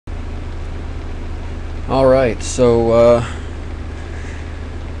Alright, so,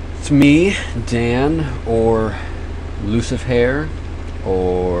 it's me, Dan, or LucifHare,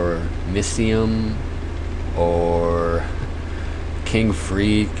 or Missium, or King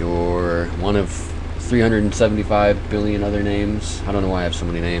Freak, or one of 375 billion other names. I don't know why I have so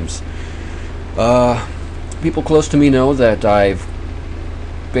many names. People close to me know that I've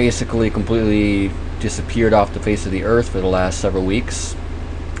basically completely disappeared off the face of the earth for the last several weeks.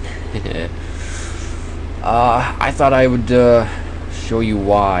 I thought I would show you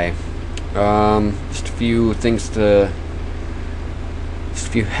why. Just a few things to... Just a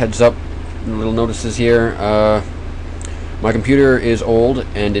few heads up, little notices here. My computer is old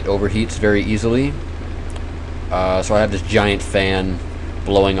and it overheats very easily. So I have this giant fan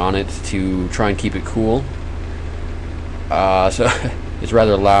blowing on it to try and keep it cool. So it's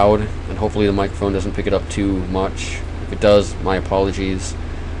rather loud, and hopefully the microphone doesn't pick it up too much. If it does, my apologies.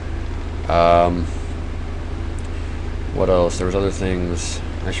 What else? There was other things.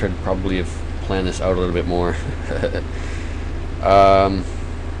 I should probably have planned this out a little bit more.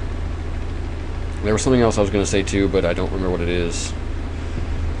 There was something else I was going to say too, but I don't remember what it is.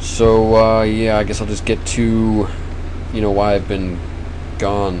 So, yeah, I guess I'll just get to, why I've been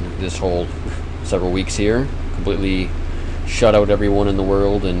gone this whole several weeks here. Completely shut out everyone in the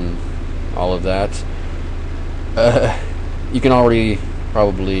world and all of that. You can already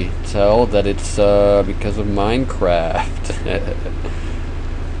probably tell that it's because of Minecraft.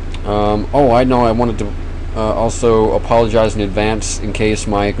 Oh, I know, I wanted to also apologize in advance in case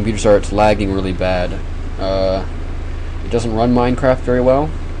my computer starts lagging really bad. It doesn't run Minecraft very well.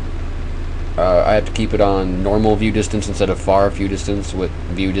 I have to keep it on normal view distance instead of far view distance, which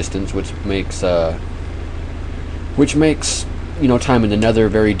makes time in the nether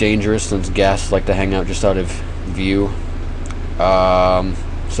very dangerous, since ghasts like to hang out just out of view.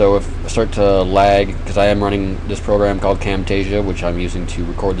 So if I start to lag, because I am running this program called Camtasia, which I'm using to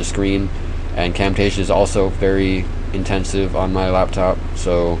record the screen, and Camtasia is also very intensive on my laptop,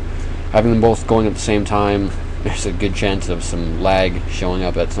 so having them both going at the same time, there's a good chance of some lag showing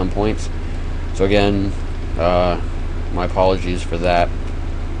up at some points. So again, my apologies for that.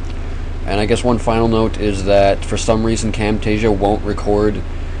 And I guess one final note is that for some reason Camtasia won't record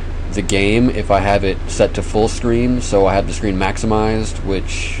the game if I have it set to full screen, so I have the screen maximized,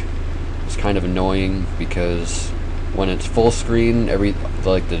 which is kind of annoying because when it's full screen,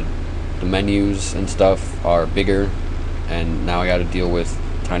 the menus and stuff are bigger, and now I got to deal with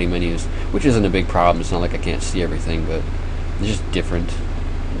tiny menus, which isn't a big problem. It's not like I can't see everything, but it's just different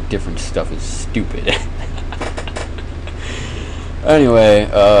stuff is stupid. Anyway,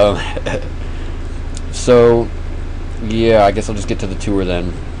 so yeah, I guess I'll just get to the tour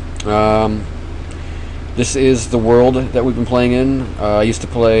then. This is the world that we've been playing in. I used to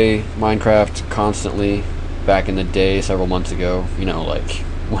play Minecraft constantly back in the day, several months ago. Like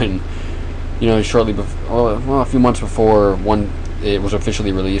when, shortly before, well, a few months before it was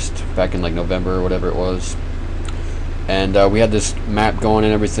officially released back in like November or whatever it was. And we had this map going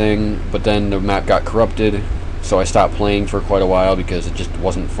and everything, but then the map got corrupted, so I stopped playing for quite a while because it just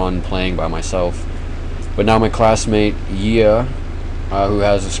wasn't fun playing by myself. But now my classmate Yia, who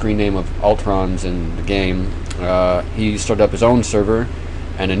has a screen name of Ultrons in the game, he started up his own server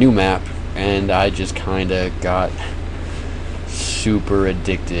and a new map, and I just kinda got super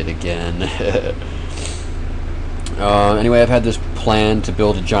addicted again. Anyway, I've had this plan to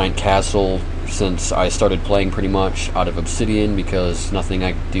build a giant castle since I started playing pretty much out of Obsidian, because nothing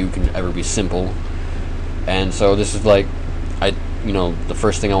I do can ever be simple. And so this is like, the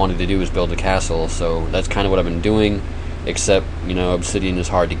first thing I wanted to do was build a castle, so that's kind of what I've been doing, except, Obsidian is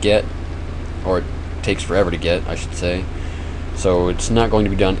hard to get, or it takes forever to get, I should say. So it's not going to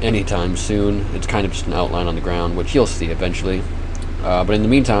be done anytime soon. It's kind of just an outline on the ground, which you'll see eventually. But in the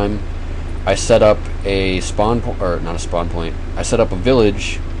meantime, I set up a spawn point, or not a spawn point, I set up a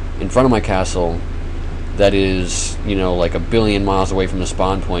village in front of my castle that is, like 1 billion miles away from the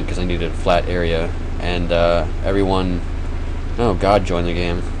spawn point, because I needed a flat area. And everyone... Oh, God joined the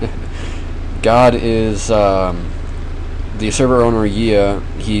game. God is... the server owner, Yia,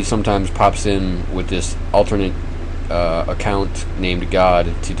 he sometimes pops in with this alternate account named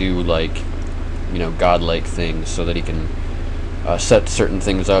God to do, like, godlike things, so that he can set certain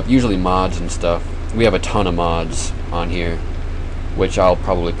things up, usually mods and stuff. We have a ton of mods on here, which I'll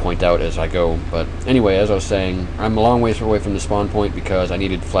probably point out as I go. But anyway, as I was saying, I'm a long ways away from the spawn point because I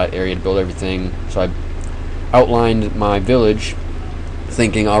needed flat area to build everything, so I outlined my village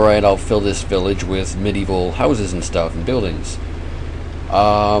thinking, alright, I'll fill this village with medieval houses and stuff and buildings.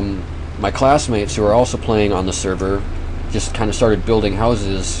 My classmates who are also playing on the server just kind of started building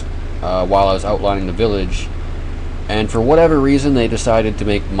houses while I was outlining the village, and for whatever reason they decided to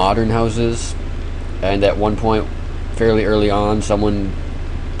make modern houses, and at one point fairly early on someone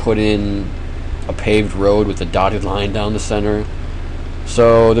put in a paved road with a dotted line down the center.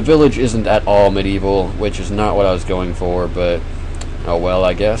 So the village isn't at all medieval, which is not what I was going for, but oh well,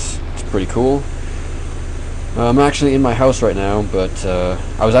 I guess. It's pretty cool. I'm actually in my house right now, but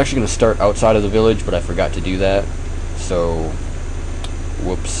I was actually going to start outside of the village, but I forgot to do that, so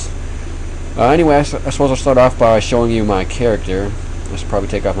whoops. Anyway, I suppose I'll start off by showing you my character. I should probably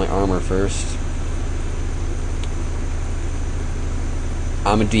take off my armor first.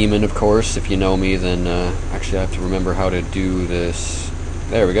 I'm a demon, of course. If you know me, then actually I have to remember how to do this.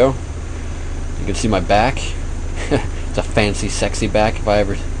 There we go. You can see my back. It's a fancy, sexy back,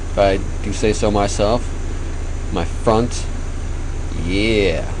 if I do say so myself. My front.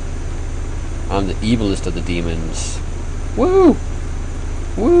 Yeah. I'm the evilest of the demons. Woo!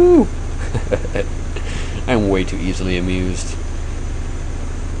 Woo! I'm way too easily amused.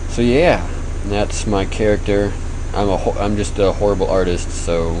 So yeah, that's my character. I'm just a horrible artist,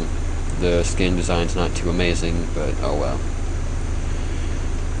 so the skin design's not too amazing, but oh well.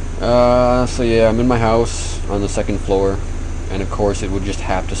 So yeah, I'm in my house on the second floor, and of course it would just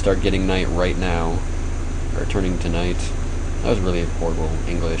have to start getting night right now, or turning to night. That was really horrible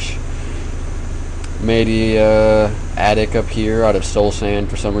English. Made a attic up here out of soul sand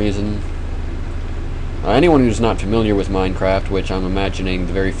for some reason. Anyone who's not familiar with Minecraft, which I'm imagining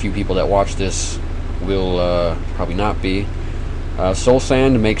the very few people that watch this will probably not be, soul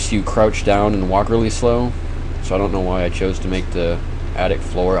sand makes you crouch down and walk really slow, so I don't know why I chose to make the attic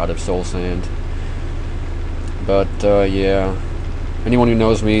floor out of soul sand. But yeah, anyone who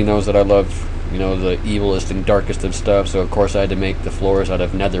knows me knows that I love, you know, the evilest and darkest of stuff, so of course I had to make the floors out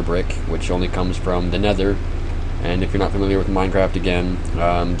of nether brick, which only comes from the nether. And if you're not familiar with Minecraft, again,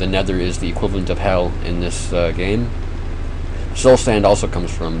 the nether is the equivalent of hell in this game. Soul sand also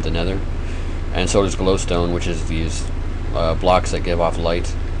comes from the nether, and so does glowstone, which is these blocks that give off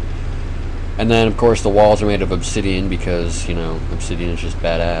light. And then, of course, the walls are made of obsidian because, you know, obsidian is just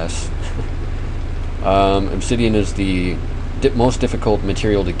badass. Obsidian is the most difficult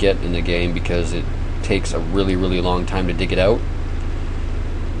material to get in the game because it takes a really, really long time to dig it out.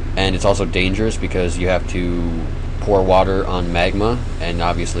 And it's also dangerous because you have to pour water on magma, and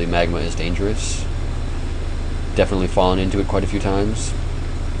obviously magma is dangerous. Definitely fallen into it quite a few times.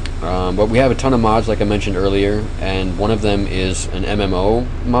 But we have a ton of mods, like I mentioned earlier, and one of them is an MMO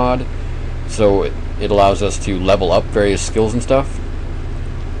mod, so it allows us to level up various skills and stuff,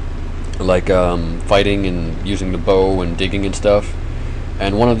 like fighting and using the bow and digging and stuff.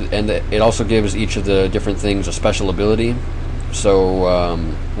 And it also gives each of the different things a special ability. So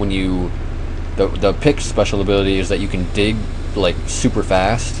when the pick special ability is that you can dig like super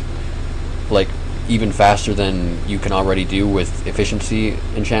fast, like even faster than you can already do with efficiency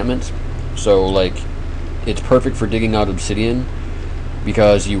enchantments. So like it's perfect for digging out obsidian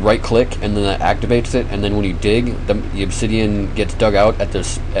because you right click and then that activates it, and then when you dig, the obsidian gets dug out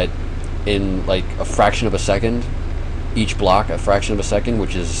in like a fraction of a second, each block a fraction of a second,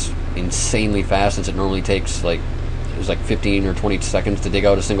 which is insanely fast since it normally takes like 15 or 20 seconds to dig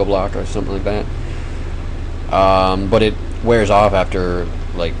out a single block or something like that. But it wears off after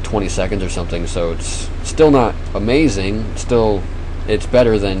like 20 seconds or something, so it's still not amazing. It's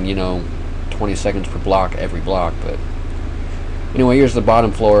better than, you know, 20 seconds per block every block. But anyway, here's the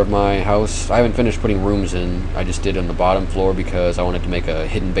bottom floor of my house. I haven't finished putting rooms in. I just did on the bottom floor because I wanted to make a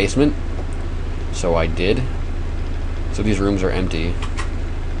hidden basement, so I did. So these rooms are empty.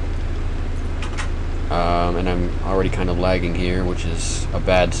 And I'm already kind of lagging here, which is a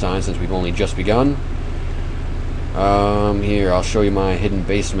bad sign since we've only just begun. Here, I'll show you my hidden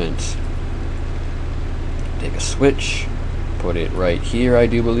basement. Take a switch, put it right here, I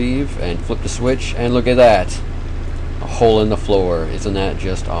do believe, and flip the switch, and look at that! A hole in the floor. Isn't that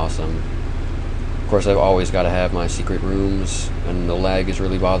just awesome? Of course, I've always got to have my secret rooms, and the lag is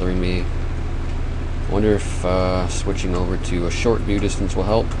really bothering me. I wonder if switching over to a short view distance will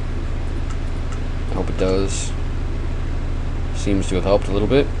help. I hope it does. Seems to have helped a little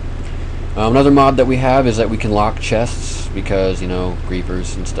bit. Another mod that we have is that we can lock chests because, you know,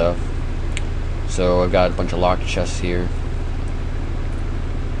 creepers and stuff. So I've got a bunch of locked chests here.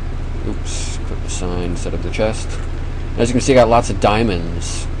 Oops, click the sign instead of the chest. As you can see, I got lots of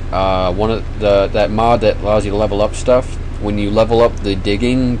diamonds. One of that mod that allows you to level up stuff. When you level up the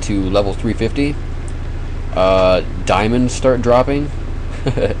digging to level 350, diamonds start dropping.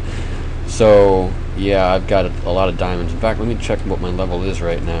 So yeah, I've got a lot of diamonds. In fact, let me check what my level is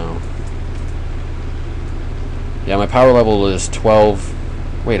right now. Yeah, my power level is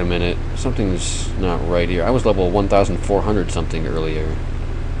 12 Wait a minute. Something's not right here. I was level 1,400 something earlier.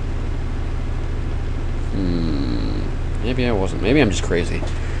 Maybe I wasn't. Maybe I'm just crazy.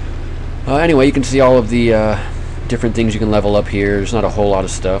 Anyway, you can see all of the different things you can level up here. There's not a whole lot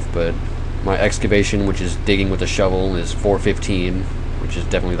of stuff, but my excavation, which is digging with a shovel, is 415, which is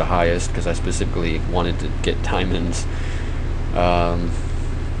definitely the highest because I specifically wanted to get diamonds.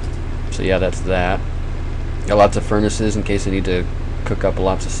 So yeah, that's that. Got lots of furnaces in case I need to cook up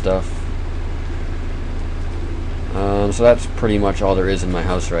lots of stuff. So that's pretty much all there is in my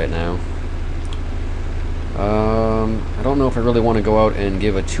house right now. I don't know if I really want to go out and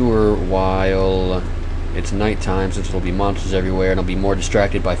give a tour while it's nighttime, since there'll be monsters everywhere and I'll be more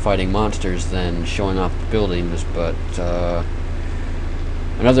distracted by fighting monsters than showing off the buildings, but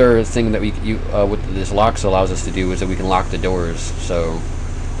another thing that with this locks allows us to do is that we can lock the doors. So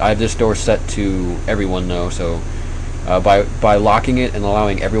I have this door set to everyone though, so by locking it and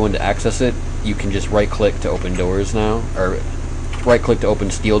allowing everyone to access it, you can just right click to open doors now, or right click to open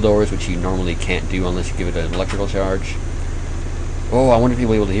steel doors, which you normally can't do unless you give it an electrical charge. Oh, I wonder if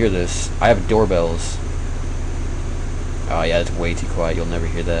you'll be able to hear this. I have doorbells. Oh yeah, it's way too quiet, you'll never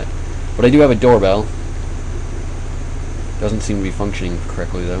hear that. But I do have a doorbell. Doesn't seem to be functioning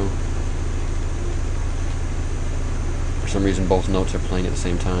correctly though. For some reason both notes are playing at the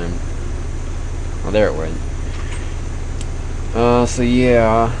same time. Oh, there it went. So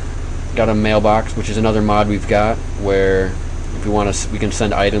yeah, got a mailbox, which is another mod we've got, where if we want to, we can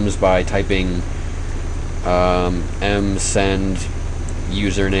send items by typing m send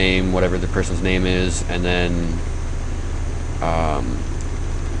username, whatever the person's name is, and then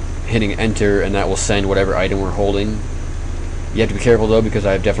hitting enter, and that will send whatever item we're holding. You have to be careful though, because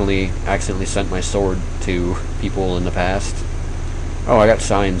I've definitely accidentally sent my sword to people in the past. Oh, I got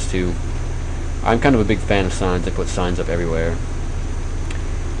signs too. I'm kind of a big fan of signs. I put signs up everywhere.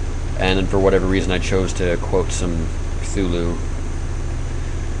 And then for whatever reason I chose to quote some Cthulhu.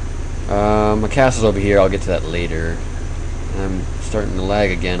 My castle's over here, I'll get to that later. I'm starting to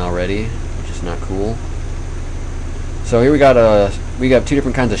lag again already, which is not cool. So here we got two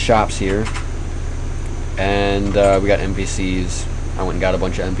different kinds of shops here. And we got NPCs. I went and got a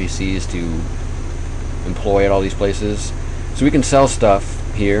bunch of NPCs to employ at all these places. So we can sell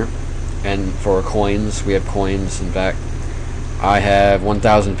stuff here, and for coins, we have coins. In fact, I have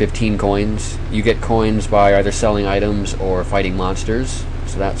 1,015 coins. You get coins by either selling items or fighting monsters,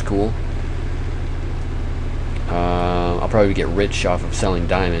 so that's cool. I'll probably get rich off of selling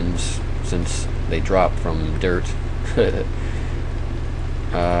diamonds, since they drop from dirt. So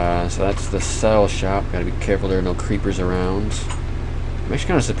that's the sell shop. Gotta be careful there are no creepers around. I'm actually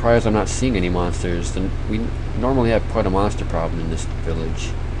kind of surprised I'm not seeing any monsters. We normally have quite a monster problem in this village.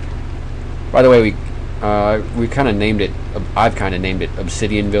 By the way, we kind of named it, I've kind of named it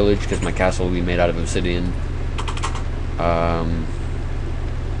Obsidian Village, because my castle will be made out of obsidian.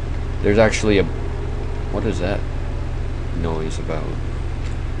 There's actually a... What is that noise about?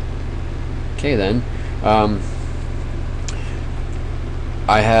 Okay then.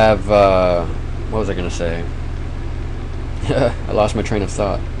 I have, what was I going to say? I lost my train of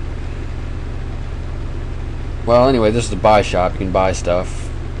thought. Well, anyway, this is the buy shop. You can buy stuff.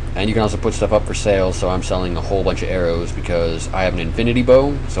 And you can also put stuff up for sale, so I'm selling a whole bunch of arrows because I have an infinity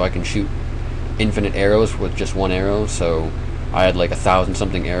bow, so I can shoot infinite arrows with just one arrow, so I had like 1,000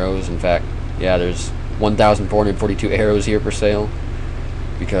 something arrows. In fact, yeah, there's 1,442 arrows here for sale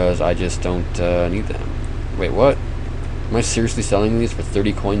because I just don't need them. Wait, what? Am I seriously selling these for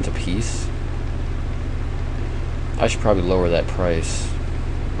 30 coins a piece? I should probably lower that price.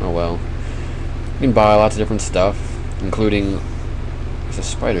 Oh well. You can buy lots of different stuff, including... There's a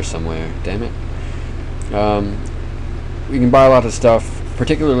spider somewhere, damn it. You can buy a lot of stuff,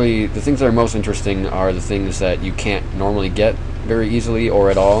 particularly the things that are most interesting are the things that you can't normally get very easily or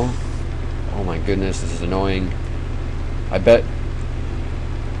at all. Oh my goodness, this is annoying. I bet...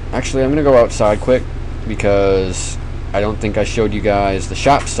 Actually, I'm gonna go outside quick, because I don't think I showed you guys the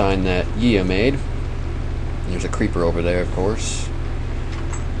shop sign that Yia made. There's a creeper over there, of course.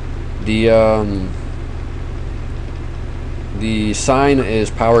 The sign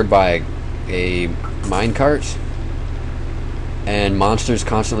is powered by a minecart, and monsters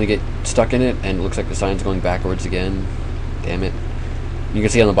constantly get stuck in it, and it looks like the sign's going backwards again. Damn it. You can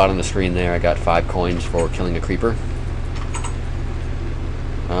see on the bottom of the screen there, I got 5 coins for killing a creeper.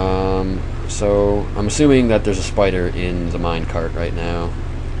 So I'm assuming that there's a spider in the minecart right now,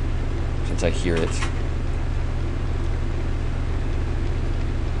 since I hear it.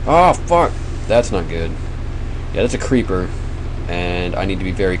 Oh, fuck! That's not good. Yeah, that's a creeper, and I need to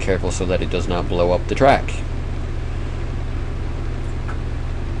be very careful so that it does not blow up the track.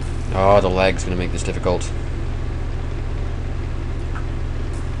 Oh, the lag's gonna make this difficult.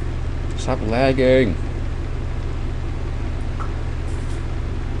 Stop lagging.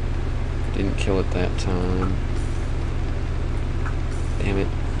 Didn't kill it that time. Damn it.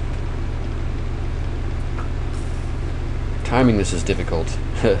 Timing this is difficult.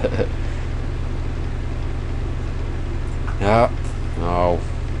 Ah. Oh.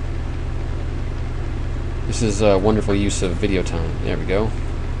 This is a wonderful use of video time. There we go.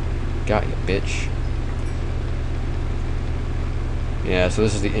 Got you, bitch. Yeah, so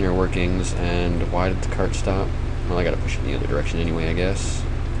this is the inner workings, and why did the cart stop? Well, I gotta push it in the other direction anyway, I guess.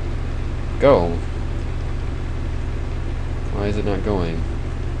 Go! Why is it not going?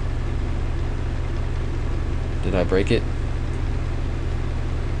 Did I break it?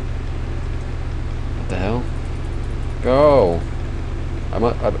 What the hell? Go! I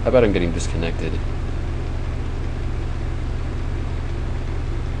bet I'm getting disconnected.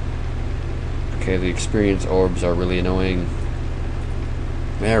 Okay, the experience orbs are really annoying.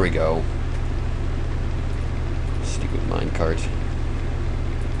 There we go. Stupid minecart.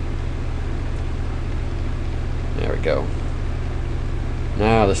 There we go.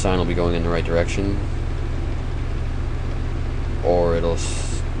 Now the sign will be going in the right direction. Or it'll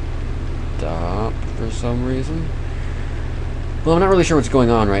stop for some reason. Well, I'm not really sure what's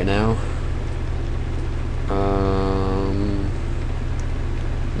going on right now.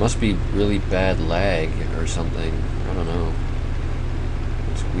 Must be really bad lag or something. I don't know.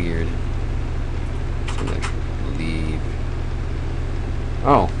 It's weird. Just gonna leave.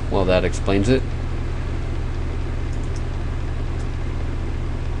 Oh, well, that explains it.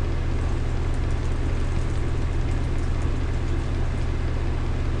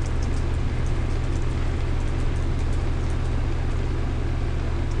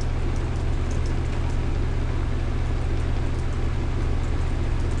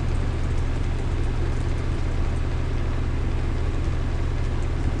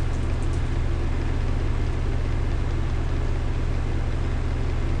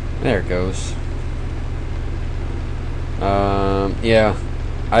 There it goes. Yeah,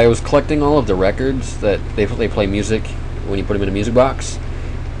 I was collecting all of the records that they play music when you put them in a music box,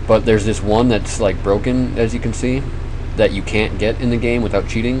 but there's this one that's like broken, as you can see, that you can't get in the game without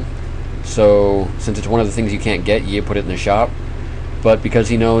cheating. So since it's one of the things you can't get, you put it in the shop. But because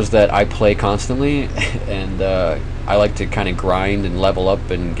he knows that I play constantly and I like to kind of grind and level up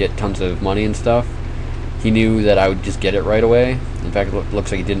and get tons of money and stuff, he knew that I would just get it right away. In fact, it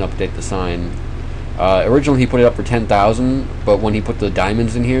looks like he didn't update the sign. Originally he put it up for 10,000, but when he put the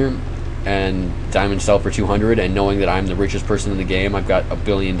diamonds in here, and diamonds sell for 200, and knowing that I'm the richest person in the game, I've got 1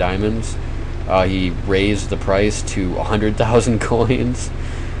 billion diamonds, he raised the price to 100,000 coins.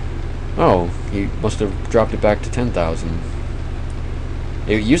 Oh, he must have dropped it back to 10,000.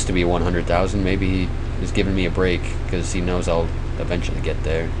 It used to be 100,000. Maybe he's giving me a break because he knows I'll eventually get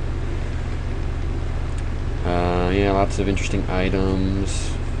there. Yeah, lots of interesting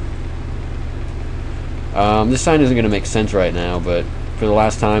items. This sign isn't going to make sense right now, but for the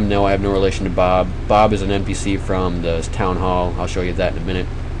last time, no, I have no relation to Bob. Bob is an NPC from the town hall. I'll show you that in a minute.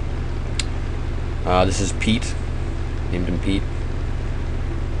 This is Pete. Named him Pete.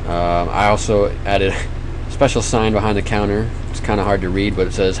 I also added a special sign behind the counter. It's kind of hard to read, but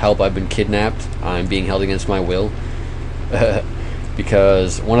it says, "Help, I've been kidnapped. I'm being held against my will."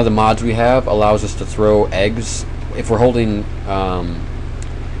 Because one of the mods we have allows us to throw eggs. If we're holding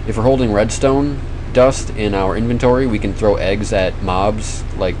redstone dust in our inventory, we can throw eggs at mobs,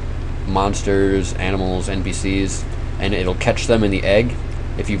 like monsters, animals, NPCs, and it'll catch them in the egg.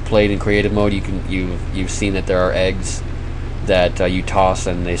 If you've played in creative mode, you've seen that there are eggs that you toss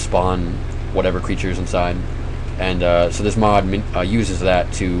and they spawn whatever creatures inside. And so this mod uses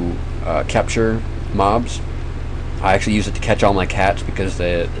that to capture mobs. I actually use it to catch all my cats because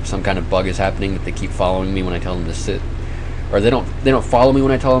some kind of bug is happening that they keep following me when I tell them to sit. Or they don't follow me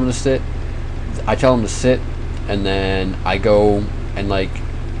when I tell them to sit. I tell them to sit, and then I go and like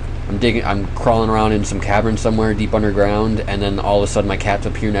I'm crawling around in some cavern somewhere deep underground, and then all of a sudden my cats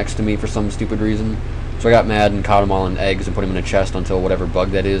appear next to me for some stupid reason. So I got mad and caught them all in eggs and put them in a chest until whatever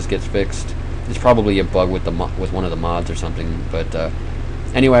bug that is gets fixed. It's probably a bug with one of the mods or something, but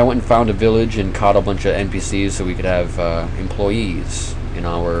anyway, I went and found a village and caught a bunch of NPCs so we could have employees in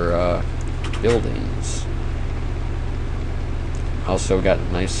our buildings. Also got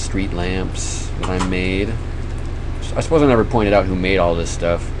nice street lamps that I made. I suppose I never pointed out who made all this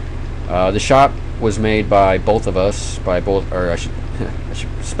stuff. The shop was made by both of us, or I should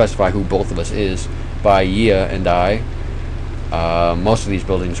specify who both of us is, by Yia and I. Most of these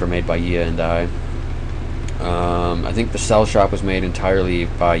buildings were made by Yia and I. I think the cell shop was made entirely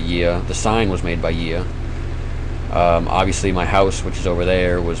by Yia. The sign was made by Yia. Obviously my house, which is over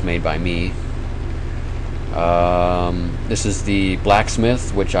there, was made by me. This is the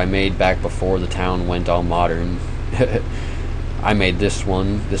blacksmith, which I made back before the town went all modern. I made this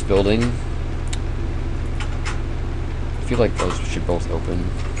building. I feel like those should both open.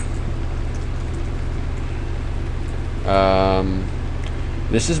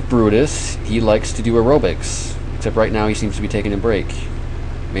 This is Brutus. He likes to do aerobics, except right now he seems to be taking a break.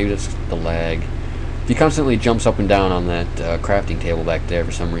 Maybe that's the lag. He constantly jumps up and down on that crafting table back there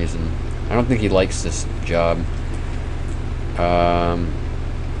for some reason. I don't think he likes this job.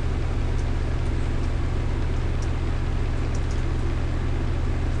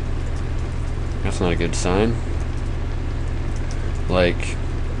 That's not a good sign. Like,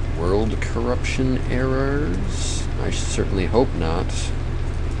 world corruption errors? I certainly hope not.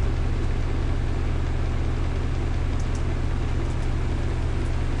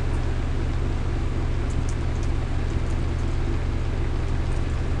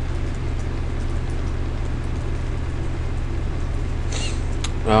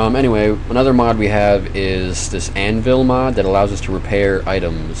 Anyway, another mod we have is this anvil mod that allows us to repair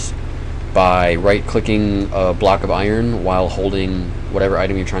items by right-clicking a block of iron while holding whatever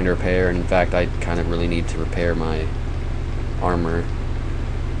item you're trying to repair. And in fact, I kind of really need to repair my armor.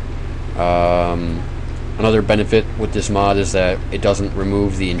 Another benefit with this mod is that it doesn't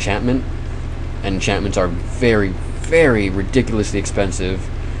remove the enchantment, and enchantments are very, very ridiculously expensive.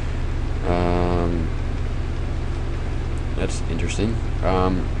 That's interesting.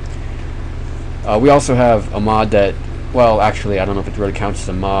 We also have a mod that, well, actually, I don't know if it really counts as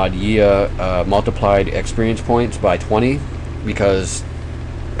a mod. Yia multiplied experience points by 20, because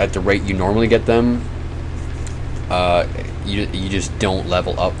at the rate you normally get them, you just don't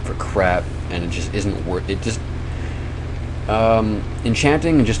level up for crap, and it just isn't worth it. Just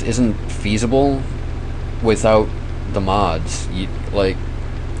enchanting just isn't feasible without the mods. Like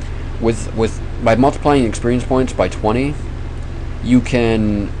by multiplying experience points by 20, you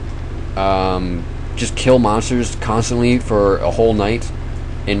can just kill monsters constantly for a whole night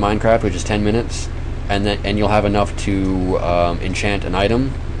in Minecraft, which is 10 minutes, and you'll have enough to enchant an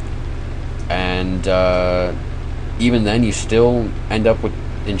item, and even then you still end up with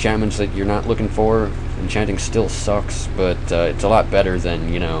enchantments that you're not looking for. Enchanting still sucks, but it's a lot better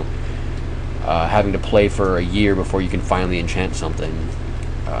than, you know, having to play for a year before you can finally enchant something.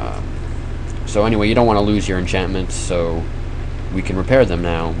 So anyway, you don't want to lose your enchantments, so we can repair them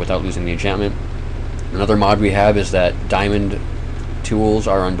now without losing the enchantment. Another mod we have is that diamond tools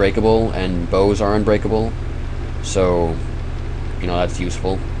are unbreakable and bows are unbreakable, so, you know, that's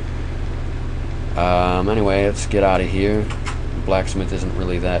useful. Anyway, let's get out of here. Blacksmith isn't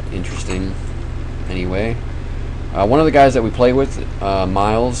really that interesting anyway. One of the guys that we play with,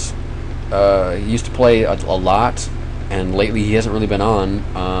 Miles, he used to play a lot, and lately he hasn't really been on.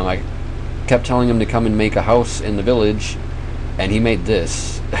 I kept telling him to come and make a house in the village, and he made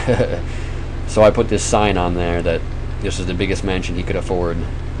this. So I put this sign on there that this is the biggest mansion he could afford.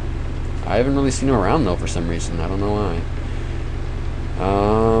 I haven't really seen him around though for some reason. I don't know why.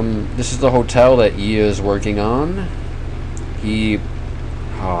 This is the hotel that Yia is working on.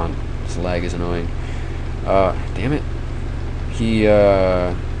 Oh, this lag is annoying. Damn it. He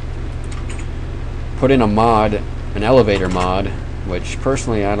put in a mod, an elevator mod, which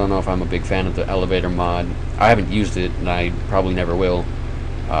personally I don't know if I'm a big fan of the elevator mod. I haven't used it, and I probably never will.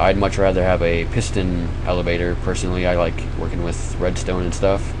 I'd much rather have a piston elevator. Personally, I like working with redstone and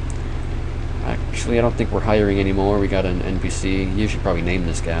stuff. Actually, I don't think we're hiring anymore. We got an NPC. You should probably name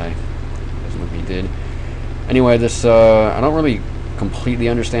this guy. Doesn't look like he did. Anyway, this I don't really completely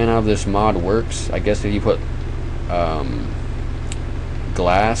understand how this mod works. I guess if you put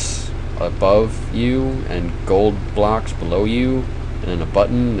glass above you and gold blocks below you, and then a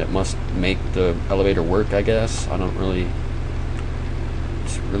button that must make the elevator work, I guess. I don't really...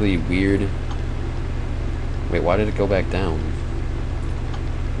 It's really weird. Wait, why did it go back down?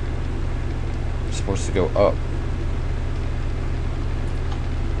 It's supposed to go up.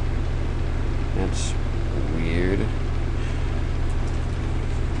 That's weird.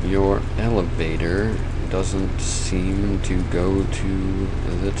 Your elevator doesn't seem to go to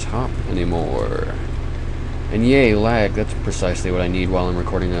the top anymore. And yay, lag. That's precisely what I need while I'm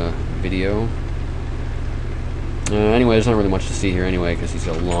recording a video. Anyway, there's not really much to see here anyway, because he's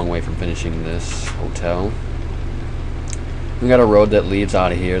a long way from finishing this hotel. We got a road that leads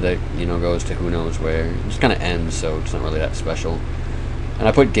out of here that, you know, goes to who knows where. It just kind of ends, so it's not really that special. And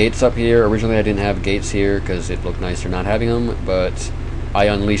I put gates up here. Originally I didn't have gates here because it looked nicer not having them, but I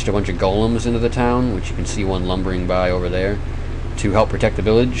unleashed a bunch of golems into the town, which you can see one lumbering by over there, to help protect the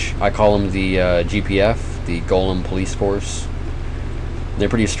village. I call them the GPF, the Golem Police Force. They're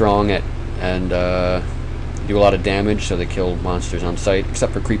pretty strong and do a lot of damage, so they kill monsters on sight,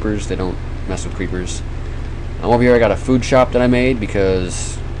 except for creepers. They don't mess with creepers. Over here I got a food shop that I made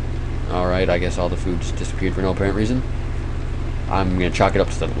because, alright, I guess all the food's disappeared for no apparent reason. I'm going to chalk it up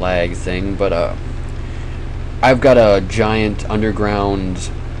to the lag thing, but I've got a giant underground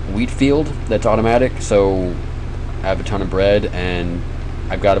wheat field that's automatic, so I have a ton of bread, and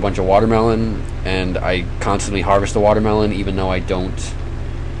I've got a bunch of watermelon, and I constantly harvest the watermelon even though I don't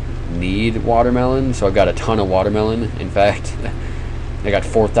need watermelon, so I've got a ton of watermelon. In fact, I got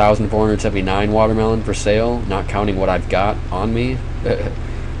 4,479 watermelon for sale, not counting what I've got on me.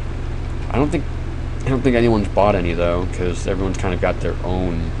 I don't think anyone's bought any though, because everyone's kind of got their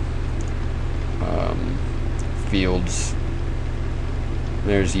own fields.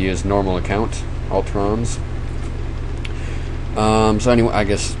 There's his normal account, Ultrons. So anyway, I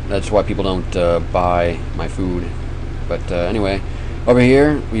guess that's why people don't buy my food. But anyway, over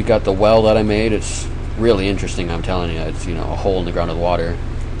here we've got the well that I made. It's really interesting, I'm telling you. It's, you know, a hole in the ground with water.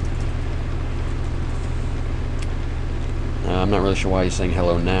 I'm not really sure why he's saying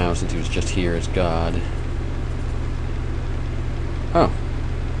hello now, since he was just here as God. Oh.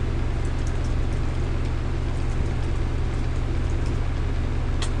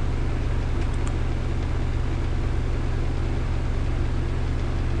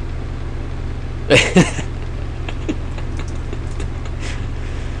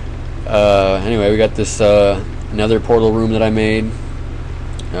 Anyway, we got this nether portal room that I made.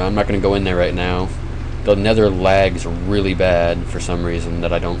 I'm not going to go in there right now. The nether lags really bad for some reason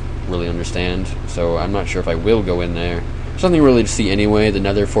that I don't really understand, so I'm not sure if I will go in there. There's nothing really to see anyway. The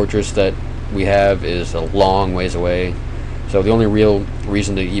nether fortress that we have is a long ways away, so the only real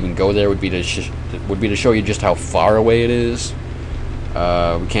reason to even go there would be to show you just how far away it is.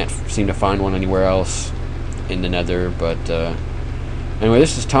 We can't seem to find one anywhere else in the nether, but anyway,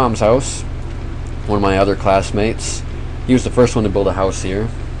 this is Tom's house, one of my other classmates. He was the first one to build a house here.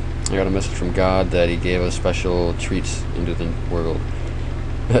 I got a message from God that he gave us special treats into the world.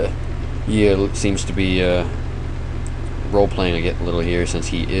 He seems to be role-playing a little here, since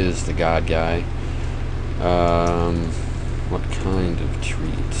he is the God guy. What kind of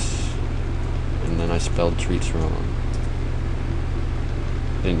treats? And then I spelled treats wrong.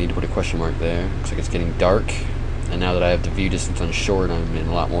 Didn't need to put a question mark there. Looks like it's getting dark, and now that I have the view distance on short, I'm in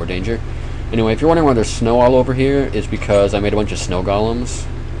a lot more danger. Anyway, if you're wondering why there's snow all over here, it's because I made a bunch of snow golems.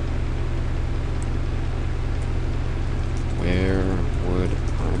 Where would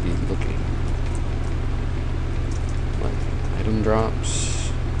I be looking? Like item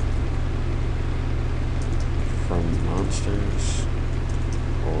drops from monsters,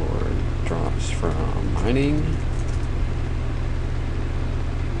 or drops from mining?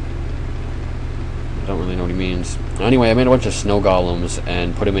 I don't really know what he means. Anyway, I made a bunch of snow golems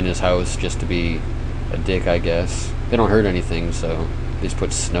and put him in his house just to be a dick, I guess. They don't hurt anything, so they just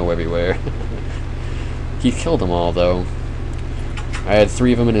put snow everywhere. He killed them all, though. I had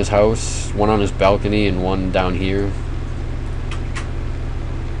 3 of them in his house, one on his balcony and one down here.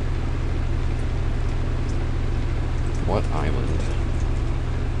 What island?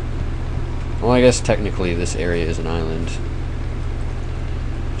 Well, I guess technically this area is an island.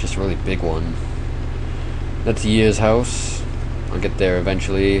 Just a really big one. That's Yia's house. I'll get there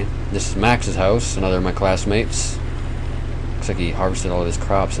eventually. This is Max's house, another of my classmates. Looks like he harvested all of his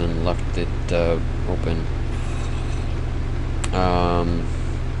crops and left it open.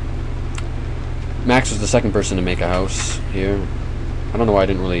 Max was the second person to make a house here. I don't know why I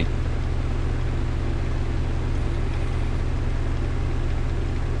didn't really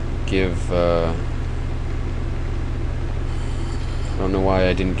give I don't know why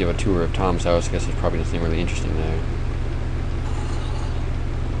I didn't give a tour of Tom's house. I guess there's probably nothing really interesting there.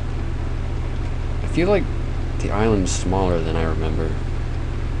 I feel like the island's smaller than I remember.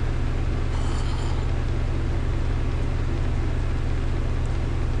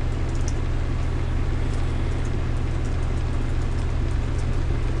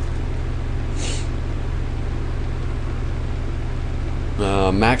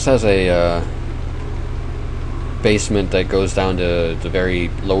 Max has a basement that goes down to the very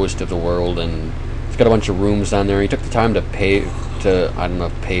lowest of the world, and it's got a bunch of rooms down there. He took the time to I don't know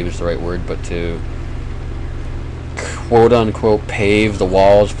if pave is the right word, but to quote-unquote pave the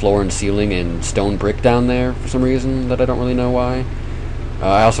walls, floor, and ceiling in stone brick down there for some reason that I don't really know why.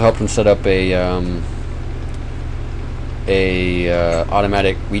 I also helped him set up a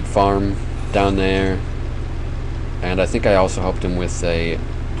automatic wheat farm down there. and I think I also helped him with a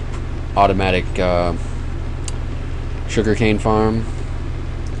automatic sugarcane farm.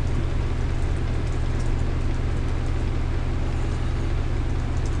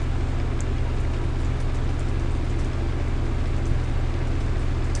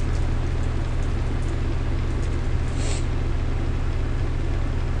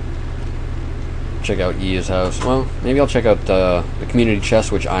 Check out Yia's house. Well, maybe I'll check out the community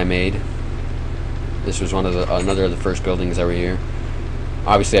chest, which I made. This was one of another of the first buildings that were here.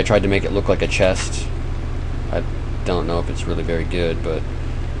 Obviously, I tried to make it look like a chest. I don't know if it's really very good, but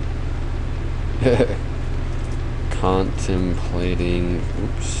contemplating.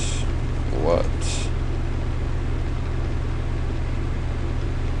 Oops. What?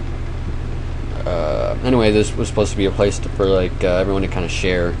 Anyway, this was supposed to be a place for like everyone to kind of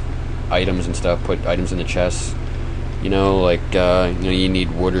share items and stuff, put items in the chests. You know, like you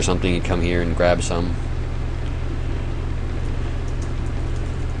need wood or something, you come here and grab some.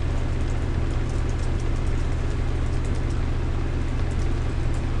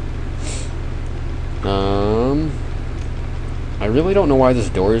 I really don't know why this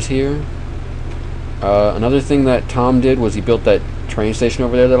door is here. Another thing that Tom did was he built that train station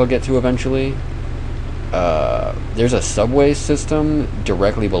over there that I'll get to eventually. There's a subway system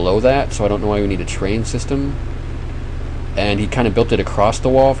directly below that, so I don't know why we need a train system. And he kind of built it across the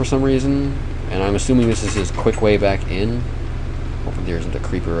wall for some reason, and I'm assuming this is his quick way back in. Hopefully there isn't a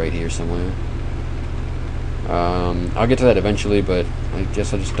creeper right here somewhere. I'll get to that eventually, but I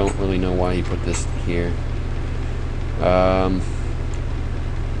guess I just don't really know why he put this here.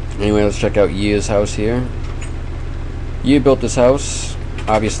 Anyway, let's check out Yia's house here. Yia built this house.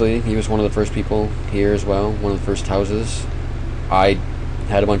 Obviously, he was one of the first people here as well, one of the first houses. I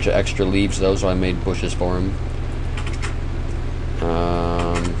had a bunch of extra leaves though, so I made bushes for him.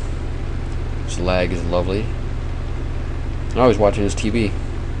 This lag is lovely. I was watching his TV.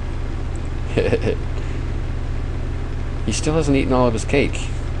 He still hasn't eaten all of his cake.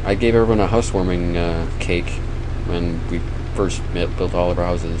 I gave everyone a housewarming cake when we first built all of our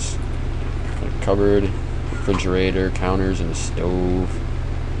houses. A cupboard, refrigerator, counters, and a stove.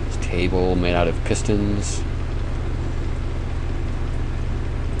 Table made out of pistons.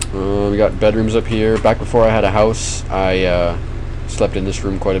 We got bedrooms up here. Back before I had a house, I slept in this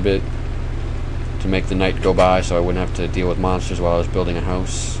room quite a bit to make the night go by so I wouldn't have to deal with monsters while I was building a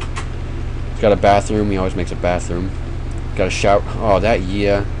house. It's got a bathroom. He always makes a bathroom. Got a shower. Oh, that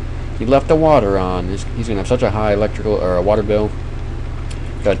Yia. He left the water on. He's going to have such a high electrical or a water bill.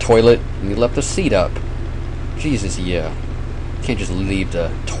 Got a toilet, and he left the seat up. Jesus, Yia. Can't just leave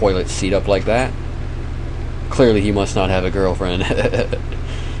the toilet seat up like that. Clearly he must not have a girlfriend.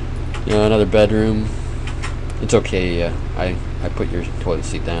 You know, another bedroom. It's okay, yeah. I put your toilet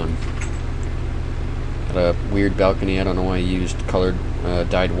seat down. Got a weird balcony. I don't know why he used colored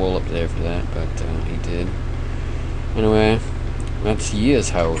dyed wool up there for that, but he did. Anyway, that's Yia's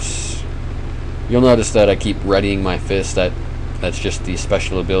house. You'll notice that I keep readying my fist. That's just the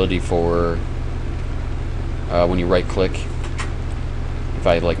special ability for when you right click. If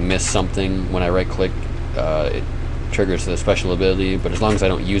I like miss something when I right click, it triggers the special ability, but as long as I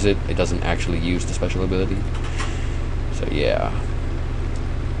don't use it, it doesn't actually use the special ability. So yeah.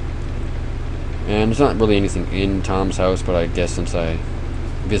 And there's not really anything in Tom's house, but I guess since I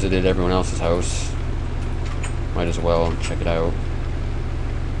visited everyone else's house, might as well check it out.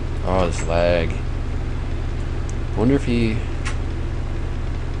 Oh, this lag. I wonder if he...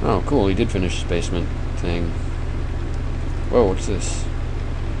 Oh, cool, he did finish his basement thing. Whoa, what's this?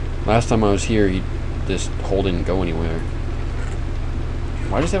 Last time I was here, this hole didn't go anywhere.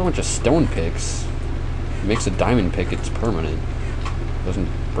 Why does it have a bunch of stone picks? It makes a diamond pick, it's permanent. It doesn't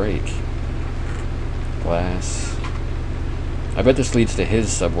break. Glass. I bet this leads to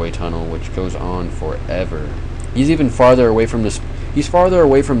his subway tunnel, which goes on forever. He's even farther away from this... He's farther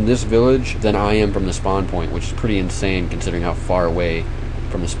away from this village than I am from the spawn point, which is pretty insane considering how far away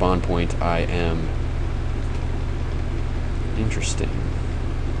from the spawn point I am. Interesting.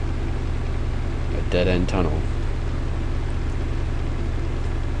 A dead-end tunnel.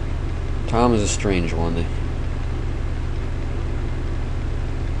 Tom is a strange one.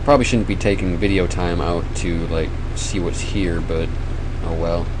 Probably shouldn't be taking video time out to, like, see what's here, but oh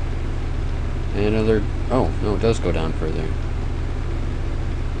well. And another... Oh, no, it does go down further.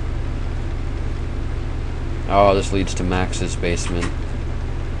 Oh, this leads to Max's basement.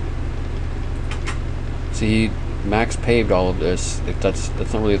 See, Max paved all of this. If that's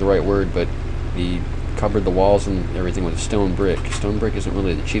not really the right word, but he covered the walls and everything with stone brick. Stone brick isn't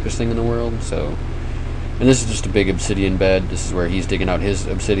really the cheapest thing in the world, so... And this is just a big obsidian bed. This is where he's digging out his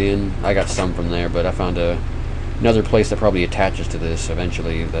obsidian. I got some from there, but I found a another place that probably attaches to this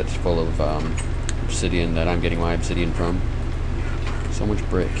eventually that's full of obsidian that I'm getting my obsidian from. So much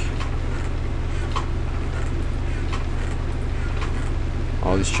brick.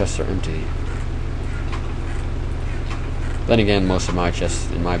 All these chests are empty. Then again, most of my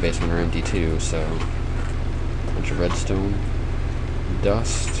chests in my basement are empty too, so... a bunch of redstone.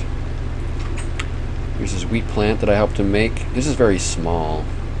 Dust. Here's this wheat plant that I helped him make. This is very small.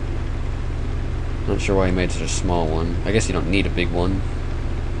 Not sure why he made such a small one. I guess you don't need a big one.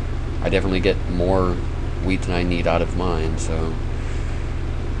 I definitely get more wheat than I need out of mine, so...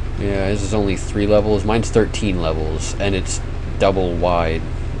 yeah, this is only 3 levels. Mine's 13 levels, and it's double wide.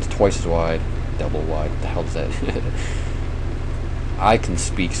 It's twice as wide. Double wide. What the hell is that? I can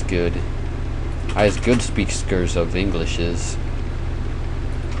speaks good. I as good speakers of English is.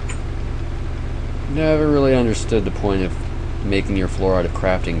 Never really understood the point of making your floor out of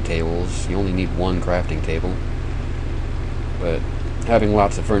crafting tables. You only need 1 crafting table. But having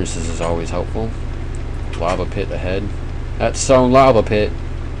lots of furnaces is always helpful. Lava pit ahead. That stone lava pit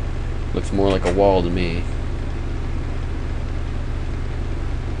looks more like a wall to me.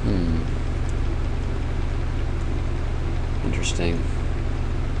 Interesting.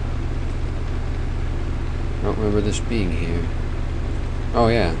 I don't remember this being here. Oh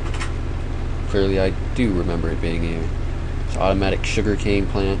yeah. Clearly I do remember it being here. It's automatic sugarcane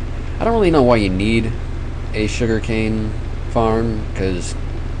plant. I don't really know why you need a sugarcane farm, because...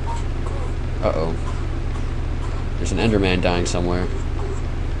 uh-oh. There's an Enderman dying somewhere.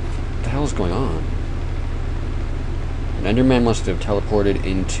 What the hell is going on? An Enderman must have teleported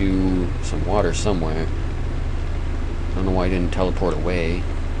into some water somewhere. I don't know why he didn't teleport away.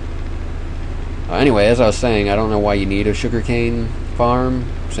 Anyway, as I was saying, I don't know why you need a sugarcane farm,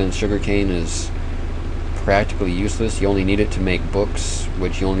 since sugarcane is practically useless. You only need it to make books,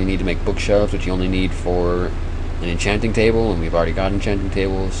 which you only need to make bookshelves, which you only need for an enchanting table, and we've already got enchanting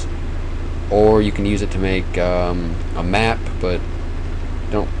tables. Or you can use it to make a map, but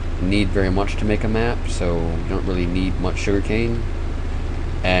you don't need very much to make a map, so you don't really need much sugarcane.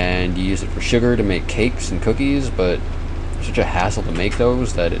 And you use it for sugar to make cakes and cookies, but it's such a hassle to make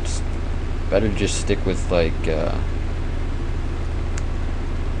those that it's better to just stick with like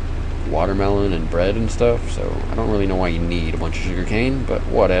watermelon and bread and stuff. So I don't really know why you need a bunch of sugarcane, but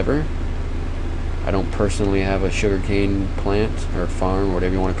whatever. I don't personally have a sugarcane plant or farm or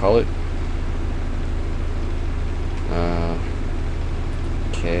whatever you want to call it.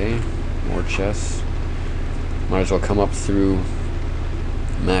 Okay, more chests. Might as well come up through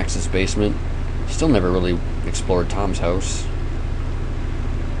Max's basement. Still never really explored Tom's house.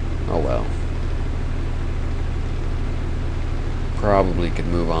 Oh well. Probably could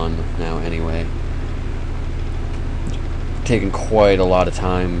move on now anyway. Taken quite a lot of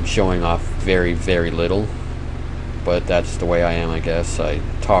time showing off very, very little. But that's the way I am, I guess. I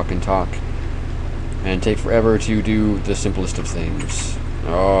talk and talk. And take forever to do the simplest of things.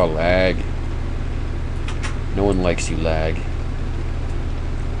 Oh, lag. No one likes you, lag.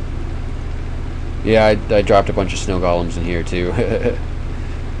 Yeah, I dropped a bunch of snow golems in here too.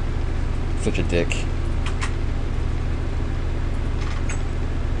 Such a dick.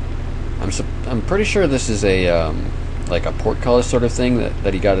 I'm pretty sure this is a like a portcullis sort of thing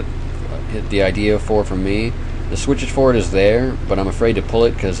that he got the idea for from me. The switches for it is there, but I'm afraid to pull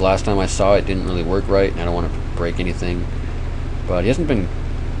it because last time I saw it didn't really work right, and I don't want to break anything. But he hasn't been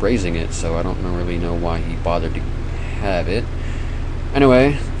raising it, so I don't really know why he bothered to have it.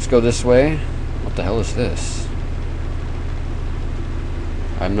 Anyway, let's go this way. What the hell is this?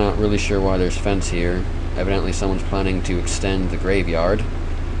 I'm not really sure why there's fence here. Evidently someone's planning to extend the graveyard,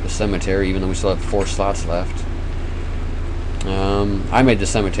 the cemetery, even though we still have 4 slots left. I made the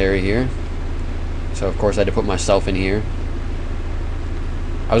cemetery here, so of course I had to put myself in here.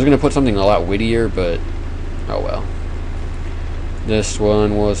 I was going to put something a lot wittier, but oh well. This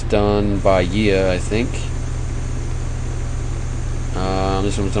one was done by Yia, I think.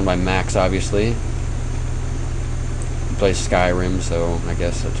 This one was done by Max, obviously. He plays Skyrim, so I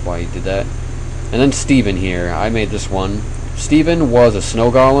guess that's why he did that. And then Steven here. I made this one. Steven was a snow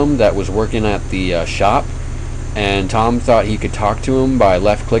golem that was working at the shop, and Tom thought he could talk to him by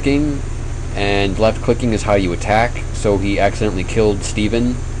left-clicking, and left-clicking is how you attack, so he accidentally killed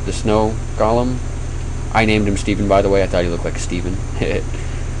Steven, the snow golem. I named him Steven, by the way. I thought he looked like Steven.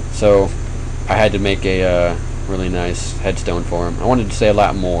 So I had to make a really nice headstone for him. I wanted to say a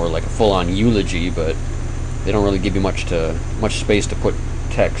lot more, like a full-on eulogy, but they don't really give you much space to put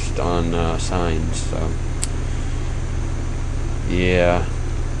text on signs, so yeah.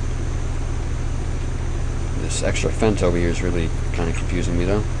 This extra fence over here is really kind of confusing me,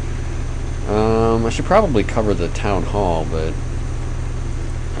 though. I should probably cover the town hall, but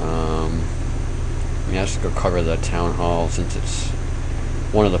I have to go cover the town hall since it's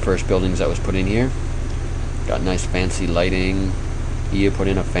one of the first buildings that was put in here. Got nice fancy lighting. You put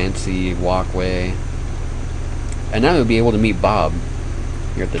in a fancy walkway. And now we'll be able to meet Bob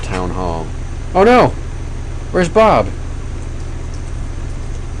here at the town hall. Oh no! Where's Bob?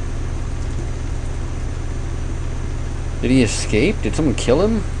 Did he escape? Did someone kill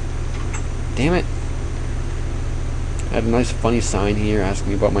him? Damn it. I had a nice funny sign here asking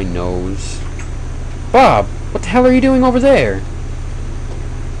me about my nose. Bob! What the hell are you doing over there?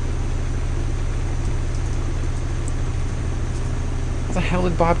 How the hell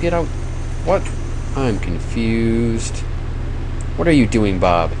did Bob get out? What? I'm confused. What are you doing,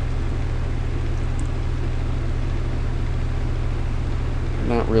 Bob?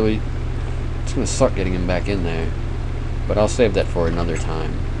 Not really. It's gonna suck getting him back in there. But I'll save that for another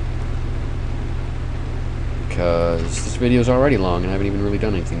time. Because this video is already long and I haven't even really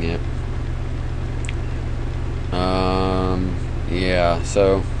done anything yet. Yeah,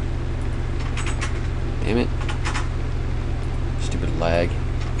 so... Damn it. Stupid lag.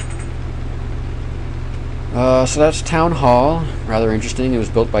 So that's Town Hall. Rather interesting. It was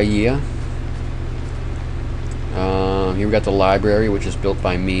built by Yia. Here we got the library, which is built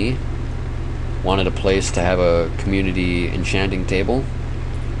by me. Wanted a place to have a community enchanting table.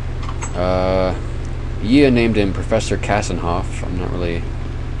 Yia named him Professor Kassenhoff. I'm not really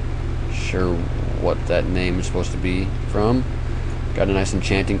sure what that name is supposed to be from. Got a nice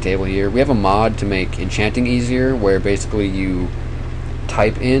enchanting table here. We have a mod to make enchanting easier, where basically you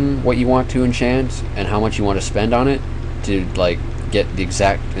type in what you want to enchant and how much you want to spend on it to like get the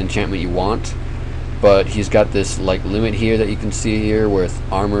exact enchantment you want. But he's got this like limit here that you can see here. With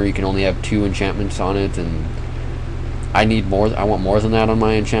armor, you can only have 2 enchantments on it, and I need more. I want more than that on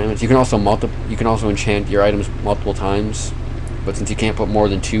my enchantments. You can also enchant your items multiple times, but since you can't put more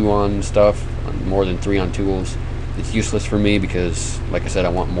than 2 on stuff, more than 3 on tools, it's useless for me because, like I said, I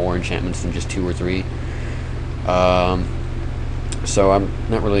want more enchantments than just 2 or 3. So I'm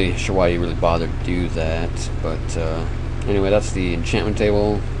not really sure why you really bothered to do that. But anyway, that's the enchantment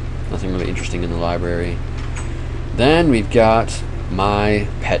table. Nothing really interesting in the library. Then we've got my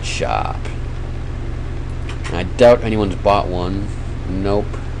pet shop. I doubt anyone's bought one. Nope.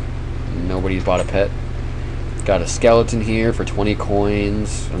 Nobody's bought a pet. Got a skeleton here for 20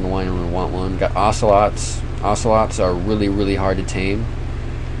 coins. I don't know why anyone would want one. Got ocelots. Ocelots are really, really hard to tame.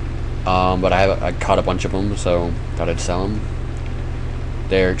 But I caught a bunch of them, so thought I'd sell them.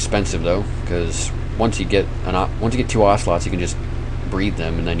 They're expensive though, because once you get 2 ocelots, you can just breed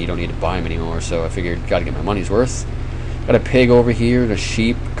them, and then you don't need to buy them anymore. So I figured, gotta get my money's worth. Got a pig over here, and a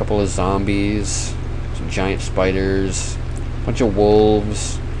sheep, a couple of zombies, some giant spiders, a bunch of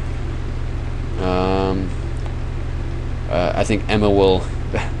wolves. I think Emma will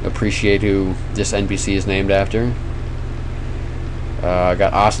appreciate who this NPC is named after. I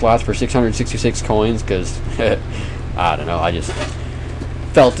got ocelots for 666 coins because I don't know. I just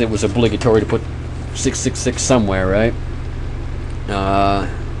felt it was obligatory to put 666 somewhere, right?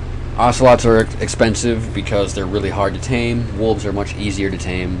 Ocelots are expensive because they're really hard to tame. Wolves are much easier to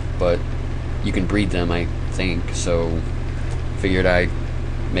tame, but you can breed them, I think, so figured I'd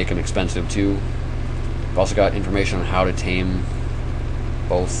make them expensive too. I've also got information on how to tame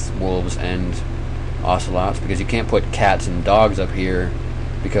both wolves and ocelots, because you can't put cats and dogs up here,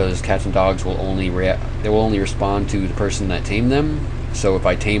 because cats and dogs will only respond to the person that tamed them. So if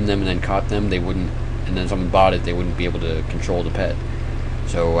I tamed them and then caught them, they wouldn't, and then someone bought it, they wouldn't be able to control the pet.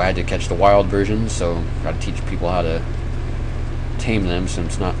 So I had to catch the wild versions, so got to teach people how to tame them,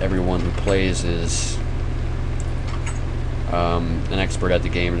 since not everyone who plays is an expert at the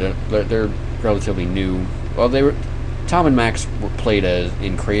game. They're relatively new. Well, Tom and Max were played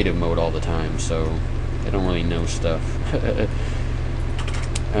in creative mode all the time, so they don't really know stuff.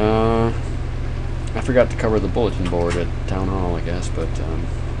 I forgot to cover the bulletin board at Town Hall, I guess, but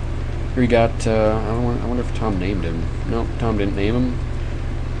here we got, I wonder if Tom named him. Nope, Tom didn't name him.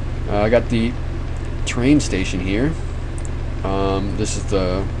 I got the train station here. This is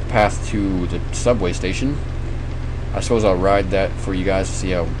the path to the subway station. I suppose I'll ride that for you guys to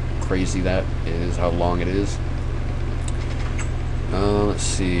see how crazy that is, how long it is. Let's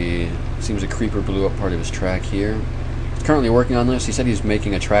see. Seems a creeper blew up part of his track here. He's currently working on this. He said he's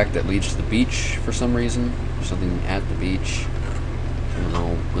making a track that leads to the beach for some reason. There's something at the beach. I don't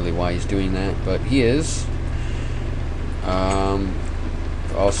know really why he's doing that, but he is.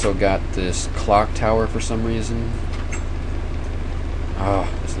 Also got this clock tower for some reason. Ah,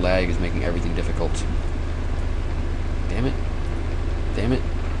 this lag is making everything difficult. Damn it. Damn it.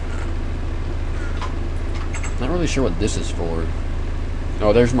 Not really sure what this is for.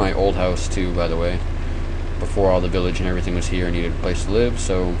 Oh, there's my old house too, by the way. Before all the village and everything was here, I needed a place to live,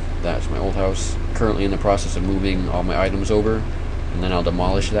 so that's my old house. Currently in the process of moving all my items over, and then I'll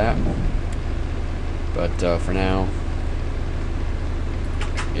demolish that. But for now,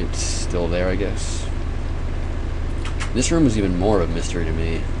 it's still there, I guess. This room is even more of a mystery to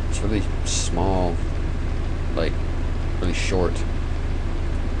me. It's really small, like really short.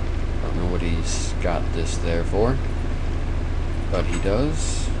 I don't know what he's got this there for, but he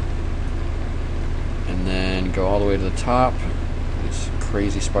does. And then go all the way to the top. This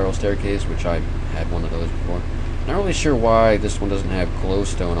crazy spiral staircase, which I had one of those before. Not really sure why this one doesn't have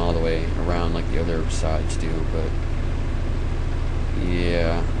glowstone all the way around like the other sides do, but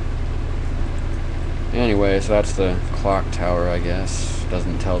yeah. Anyway, so that's the clock tower, I guess.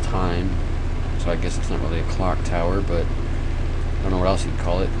 Doesn't tell time, so I guess it's not really a clock tower, but I don't know what else you'd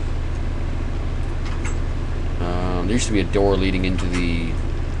call it. There used to be a door leading into the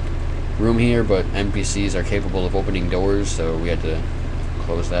room here, but NPCs are capable of opening doors, so we had to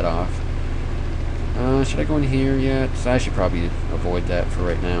close that off. Should I go in here yet? So I should probably avoid that for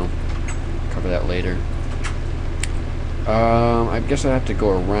right now. Cover that later. I guess I have to go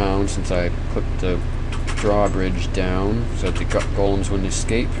around since I put the drawbridge down so that the golems wouldn't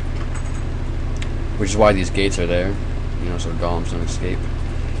escape. Which is why these gates are there, you know, so golems don't escape.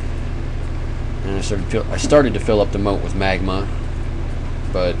 And I started to fill up the moat with magma,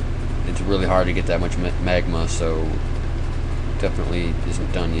 but it's really hard to get that much magma, so definitely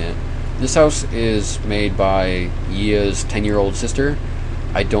isn't done yet. This house is made by Yia's 10-year-old sister.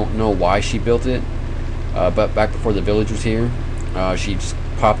 I don't know why she built it, but back before the village was here, she just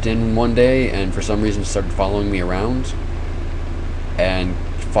popped in one day and for some reason started following me around and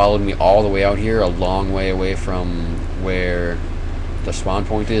followed me all the way out here, a long way away from where the spawn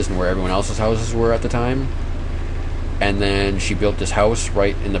point is and where everyone else's houses were at the time. And then she built this house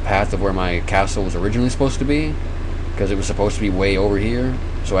right in the path of where my castle was originally supposed to be, because it was supposed to be way over here,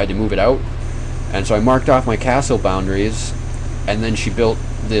 so I had to move it out. And so I marked off my castle boundaries, and then she built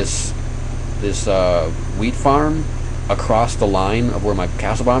this wheat farm across the line of where my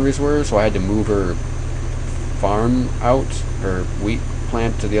castle boundaries were, so I had to move her farm out, her wheat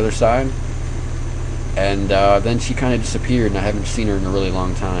plant, to the other side. And then she kind of disappeared, and I haven't seen her in a really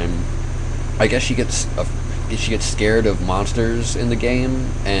long time. I guess she gets scared of monsters in the game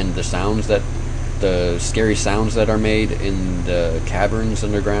and the scary sounds that are made in the caverns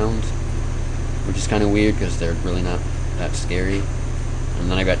underground, which is kind of weird because they're really not that scary.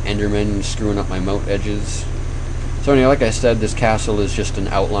 And then I got Endermen screwing up my moat edges. So anyway, like I said, this castle is just an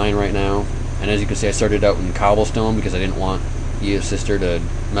outline right now, and as you can see, I started out in cobblestone because I didn't want Yia's sister to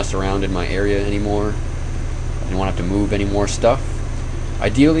mess around in my area anymore. I didn't want to have to move any more stuff.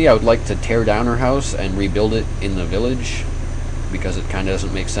 Ideally, I would like to tear down her house and rebuild it in the village, because it kind of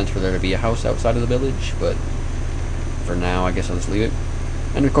doesn't make sense for there to be a house outside of the village, but for now, I guess I'll just leave it.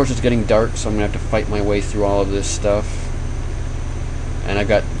 And of course, it's getting dark, so I'm going to have to fight my way through all of this stuff. And I've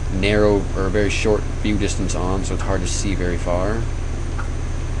got narrow, or very short view distance on, so it's hard to see very far.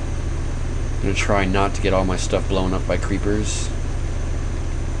 I'm going to try not to get all my stuff blown up by creepers.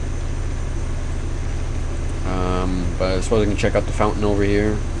 But I suppose I can check out the fountain over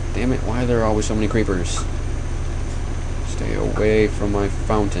here. Damn it, why are there always so many creepers? Stay away from my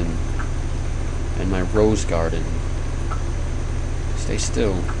fountain and my rose garden. Stay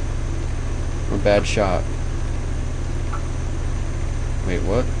still. I'm a bad shot. Wait,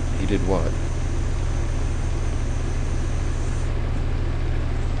 what? He did what?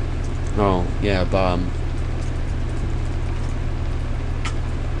 Oh, yeah, bomb.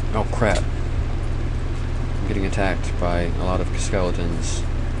 Oh, crap. I'm getting attacked by a lot of skeletons.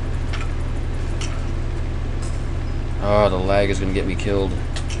 Oh, the lag is gonna get me killed.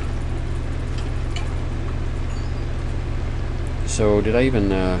 So, did I even,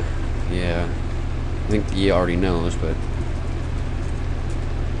 yeah. I think Yia already knows, but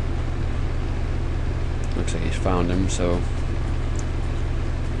looks like he's found him, so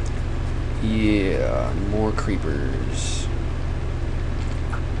yeah, more creepers.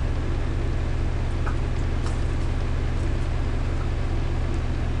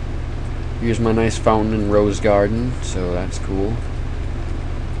 Here's my nice fountain and rose garden, so that's cool.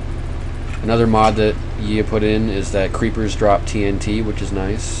 Another mod that Yia put in is that creepers drop TNT, which is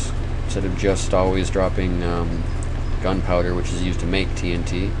nice, instead of just always dropping gunpowder, which is used to make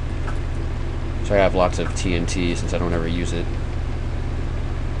TNT. So I have lots of TNT since I don't ever use it.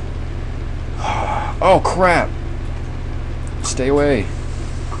 Oh crap! Stay away.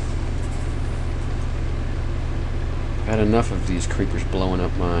 I've had enough of these creepers blowing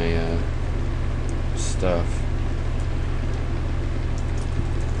up my stuff.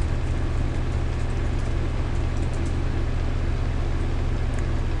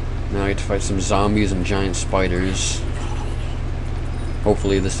 Now I get to fight some zombies and giant spiders.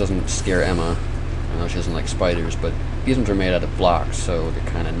 Hopefully this doesn't scare Emma. I know she doesn't like spiders, but these ones are made out of blocks, so they're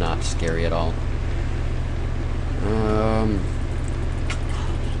kind of not scary at all.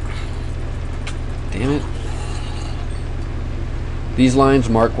 Damn it. These lines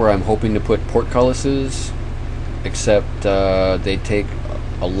mark where I'm hoping to put portcullises, except they take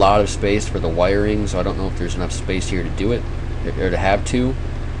a lot of space for the wiring, so I don't know if there's enough space here to do it, or to have to.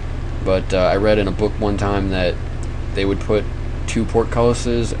 But I read in a book one time that they would put 2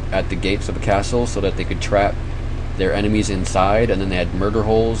 portcullises at the gates of a castle so that they could trap their enemies inside, and then they had murder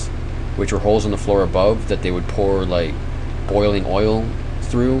holes, which were holes in the floor above that they would pour like boiling oil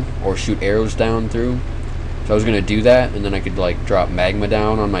through or shoot arrows down through. So I was gonna do that, and then I could like drop magma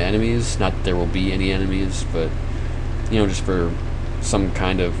down on my enemies. Not that there will be any enemies, but you know, just for some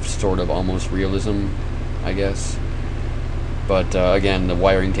kind of sort of almost realism, I guess. But again, the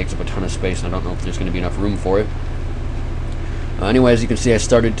wiring takes up a ton of space, and I don't know if there's gonna be enough room for it. Anyway, as you can see, I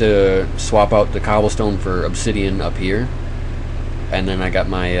started to swap out the cobblestone for obsidian up here. And then I got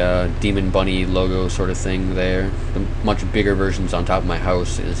my Demon Bunny logo sort of thing there. The much bigger versions on top of my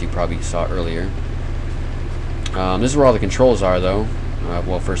house, as you probably saw earlier. This is where all the controls are, though.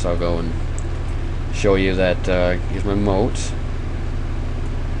 Well, first I'll go and show you that here's my moat.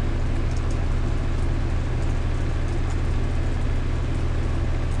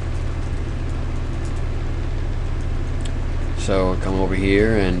 So come over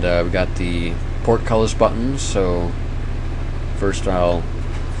here, and we got the portcullis buttons. So first well,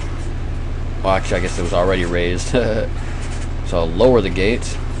 actually I guess it was already raised. So I'll lower the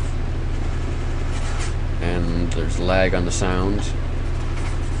gate, and there's lag on the sound.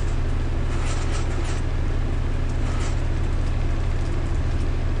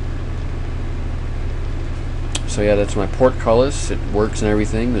 So yeah, that's my portcullis. It works and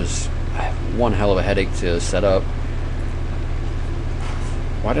everything. I have one hell of a headache to set up.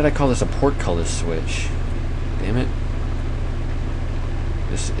 Why did I call this a portcullis switch? Damn it.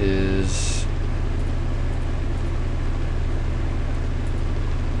 This is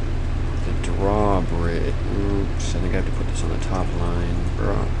the drawbridge. Oops, I think I have to put this on the top line.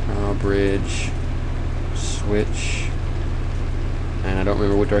 Drawbridge. Switch. And I don't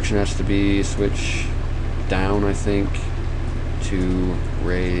remember what direction it has to be. Switch down, I think, to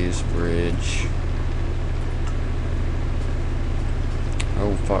raise bridge.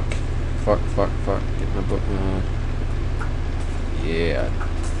 Oh, fuck. Fuck. Get my book. Yeah,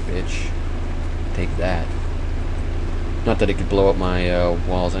 bitch. Take that. Not that it could blow up my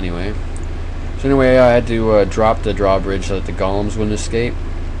walls anyway. So anyway, I had to drop the drawbridge so that the golems wouldn't escape.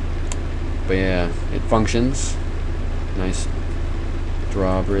 But yeah, it functions. Nice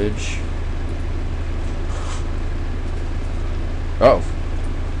drawbridge. Oh.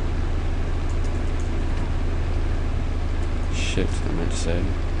 Shit, I meant to say.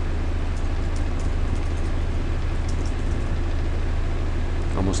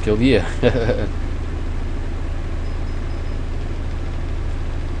 Almost killed you.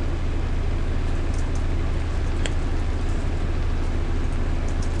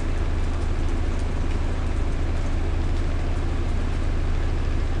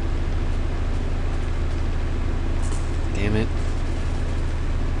 Damn it.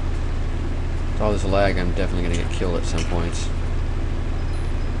 With all this lag, I'm definitely gonna get killed at some points.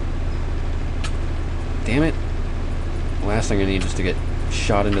 Damn it. The last thing I need is to get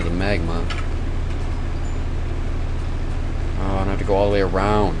shot into the magma. Oh, and I have to go all the way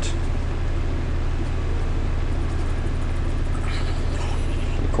around.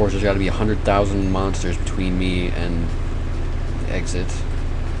 And of course, there's got to be 100,000 monsters between me and the exit,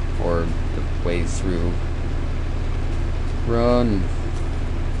 or the way through. Run.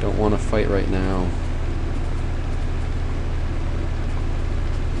 Don't want to fight right now.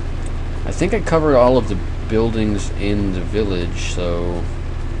 I think I covered all of the buildings in the village, so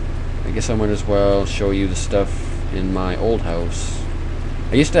I guess I might as well show you the stuff in my old house.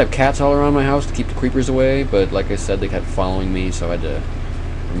 I used to have cats all around my house to keep the creepers away, but like I said, they kept following me, so I had to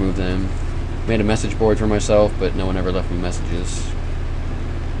remove them. Made a message board for myself, but no one ever left me messages.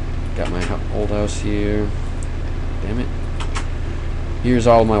 Got my old house here. Damn it. Here's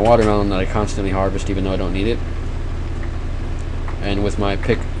all my watermelon that I constantly harvest even though I don't need it. And with my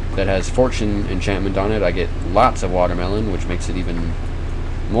pick that has fortune enchantment on it, I get lots of watermelon, which makes it even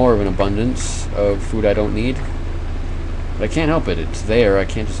more of an abundance of food I don't need. But I can't help it. It's there. I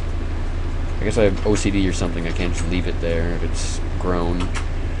can't just... I guess I have OCD or something. I can't just leave it there if it's grown.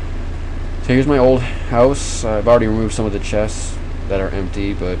 So here's my old house. I've already removed some of the chests that are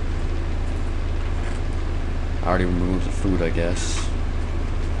empty, but I already removed the food, I guess.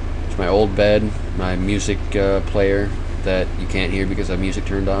 my old bed, my music player that you can't hear because I have music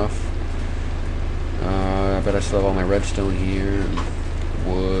turned off. I bet I still have all my redstone here, and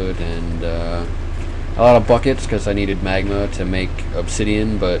wood, and a lot of buckets because I needed magma to make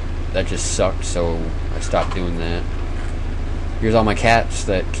obsidian, but that just sucked, so I stopped doing that. Here's all my cats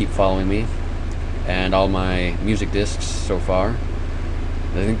that keep following me, and all my music discs so far.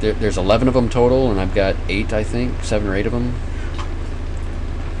 I think there's 11 of them total, and I've got 8, I think, 7 or 8 of them.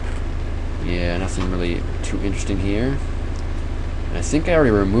 Yeah, nothing really too interesting here. And I think I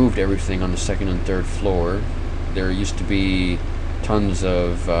already removed everything on the 2nd and 3rd floor. There used to be tons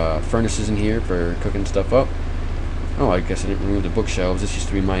of furnaces in here for cooking stuff up. Oh, I guess I didn't remove the bookshelves. This used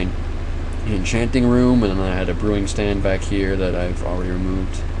to be my enchanting room, and then I had a brewing stand back here that I've already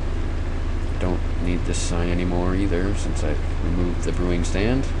removed. Don't need this sign anymore either, since I removed the brewing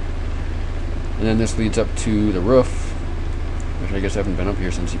stand. And then this leads up to the roof, which I guess I haven't been up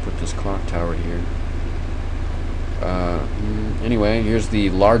here since you put this clock tower here. Anyway, here's the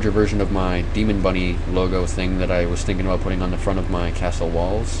larger version of my Demon Bunny logo thing that I was thinking about putting on the front of my castle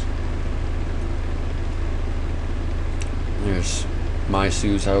walls. There's my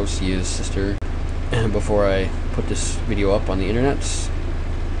Sue's house, Yia's sister, before I put this video up on the internets.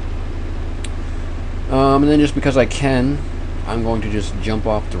 And then just because I can, I'm going to just jump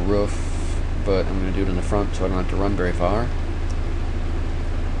off the roof, but I'm going to do it in the front so I don't have to run very far.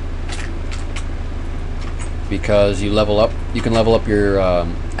 Because you level up, you can level up your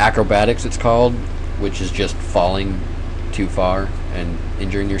acrobatics, it's called, which is just falling too far and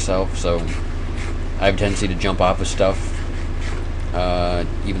injuring yourself. So I have a tendency to jump off of stuff,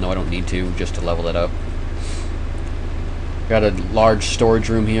 even though I don't need to, just to level it up. Got a large storage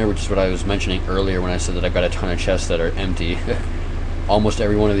room here, which is what I was mentioning earlier when I said that I've got a ton of chests that are empty. Almost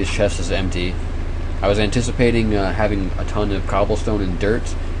every one of these chests is empty. I was anticipating having a ton of cobblestone and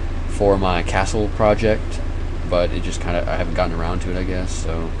dirt for my castle project, but it just kind of, I haven't gotten around to it, I guess.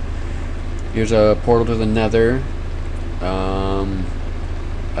 So here's a portal to the nether.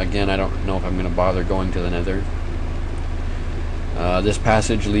 Again, I don't know if I'm going to bother going to the nether. This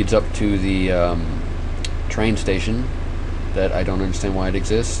passage leads up to the train station that I don't understand why it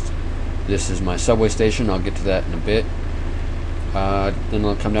exists. This is my subway station. I'll get to that in a bit. Then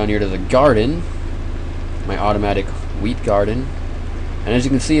I'll come down here to the garden, my automatic wheat garden. And as you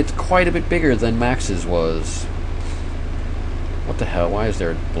can see, it's quite a bit bigger than Max's was. What the hell? Why is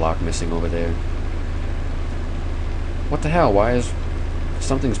there a block missing over there? What the hell? Why is...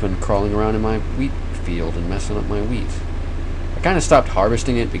 something's been crawling around in my wheat field and messing up my wheat. I kind of stopped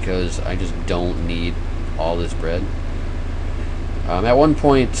harvesting it because I just don't need all this bread. At one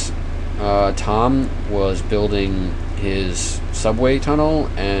point, Tom was building his subway tunnel,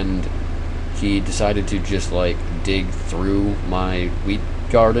 and he decided to just like dig through my wheat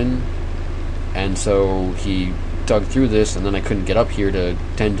garden, and so he dug through this, and then I couldn't get up here to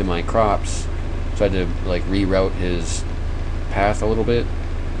tend to my crops, so I had to like reroute his path a little bit,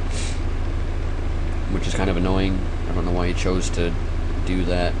 which is kind of annoying. I don't know why he chose to do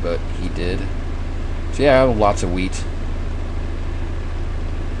that, but he did. So yeah, I have lots of wheat.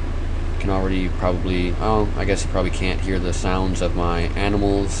 Can already probably, oh, I guess you probably can't hear the sounds of my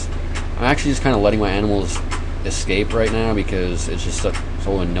animals. I'm actually just kind of letting my animals escape right now because it's just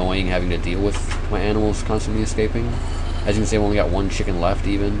so annoying having to deal with my animals constantly escaping. As you can see, I've only got one chicken left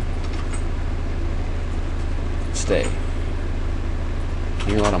even. Stay. I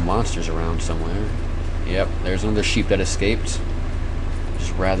hear a lot of monsters around somewhere. Yep, there's another sheep that escaped.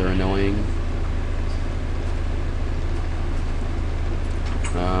 Just rather annoying.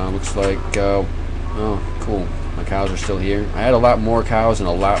 Looks like, oh, cool. My cows are still here. I had a lot more cows and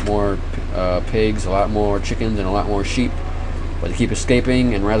a lot more pigs, a lot more chickens, and a lot more sheep. But they keep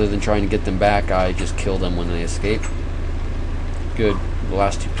escaping, and rather than trying to get them back, I just kill them when they escape. Good. The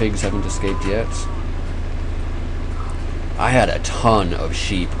last 2 pigs haven't escaped yet. I had a ton of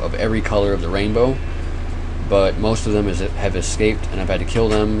sheep of every color of the rainbow, but most of them have escaped, and I've had to kill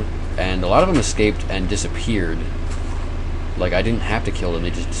them, and a lot of them escaped and disappeared. Like, I didn't have to kill them,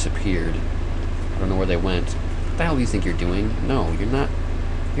 they just disappeared. I don't know where they went. What the hell do you think you're doing? No, you're not.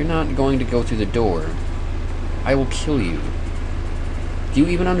 You're not going to go through the door. I will kill you. Do you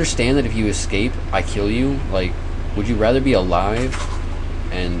even understand that if you escape, I kill you? Like, would you rather be alive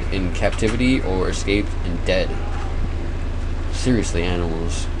and in captivity or escaped and dead? Seriously,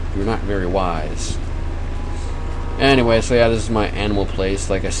 animals. You're not very wise. Anyway, so yeah, this is my animal place.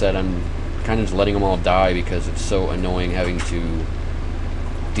 Like I said, I'm kind of just letting them all die because it's so annoying having to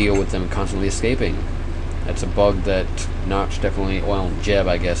deal with them constantly escaping. That's a bug that Notch definitely, well, Jeb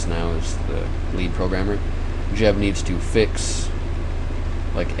I guess now is the lead programmer. Jeb needs to fix.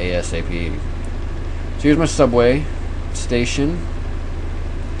 like ASAP. So here's my subway station.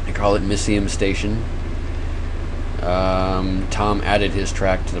 I call it Missium Station. Tom added his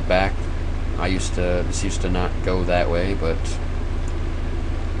track to the back. This used to not go that way, but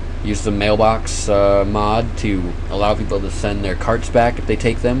use the mailbox mod to allow people to send their carts back if they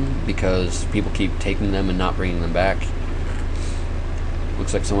take them, because people keep taking them and not bringing them back.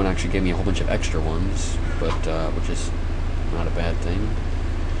 Looks like someone actually gave me a whole bunch of extra ones, but which is not a bad thing.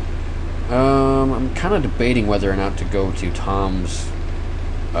 I'm kind of debating whether or not to go to Tom's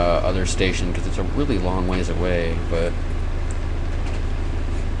other station, because it's a really long ways away, but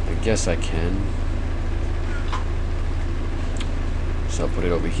I guess I can. So I'll put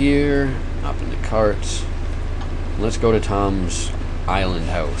it over here, hop in the cart. Let's go to Tom's island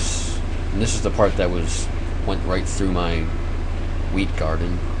house. And this is the part that went right through my wheat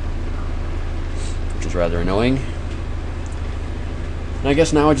garden, which is rather annoying. And I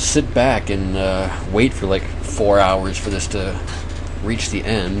guess now I just sit back and wait for like 4 hours for this to reach the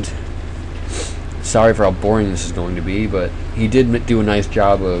end. Sorry for how boring this is going to be, but he did do a nice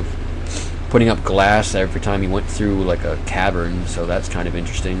job of putting up glass every time he went through like a cavern, so that's kind of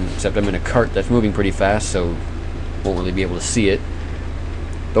interesting. Except I'm in a cart that's moving pretty fast, so won't really be able to see it.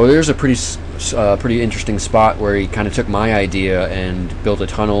 Though there's a pretty interesting spot where he kind of took my idea and built a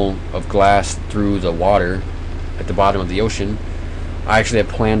tunnel of glass through the water at the bottom of the ocean. I actually had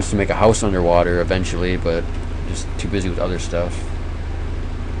plans to make a house underwater eventually, but just too busy with other stuff.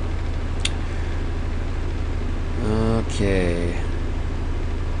 Okay.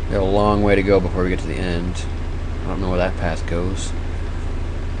 We have a long way to go before we get to the end. I don't know where that path goes.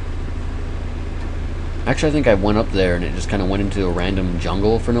 Actually, I think I went up there and it just kind of went into a random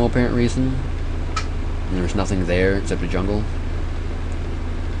jungle for no apparent reason. And there was nothing there except a jungle.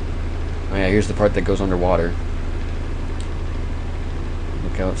 Oh yeah, here's the part that goes underwater.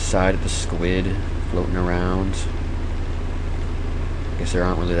 Look outside at the squid floating around. Guess there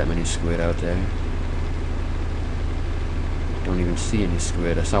aren't really that many squid out there. Don't even see any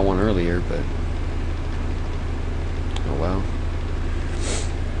squid. I saw one earlier, but oh well.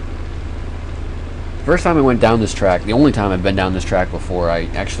 First time I went down this track, the only time I've been down this track before, I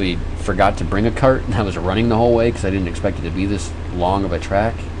actually forgot to bring a cart, and I was running the whole way because I didn't expect it to be this long of a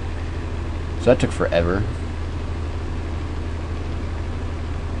track. So that took forever.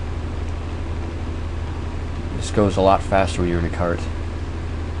 This goes a lot faster when you're in a cart,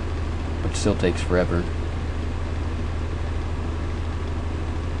 but still takes forever.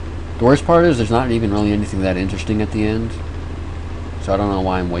 The worst part is there's not even really anything that interesting at the end, so I don't know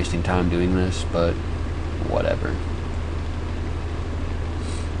why I'm wasting time doing this, but whatever.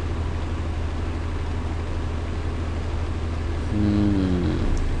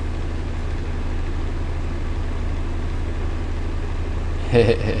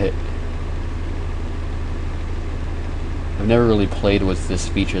 I've never really played with this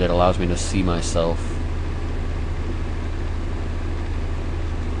feature that allows me to see myself.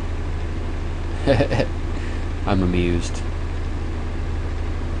 I'm amused.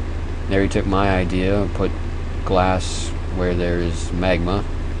 There he took my idea and put glass where there is magma,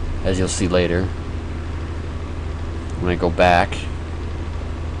 as you'll see later when I go back.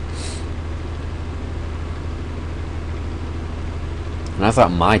 And I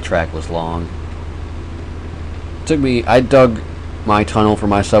thought my track was long. I dug my tunnel for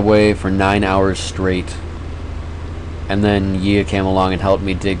my subway for 9 hours straight. And then Yia came along and helped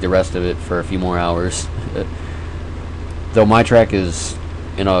me dig the rest of it for a few more hours. Though my track is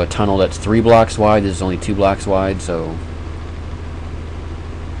in a tunnel that's 3 blocks wide, this is only 2 blocks wide, so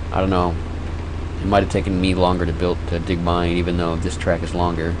I don't know. It might have taken me longer to dig mine, even though this track is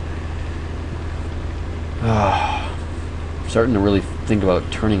longer. I'm starting to really think about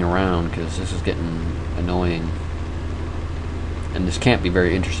turning around because this is getting annoying. And this can't be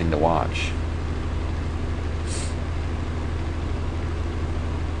very interesting to watch.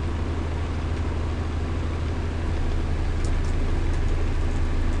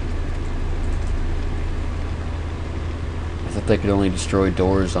 I thought they could only destroy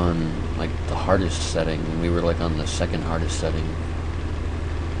doors on like the hardest setting, and we were like on the second hardest setting.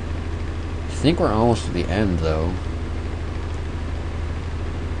 I think we're almost to the end though.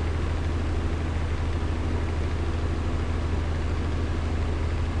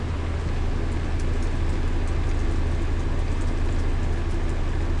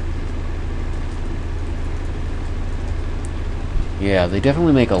 Yeah, they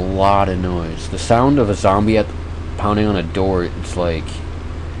definitely make a lot of noise. The sound of a zombie pounding on a door, it's like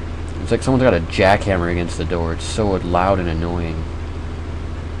someone's got a jackhammer against the door. It's so loud and annoying.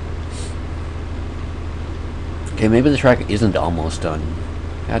 Okay, maybe the track isn't almost done.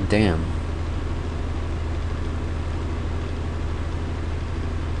 God damn.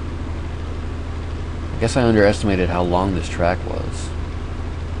 I guess I underestimated how long this track was.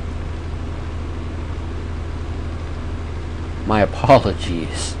 My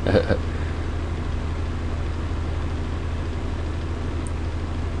apologies.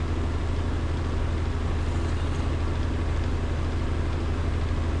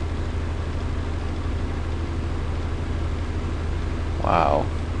 Wow.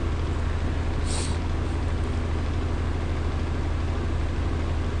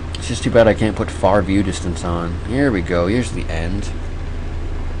 It's just too bad I can't put far view distance on. Here we go. Here's the end.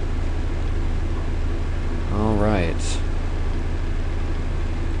 Alright.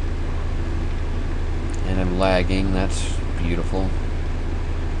 And I'm lagging. That's beautiful.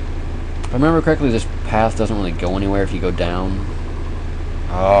 If I remember correctly, this path doesn't really go anywhere if you go down.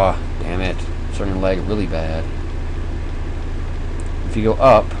 Ah, oh, damn it. It's starting to lag really bad. If you go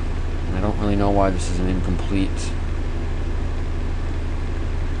up, and I don't really know why this is an incomplete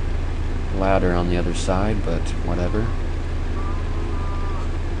ladder on the other side, but whatever.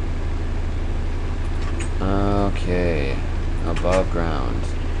 Okay, above ground.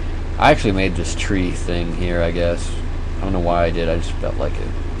 I actually made this tree thing here, I guess. I don't know why I did, I just felt like it.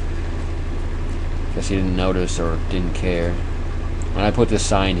 Guess you didn't notice or didn't care. And I put this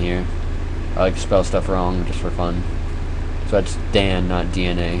sign here. I like to spell stuff wrong just for fun. So that's Dan, not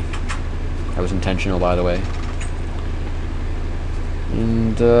DNA. That was intentional, by the way.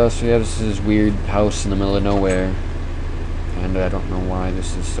 And so yeah, this is this weird house in the middle of nowhere. And I don't know why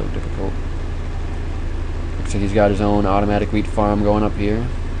this is so difficult. Looks like he's got his own automatic wheat farm going up here.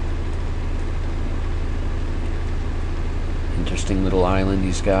 Interesting little island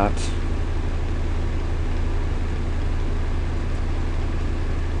he's got.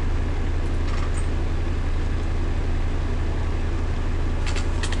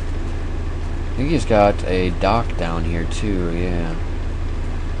 I think he's got a dock down here too, yeah.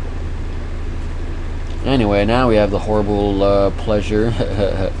 Anyway, now we have the horrible pleasure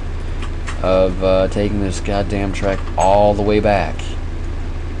of taking this goddamn track all the way back.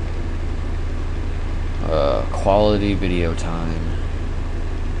 Quality video time.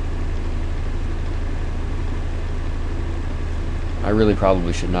 I really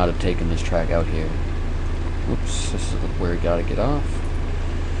probably should not have taken this track out here. Oops, this is where we gotta get off.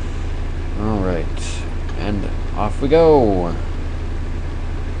 Alright, and off we go.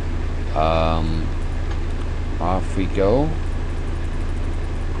 Off we go.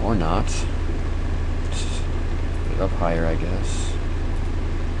 Or not. Let's get up higher, I guess.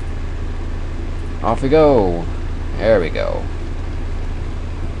 Off we go. There we go.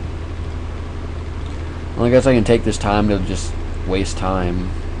 Well, I guess I can take this time to just waste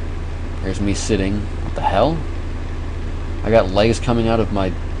time. Here's me sitting. What the hell? I got legs coming out of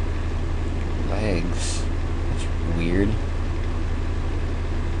my legs. That's weird.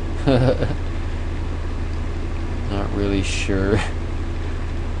 Not really sure.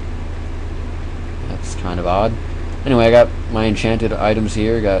 That's kind of odd. Anyway, I got my enchanted items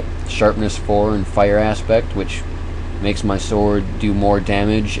here. Got sharpness 4 and fire aspect, which makes my sword do more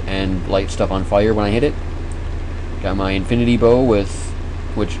damage and light stuff on fire when I hit it. Got my infinity bow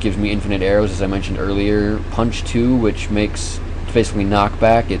which gives me infinite arrows, as I mentioned earlier. Punch 2, which makes basically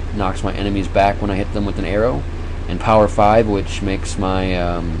knockback. It knocks my enemies back when I hit them with an arrow. And power 5, which makes my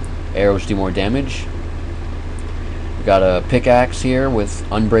arrows do more damage. We got a pickaxe here with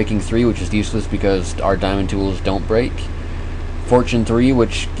unbreaking 3, which is useless because our diamond tools don't break. Fortune 3,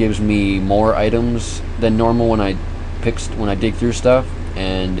 which gives me more items than normal when I dig through stuff.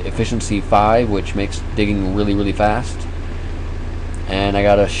 And efficiency 5, which makes digging really, really fast. And I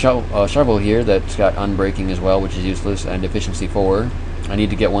got a shovel here that's got unbreaking as well, which is useless, and efficiency 4. I need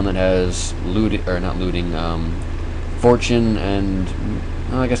to get one that has fortune, and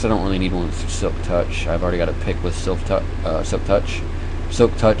I guess I don't really need one with silk touch. I've already got a pick with silk touch.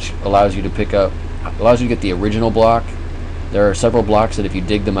 Silk touch allows you to get the original block. There are several blocks that if you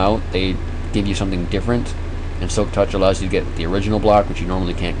dig them out, they give you something different. And silk touch allows you to get the original block, which you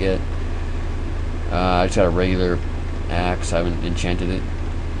normally can't get. I just got a regular axe. I haven't enchanted it.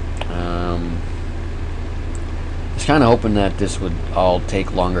 I was kind of hoping that this would all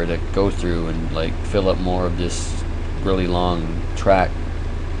take longer to go through and like fill up more of this really long track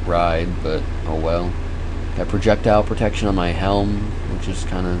ride, but oh well. Got projectile protection on my helm, which is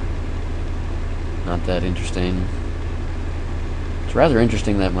kind of not that interesting. It's rather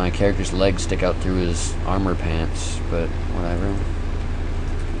interesting that my character's legs stick out through his armor pants, but whatever.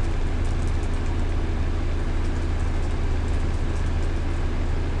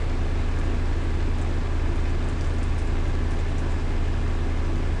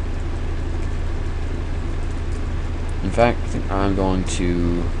 In fact, I think I'm going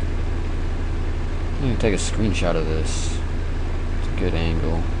to take a screenshot of this. It's a good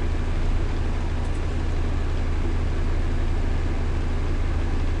angle.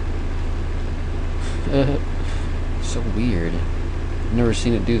 So weird. I've never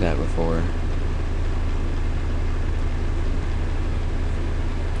seen it do that before.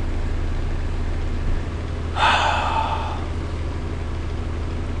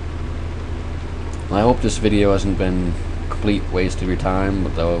 Well, I hope this video hasn't been a complete waste of your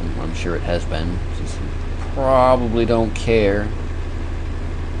time, though I'm sure it has been, since you probably don't care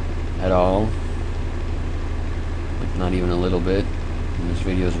at all. Like, not even a little bit. And this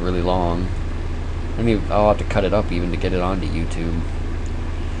video is really long. I'll have to cut it up even to get it onto YouTube.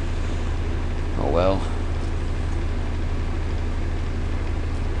 Oh well.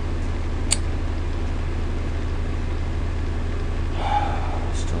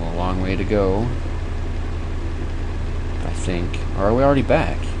 Still a long way to go, I think. Or are we already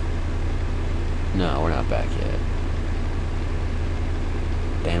back? No, we're not back yet.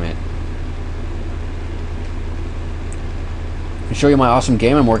 Damn it. I'll show you my awesome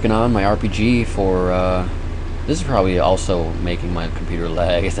game I'm working on, my RPG for, this is probably also making my computer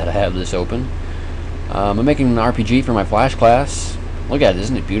lag that I have this open. I'm making an RPG for my Flash class. Look at it,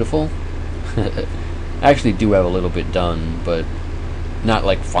 isn't it beautiful? I actually do have a little bit done, but not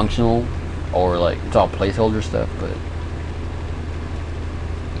like functional, or like, it's all placeholder stuff, but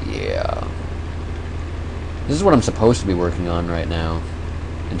yeah. This is what I'm supposed to be working on right now,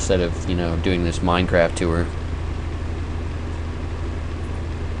 instead of, you know, doing this Minecraft tour.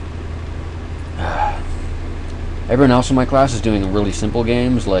 Everyone else in my class is doing really simple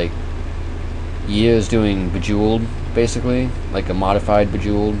games, like Yia is doing Bejeweled, basically, like a modified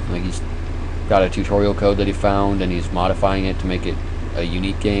Bejeweled. Like, he's got a tutorial code that he found, and he's modifying it to make it a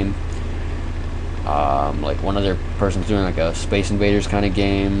unique game. Like, one other person's doing like a Space Invaders kind of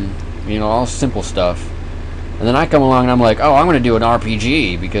game, you know, all simple stuff. And then I come along and I'm like, oh, I'm going to do an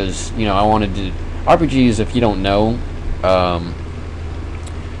RPG, because, you know, I wanted to... RPGs, if you don't know, of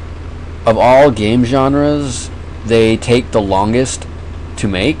all game genres, they take the longest to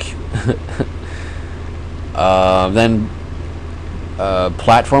make. Then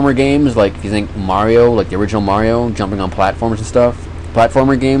platformer games, like if you think Mario, like the original Mario, jumping on platforms and stuff,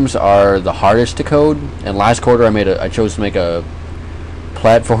 platformer games are the hardest to code. And last quarter I chose to make a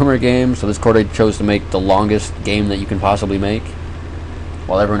platformer game, so this quarter I chose to make the longest game that you can possibly make,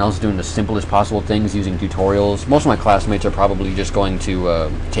 while everyone else is doing the simplest possible things using tutorials. Most of my classmates are probably just going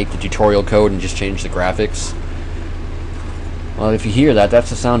to take the tutorial code and just change the graphics. Well, if you hear that, that's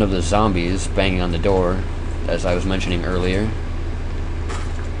the sound of the zombies banging on the door, as I was mentioning earlier.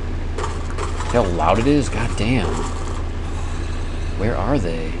 See how loud it is? God damn. Where are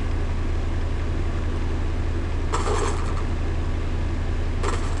they?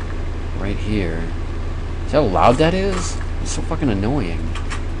 Right here. See how loud that is? It's so fucking annoying.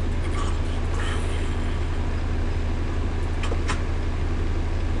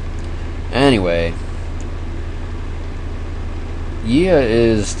 Anyway. Yia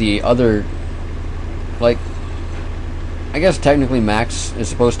is the other, like, I guess technically Max is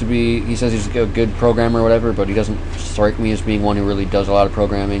supposed to be, he says he's a good programmer or whatever, but he doesn't strike me as being one who really does a lot of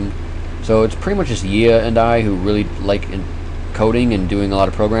programming. So it's pretty much just Yia and I who really like coding and doing a lot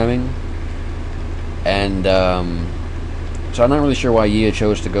of programming. And so I'm not really sure why Yia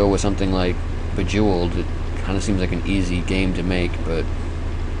chose to go with something like Bejeweled. It kind of seems like an easy game to make, but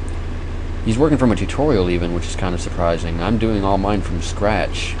he's working from a tutorial even, which is kind of surprising. I'm doing all mine from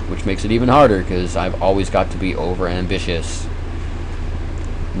scratch, which makes it even harder because I've always got to be over-ambitious.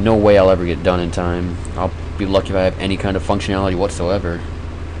 No way I'll ever get done in time. I'll be lucky if I have any kind of functionality whatsoever.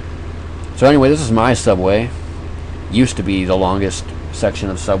 So anyway, this is my subway. Used to be the longest section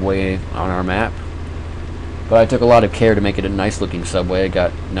of subway on our map, but I took a lot of care to make it a nice-looking subway. I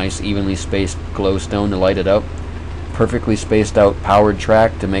got nice, evenly spaced glowstone to light it up, perfectly spaced out powered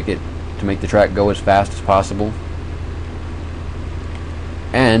track to make the track go as fast as possible.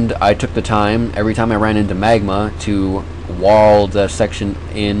 And I took the time, every time I ran into magma, to wall the section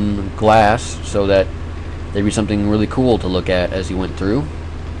in glass so that there'd be something really cool to look at as you went through.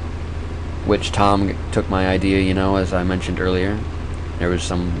 Which Tom took my idea, you know, as I mentioned earlier. There was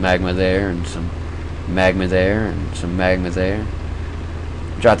some magma there, and some magma there, and some magma there,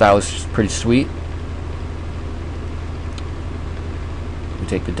 which I thought was pretty sweet.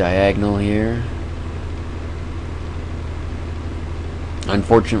 Take the diagonal here.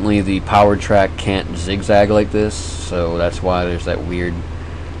 Unfortunately, the power track can't zigzag like this, so that's why there's that weird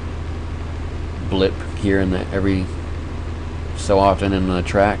blip here in the every so often in the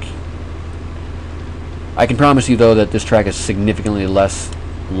track. I can promise you though that this track is significantly less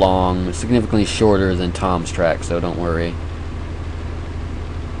long, significantly shorter than Tom's track, so don't worry.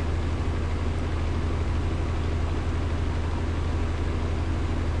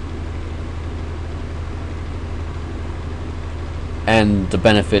 And the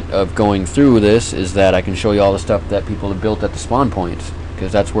benefit of going through this is that I can show you all the stuff that people have built at the spawn point,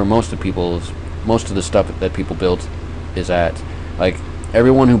 because that's where most of the stuff that people built is at. Like,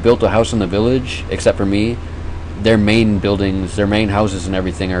 everyone who built a house in the village, except for me, their main buildings, their main houses and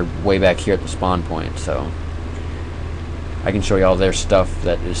everything are way back here at the spawn point, so I can show you all their stuff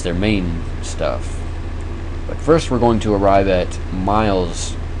that is their main stuff. But first we're going to arrive at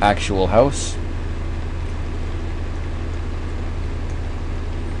Miles' actual house.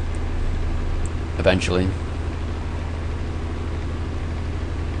 Eventually.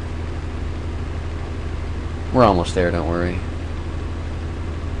 We're almost there, don't worry.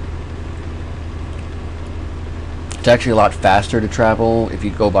 It's actually a lot faster to travel if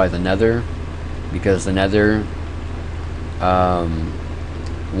you go by the Nether, because the Nether,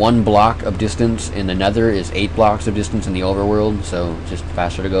 1 block of distance in the Nether is 8 blocks of distance in the overworld, so it's just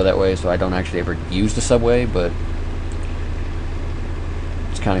faster to go that way. So I don't actually ever use the subway, but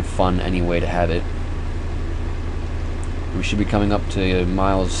it's kind of fun anyway to have it. We should be coming up to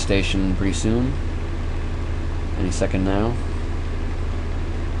Miles Station pretty soon. Any second now.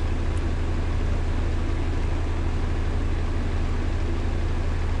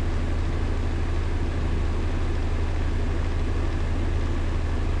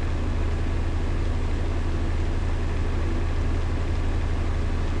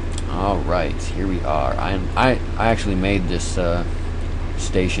 Alright, here we are. I actually made this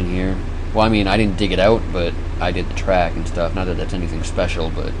station here. Well, I mean, I didn't dig it out, but I did the track and stuff. Not that that's anything special,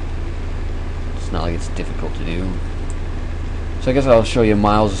 but it's not like it's difficult to do. So I guess I'll show you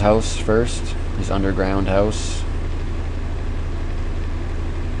Miles' house first. His underground house.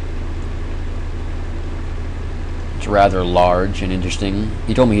 It's rather large and interesting.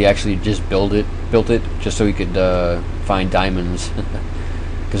 He told me he actually just built it just so he could find diamonds.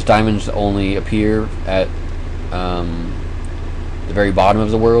 Because diamonds only appear at the very bottom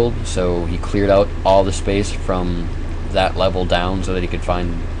of the world, so he cleared out all the space from that level down so that he could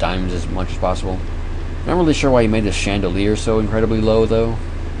find diamonds as much as possible. I'm not really sure why he made this chandelier so incredibly low, though.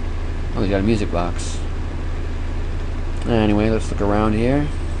 Oh, he's got a music box. Anyway, let's look around here.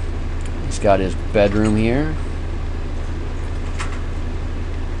 He's got his bedroom here.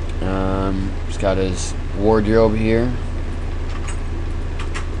 He's got his wardrobe here.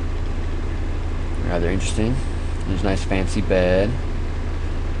 Rather interesting. There's a nice fancy bed.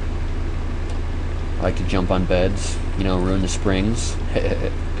 I like to jump on beds, you know, ruin the springs.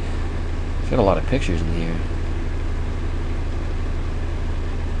 It's got a lot of pictures in here.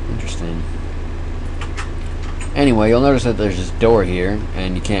 Interesting. Anyway, you'll notice that there's this door here,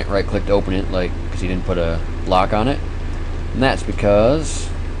 and you can't right click to open it, like, because he didn't put a lock on it. And that's because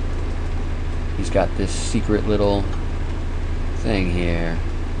he's got this secret little thing here.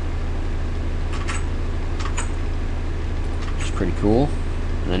 Pretty cool.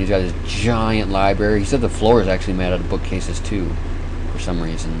 And then he's got his giant library. He said the floor is actually made out of bookcases too, for some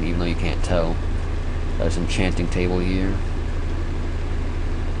reason, even though you can't tell. Got his enchanting table here.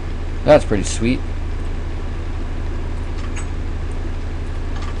 That's pretty sweet.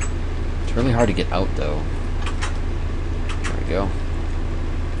 It's really hard to get out though. There we go.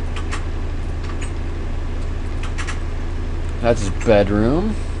 That's his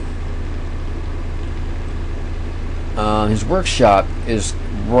bedroom. His workshop is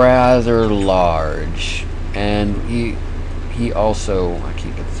rather large, and he also, I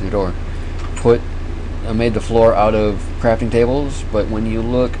can't get through the door, made the floor out of crafting tables, but when you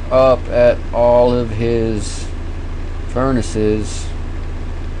look up at all of his furnaces,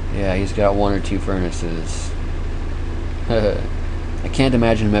 yeah, he's got 1 or 2 furnaces. I can't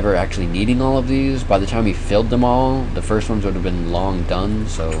imagine him ever actually needing all of these. By the time he filled them all, the first ones would have been long done,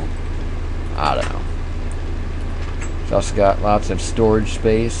 so I don't know. He's also got lots of storage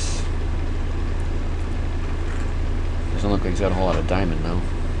space. Doesn't look like he's got a whole lot of diamond though.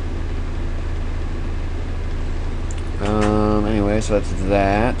 Anyway, so that's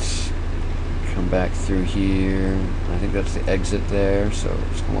that. Come back through here. I think that's the exit there, so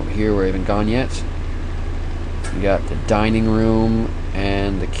let's come over here. We haven't gone yet. We got the dining room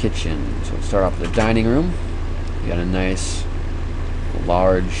and the kitchen. So let's start off with the dining room. You got a nice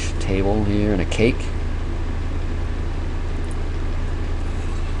large table here and a cake.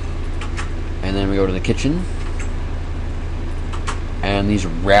 And then we go to the kitchen. And these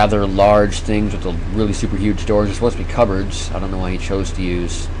rather large things with the really super huge doors are supposed to be cupboards. I don't know why he chose to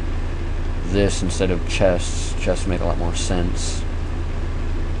use this instead of chests. Chests make a lot more sense.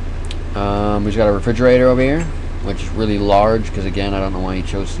 We've got a refrigerator over here, which is really large, because again, I don't know why he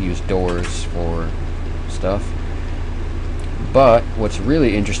chose to use doors for stuff. But what's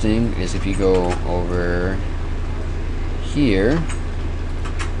really interesting is if you go over here,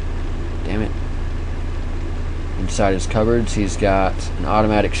 damn it, inside his cupboards, he's got an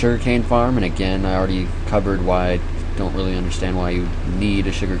automatic sugarcane farm, and again, I already covered why I don't really understand why you need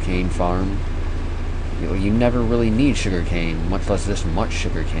a sugarcane farm. You never really need sugarcane, much less this much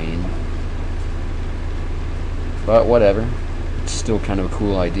sugarcane. But whatever, it's still kind of a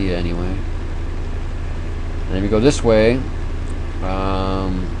cool idea anyway. And then we go this way.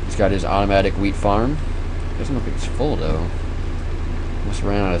 He's got his automatic wheat farm. Doesn't look like it's full though. Must have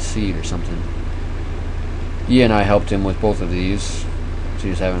ran out of seed or something. He and I helped him with both of these. So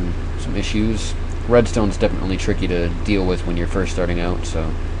he's having some issues. Redstone's definitely tricky to deal with when you're first starting out,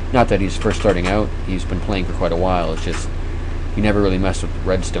 so not that he's first starting out, he's been playing for quite a while, it's just he never really messed with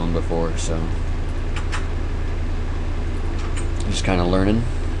redstone before, so just kind of learning.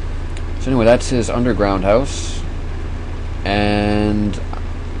 So anyway, that's his underground house, and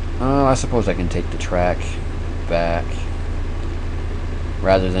I suppose I can take the track back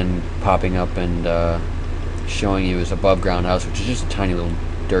rather than popping up and showing you his above ground house, which is just a tiny little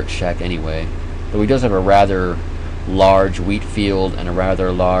dirt shack anyway. Though he does have a rather large wheat field and a rather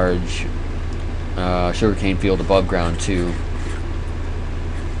large sugarcane field above ground too.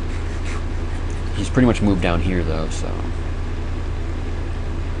 He's pretty much moved down here though, so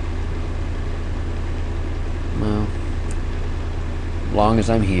well, long as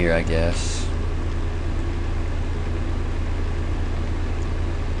I'm here, I guess.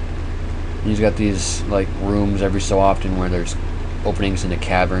 He's got these like rooms every so often where there's openings into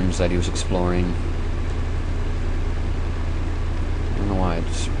caverns that he was exploring. I don't know why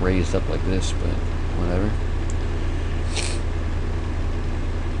it's raised up like this, but whatever.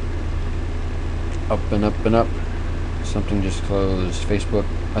 Up and up and up. Something just closed. Facebook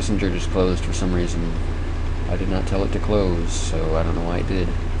Messenger just closed for some reason. I did not tell it to close, so I don't know why it did.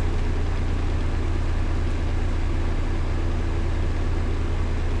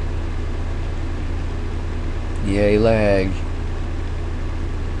 Yay, lag.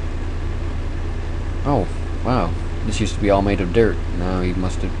 Oh, wow. This used to be all made of dirt. Now he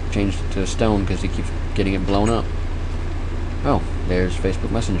must have changed it to stone because he keeps getting it blown up. Oh, there's Facebook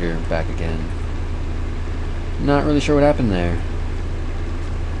Messenger back again. Not really sure what happened there.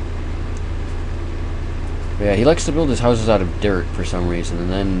 But yeah, he likes to build his houses out of dirt for some reason, and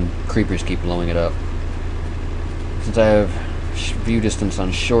then creepers keep blowing it up. Since I have view distance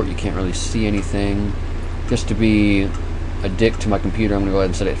on short, you can't really see anything. Just to be a dick to my computer, I'm going to go ahead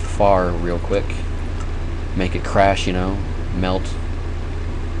and set it far real quick. Make it crash, you know, melt.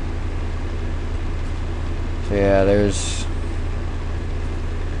 So yeah, there's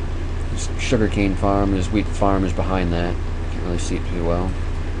this sugarcane farm, his wheat farm is behind that. Can't really see it too well.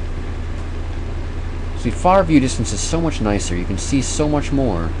 See, far view distance is so much nicer, you can see so much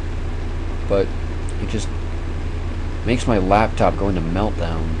more, but it just makes my laptop go into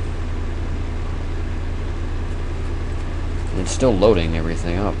meltdown. And it's still loading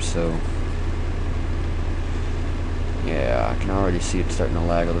everything up, so yeah, I can already see it starting to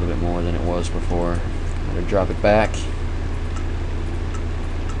lag a little bit more than it was before. I'm gonna drop it back.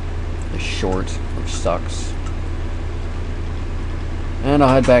 It's short, which sucks. And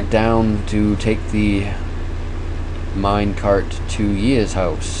I'll head back down to take the minecart to Yia's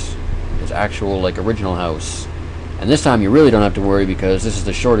house. His actual, like, original house. And this time you really don't have to worry because this is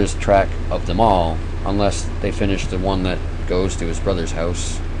the shortest track of them all. Unless they finish the one that goes to his brother's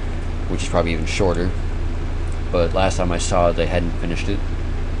house, which is probably even shorter. But last time I saw it, they hadn't finished it.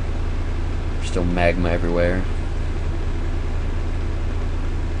 Still magma everywhere.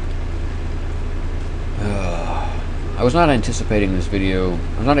 I was not anticipating this video.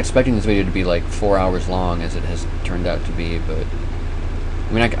 I was not expecting this video to be like 4 hours long, as it has turned out to be. But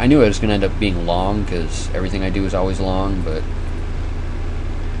I mean, I knew it was going to end up being long because everything I do is always long. But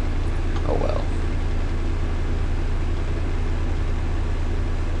oh well.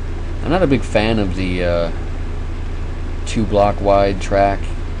 I'm not a big fan of the 2-block wide track.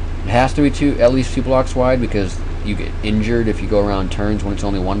 It has to be at least 2 blocks wide because you get injured if you go around turns when it's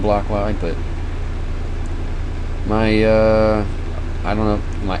only 1 block wide. But my I don't know,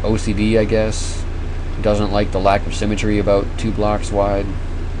 my OCD, I guess, doesn't like the lack of symmetry about 2 blocks wide.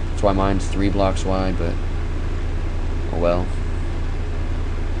 That's why mine's 3 blocks wide. But oh well.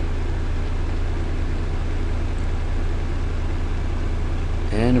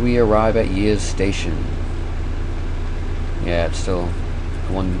 And we arrive at Yia's station. Yeah, it's still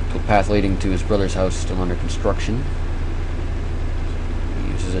One path leading to his brother's house still under construction.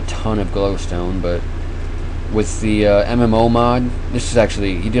 He uses a ton of glowstone, but with the MMO mod, this is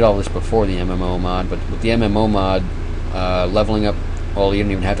actually, he did all this before the MMO mod, but with the MMO mod, leveling up, well, you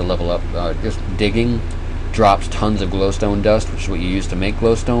don't even have to level up, just digging drops tons of glowstone dust, which is what you use to make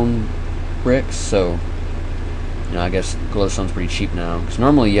glowstone bricks, so, you know, I guess glowstone's pretty cheap now, because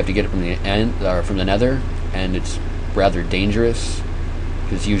normally you have to get it from the end, or from the nether, and it's rather dangerous,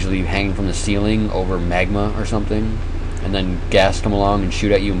 because usually hanging from the ceiling over magma or something, and then gas come along and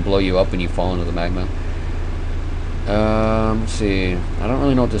shoot at you and blow you up when you fall into the magma. Let's see, I don't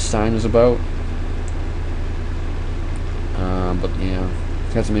really know what this sign is about, but yeah,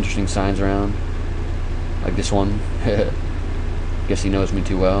 it's got some interesting signs around, like this one. Guess he knows me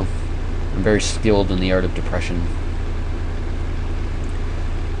too well. I'm very skilled in the art of depression.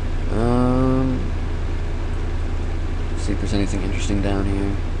 Let's see if there's anything interesting down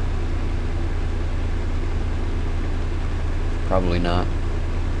here. Probably not.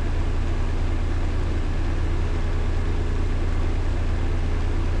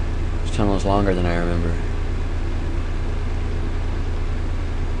 This tunnel is longer than I remember.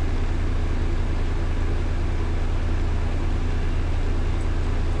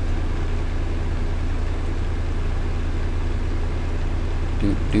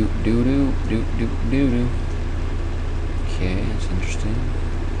 Do. Okay, that's interesting.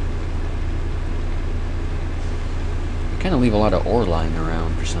 I kind of leave a lot of ore lying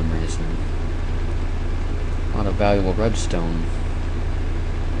around for some reason. A lot of valuable redstone.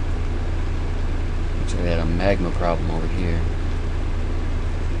 Looks like they had a magma problem over here.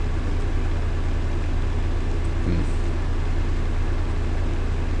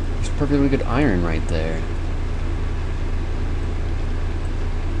 There's perfectly good iron right there.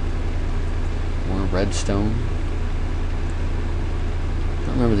 More redstone. I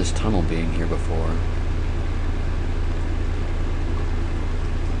don't remember this tunnel being here before.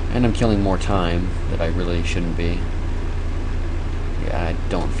 And I'm killing more time that I really shouldn't be. Yeah, I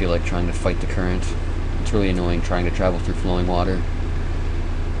don't feel like trying to fight the current. It's really annoying trying to travel through flowing water.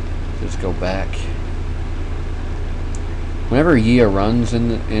 So just go back. Whenever Yia runs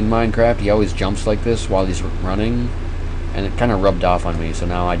in Minecraft, he always jumps like this while he's running. And it kind of rubbed off on me, so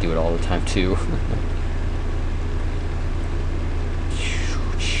now I do it all the time too.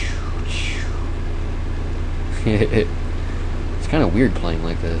 It's kind of weird playing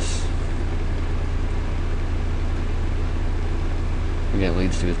like this. Again, it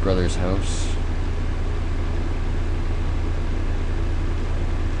leads to his brother's house.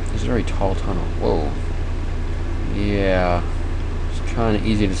 It's a very tall tunnel. Whoa. Yeah. It's kind of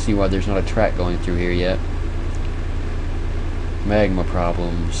easy to see why there's not a track going through here yet. Magma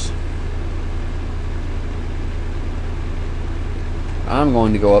problems. I'm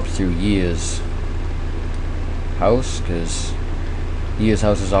going to go up through Yia's house, because Yia's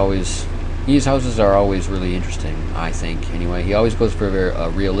houses are always really interesting, I think. Anyway, he always goes for a very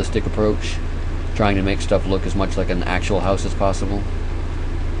realistic approach, trying to make stuff look as much like an actual house as possible.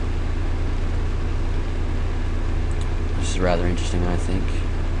 This is rather interesting, I think.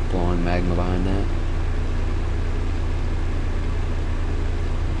 Blowing magma behind that.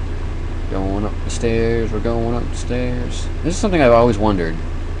 Going up the stairs, we're going up the stairs. This is something I've always wondered.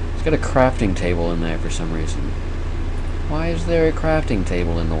 It's got a crafting table in there for some reason. Why is there a crafting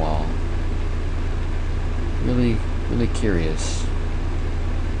table in the wall? Really, really curious.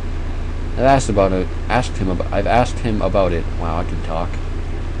 I've asked him about it. Wow, I can talk.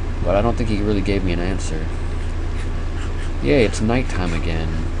 But I don't think he really gave me an answer. Yay, it's nighttime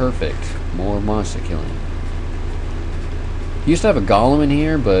again. Perfect. More monster killing. He used to have a golem in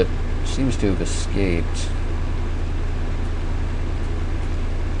here, but seems to have escaped.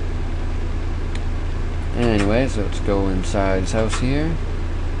 Anyway, so let's go inside his house here.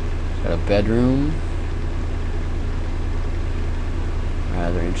 It's got a bedroom.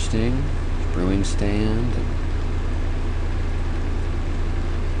 Rather interesting. Brewing stand.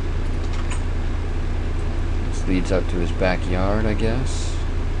 This leads up to his backyard, I guess.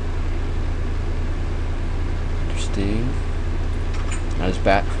 Interesting. Not his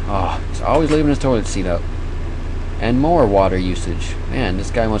he's always leaving his toilet seat up. And more water usage. Man, this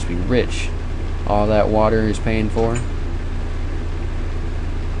guy must be rich. All that water he's paying for.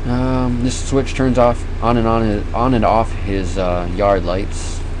 This switch turns on and off his yard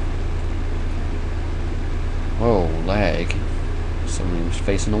lights. Whoa, lag. Somebody was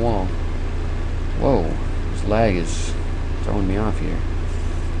facing the wall. Whoa, this lag is throwing me off here.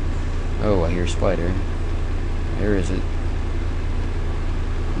 Oh, I hear a spider. Where is it?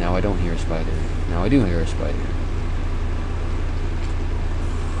 Now I don't hear a spider. Now I do hear a spider.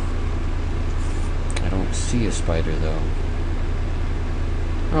 see a spider though.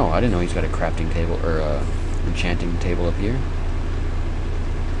 Oh, I didn't know he's got a crafting table or a enchanting table up here.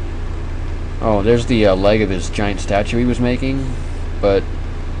 Oh, there's the leg of his giant statue he was making, but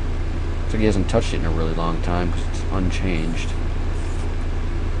looks like he hasn't touched it in a really long time because it's unchanged.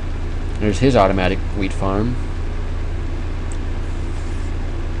 There's his automatic wheat farm.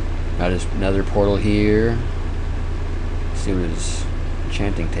 Got his nether portal here. Let's see what his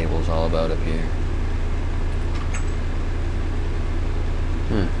enchanting table is all about up here.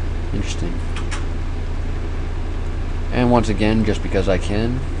 Huh, interesting. And once again, just because I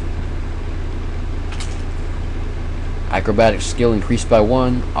can. Acrobatic skill increased by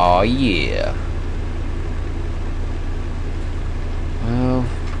 1. Aw, yeah. Well,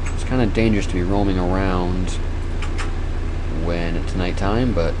 it's kind of dangerous to be roaming around when it's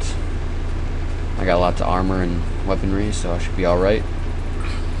nighttime, but I got lots of armor and weaponry, so I should be alright.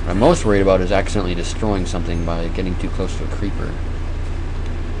 What I'm most worried about is accidentally destroying something by getting too close to a creeper.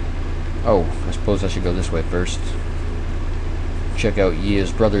 Oh, I suppose I should go this way first. Check out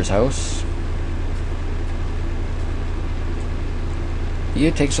Yia's brother's house.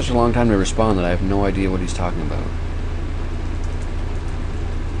 Yia takes such a long time to respond that I have no idea what he's talking about.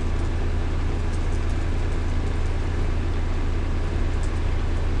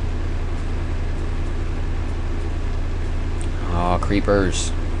 Aw,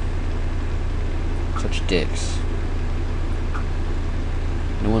 creepers. Such dicks.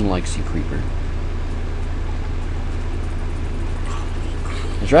 No one likes you, creeper.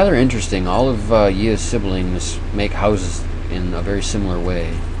 It's rather interesting. All of Yia's siblings make houses in a very similar way.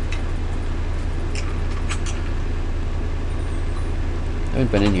 I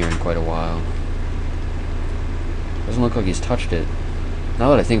haven't been in here in quite a while. Doesn't look like he's touched it. Now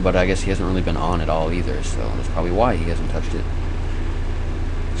that I think about it, I guess he hasn't really been on it all either, so that's probably why he hasn't touched it.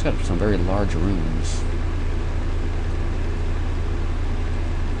 He's got some very large rooms.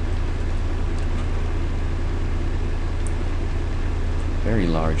 Very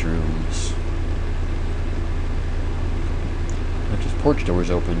large rooms. Left his porch doors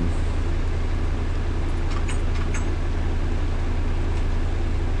open.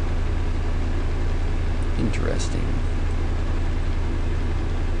 Interesting.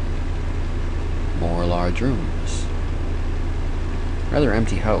 More large rooms. Rather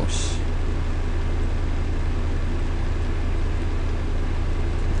empty house.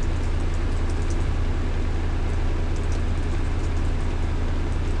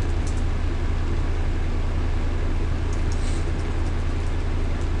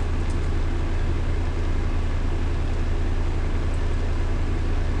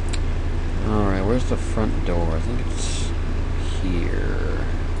 Where's the front door? I think it's here.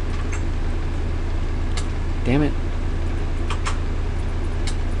 Damn it.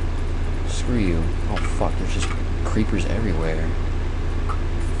 Screw you. Oh fuck, there's just creepers everywhere.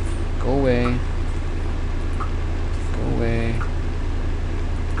 Go away. Go away.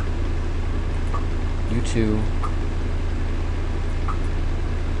 You too.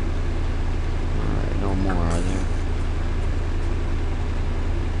 Alright, no more, are there?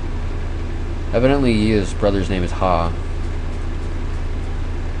 Evidently, his brother's name is Ha.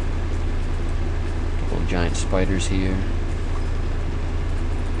 Couple of giant spiders here.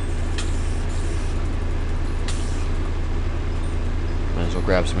 Might as well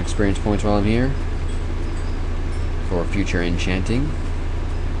grab some experience points while I'm here for future enchanting.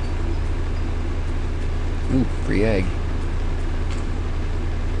 Ooh, free egg.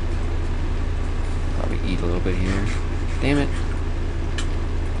 Probably eat a little bit here. Damn it.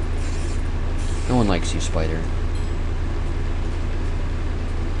 No one likes you, spider.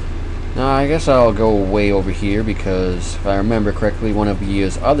 Now, I guess I'll go way over here because, if I remember correctly, one of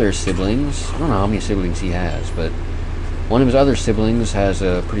Yia's other siblings, I don't know how many siblings he has, but one of his other siblings has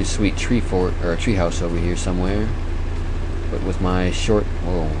a pretty sweet tree fort, or a tree house over here somewhere. But with my short,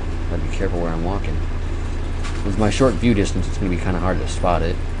 whoa, gotta be careful where I'm walking. With my short view distance, it's gonna be kind of hard to spot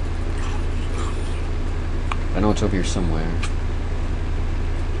it. I know it's over here somewhere.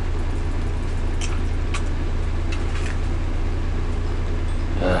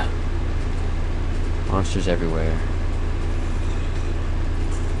 Monsters everywhere.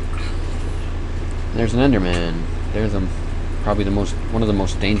 There's an Enderman. They're probably one of the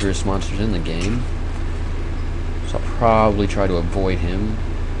most dangerous monsters in the game. So I'll probably try to avoid him.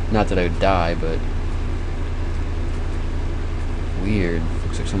 Not that I would die, but weird.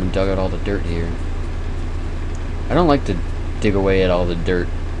 Looks like someone dug out all the dirt here. I don't like to dig away at all the dirt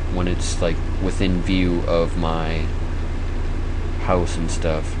when it's like within view of my house and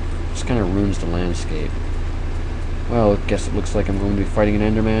stuff. Just kind of ruins the landscape. Well, I guess it looks like I'm going to be fighting an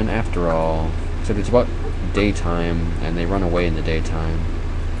Enderman after all. Except it's about daytime, and they run away in the daytime.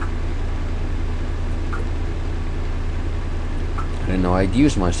 I didn't know I'd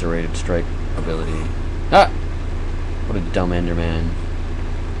use my serrated strike ability. Ah! What a dumb Enderman.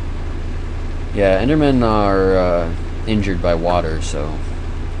 Yeah, Endermen are injured by water, so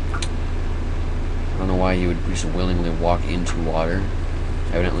I don't know why you would just willingly walk into water.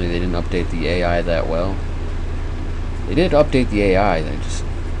 Evidently they didn't update the AI that well. They did update the AI, I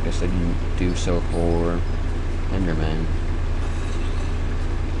guess they didn't do so for Enderman.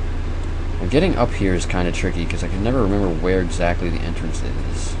 Well, getting up here is kind of tricky because I can never remember where exactly the entrance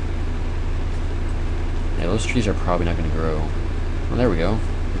is. Yeah, those trees are probably not going to grow. Well, there we go.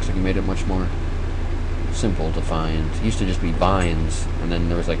 Looks like you made it much more simple to find. It used to just be vines, and then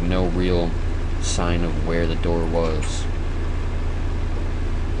there was like no real sign of where the door was.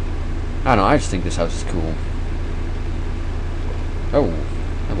 I don't know, I just think this house is cool. Oh,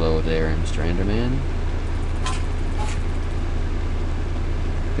 hello there, Mr. Enderman.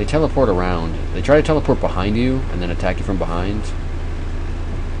 They teleport around. They try to teleport behind you and then attack you from behind.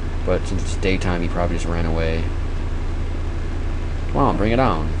 But since it's daytime, he probably just ran away. Come on, bring it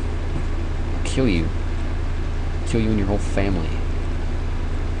on. I'll kill you. Kill you and your whole family.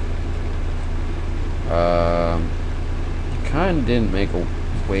 You kinda didn't make a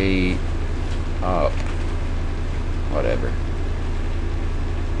way up. Whatever.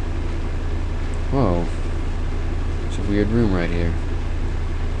 Whoa. It's a weird room right here.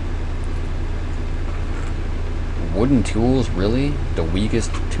 Wooden tools, really? The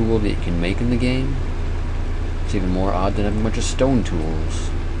weakest tool that you can make in the game? It's even more odd than having a bunch of stone tools.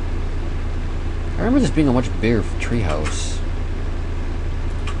 I remember this being a much bigger treehouse.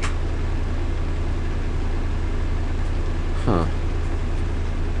 Huh.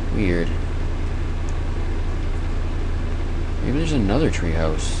 Weird. Maybe there's another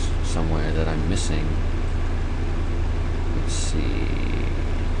treehouse somewhere that I'm missing. Let's see.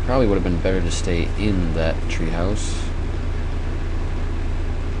 Probably would have been better to stay in that treehouse.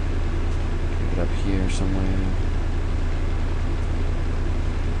 Pick it up here somewhere.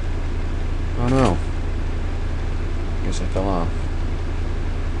 Oh no. Guess I fell off.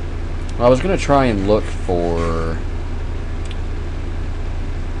 Well, I was gonna try and look for...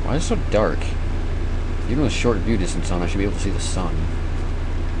 Why is it so dark? Even with short view distance on, I should be able to see the sun.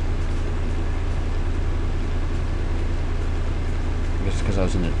 I guess because I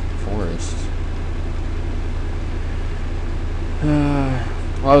was in the forest.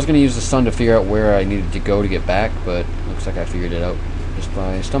 Well, I was going to use the sun to figure out where I needed to go to get back, but looks like I figured it out just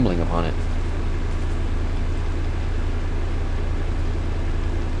by stumbling upon it.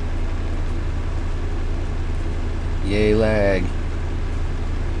 Yay, lag.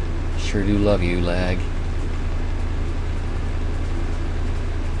 Sure do love you, lag.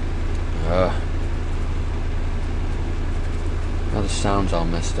 Now the sound's all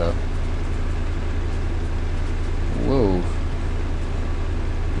messed up. Whoa.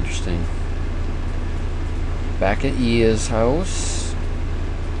 Interesting. Back at Ia's house.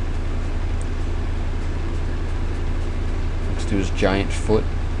 Next to his giant foot.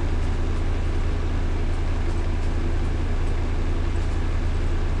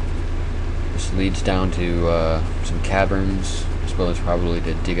 This leads down to some caverns. I suppose probably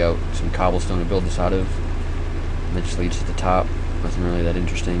to dig out some cobblestone to build this out of. And that just leads to the top. Nothing really that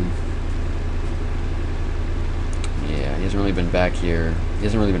interesting. Yeah, he hasn't really been back here. He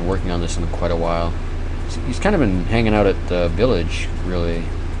hasn't really been working on this in quite a while. He's kind of been hanging out at the village, really.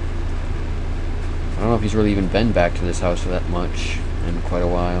 I don't know if he's really even been back to this house that much in quite a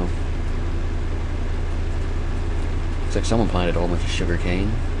while. Looks like someone planted a whole bunch of sugar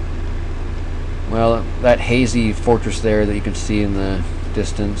cane. Well, that hazy fortress there that you can see in the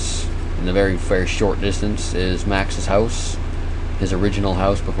distance, in the very short distance, is Max's house. His original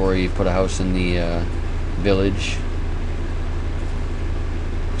house before he put a house in the village.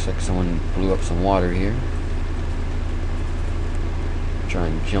 Looks like someone blew up some water here. Try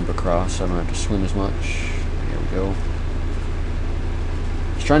and jump across so I don't have to swim as much. Here we go.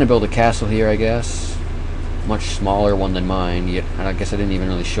 He's trying to build a castle here, I guess. Much smaller one than mine. Yet, and I guess I didn't even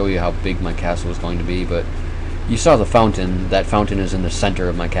really show you how big my castle was going to be, but you saw the fountain. That fountain is in the center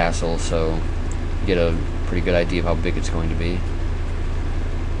of my castle, so you get a pretty good idea of how big it's going to be.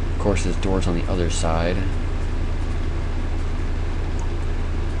 Of course, there's doors on the other side.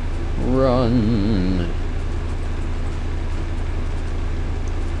 Run!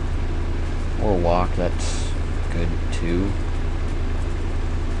 Or walk, that's good too.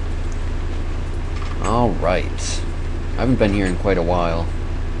 Alright. I haven't been here in quite a while.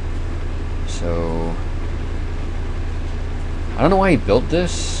 So I don't know why he built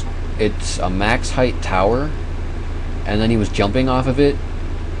this. it's a max height tower, and then he was jumping off of it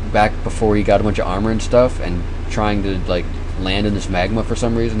back before he got a bunch of armor and stuff, and trying to like land in this magma for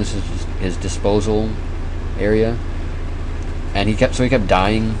some reason. This is just his disposal area, and he kept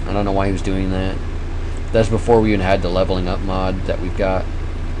dying. I don't know why he was doing that. That's before we even had the leveling up mod that we've got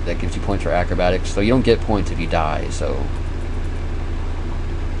that gives you points for acrobatics. So you don't get points if you die. So,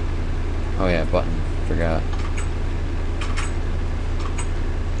 oh yeah, button, forgot.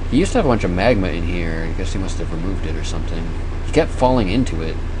 He used to have a bunch of magma in here. I guess he must have removed it or something. He kept falling into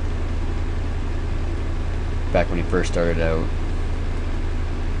it back when he first started out.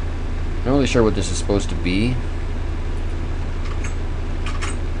 Not really sure what this is supposed to be,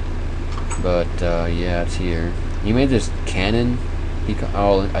 but yeah, it's here. He made this cannon.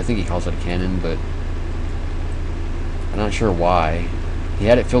 I think he calls it a cannon, but I'm not sure why. He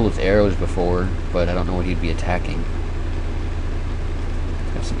had it filled with arrows before, but I don't know what he'd be attacking.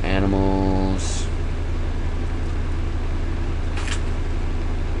 Got some animals.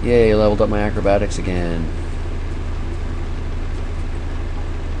 Yay, leveled up my acrobatics again.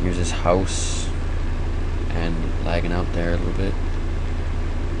 Here's his house, and lagging out there a little bit.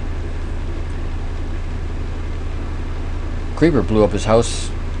 Creeper blew up his house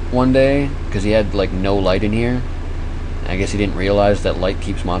one day because he had like no light in here. I guess he didn't realize that light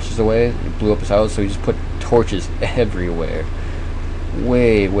keeps monsters away. He blew up his house, so he just put torches everywhere.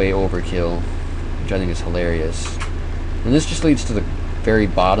 Way overkill, which I think is hilarious. And this just leads to the very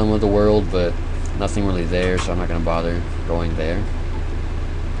bottom of the world, but nothing really there, so I'm not going to bother going there.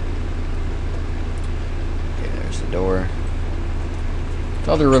 Okay, there's the door. That's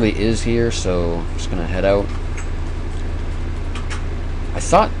all there really is here, so I'm just going to head out. I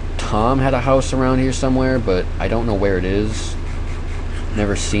thought Tom had a house around here somewhere, but I don't know where it is.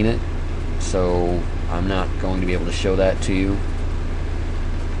 Never seen it, so I'm not going to be able to show that to you.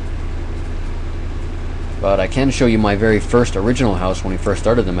 But I can show you my very first original house when we first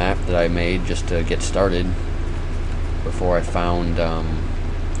started the map that I made just to get started. Before I found, did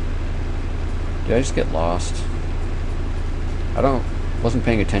I just get lost? Wasn't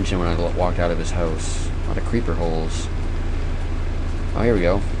paying attention when I walked out of his house. A lot of creeper holes. Oh, here we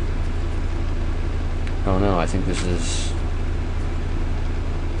go. Oh no, I think this is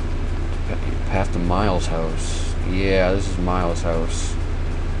path to Miles' house. Yeah, this is Miles' house.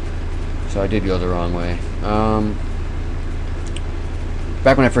 So I did go the wrong way.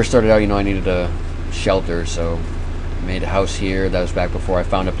 Back when I first started out, you know, I needed a shelter, so I made a house here. That was back before I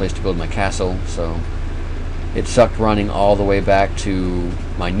found a place to build my castle, so it sucked running all the way back to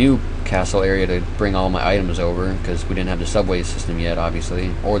my new castle area to bring all my items over, because we didn't have the subway system yet,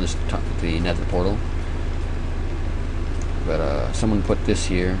 obviously, or the nether portal. But someone put this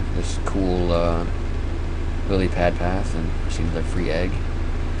here, this cool lily pad path, and received a free egg.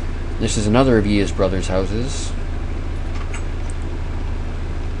 This is another of Yia's brother's houses.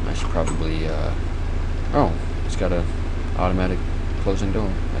 I should probably, oh, it's got a automatic closing door.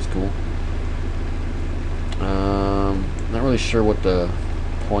 That's cool. Not really sure what the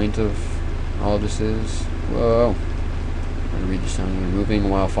point of all of this is. Whoa. I'm going to read this down here. Moving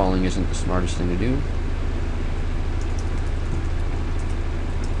while falling isn't the smartest thing to do.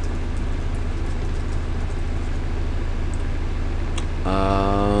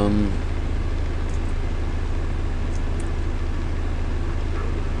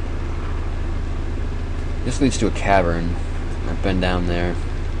 This leads to a cavern. I've been down there.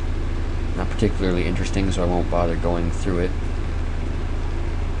 Not particularly interesting, so I won't bother going through it.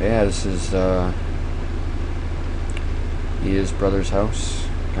 But yeah, this is his brother's house.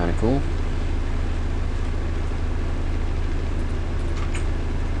 Kind of cool.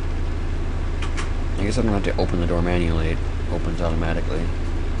 I guess I don't have to open the door manually. It opens automatically.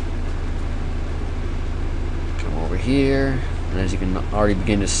 Come over here, and as you can already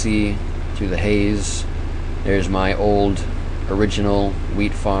begin to see through the haze, there's my old original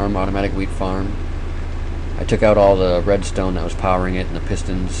wheat farm, automatic wheat farm. I took out all the redstone that was powering it and the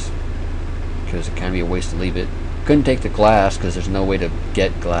pistons because it can be a waste to leave it. Couldn't take the glass because there's no way to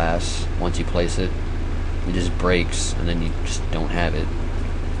get glass once you place it. It just breaks and then you just don't have it,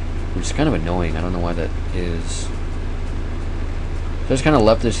 which is kind of annoying. I don't know why that is. So I just kind of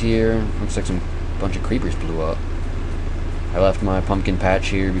left this here. Looks like some bunch of creepers blew up. I left my pumpkin patch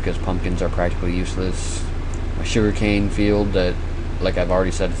here because pumpkins are practically useless. My sugarcane field that, like I've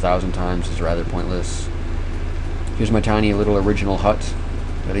already said 1,000 times, is rather pointless. Here's my tiny little original hut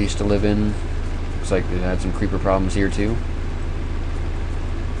that I used to live in. Looks like it had some creeper problems here too.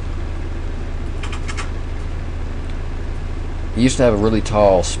 It used to have a really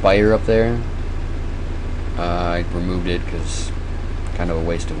tall spire up there. I removed it because I kind of a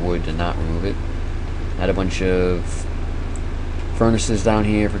waste of wood to not remove it. Had a bunch of furnaces down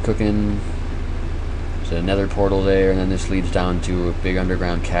here for cooking. There's a nether portal there, and then this leads down to a big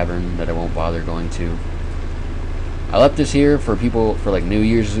underground cavern that I won't bother going to. I left this here for people, for like new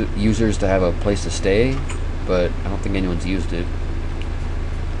users to have a place to stay, but I don't think anyone's used it.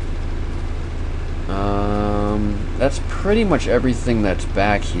 That's pretty much everything that's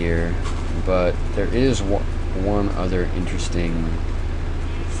back here, but there is one other interesting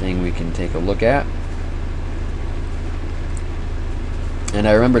thing we can take a look at. And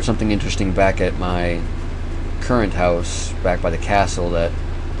I remembered something interesting back at my current house, back by the castle, that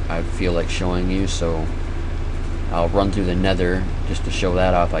I feel like showing you, so I'll run through the nether just to show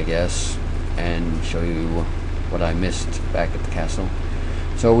that off, I guess, and show you what I missed back at the castle.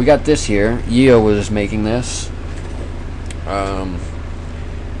 So we got this here. Yeo was making this.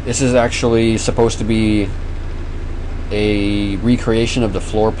 This is actually supposed to be a recreation of the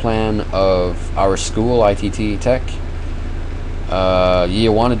floor plan of our school, ITT Tech.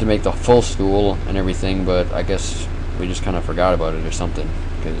 Yeo wanted to make the full school and everything, but I guess we just kind of forgot about it or something,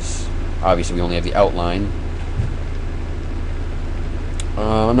 because obviously we only have the outline.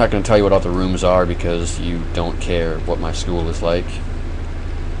 I'm not going to tell you what all the rooms are because you don't care what my school is like.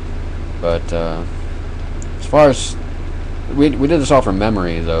 But as far as we did this all from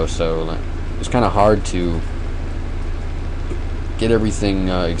memory though, so like, it's kind of hard to get everything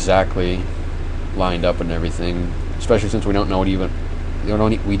exactly lined up and everything, especially since we don't know what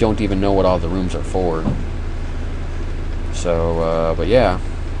we don't even know what all the rooms are for. So, but yeah,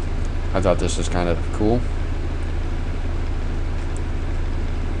 I thought this was kind of cool.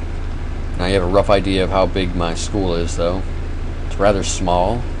 Now you have a rough idea of how big my school is, though. It's rather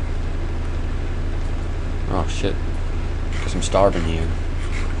small. Oh shit! Because I'm starving here.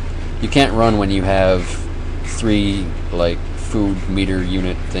 You can't run when you have 3 like food meter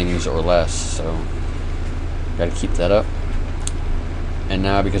unit things or less, so gotta keep that up. And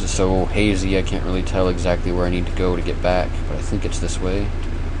now because it's so hazy, I can't really tell exactly where I need to go to get back, but I think it's this way.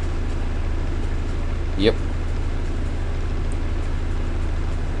 Yep.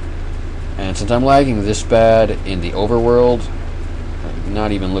 And since I'm lagging this bad in the overworld, I'm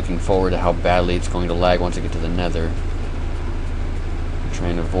not even looking forward to how badly it's going to lag once I get to the nether. I'm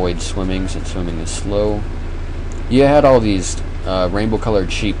trying to avoid swimming since swimming is slow. Yeah, I had all these rainbow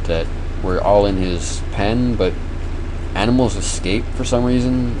colored sheep that were all in his pen, but animals escape for some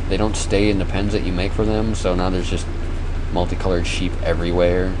reason. They don't stay in the pens that you make for them, so now there's just multicolored sheep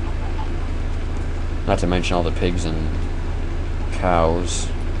everywhere. Not to mention all the pigs and cows.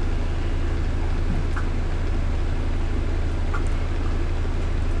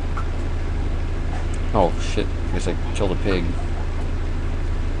 Oh shit, I guess I killed a pig.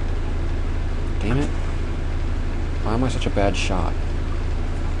 Damn it. Why am I such a bad shot?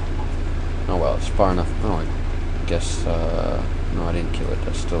 Oh well, it's far enough. Oh, I guess, no, I didn't kill it.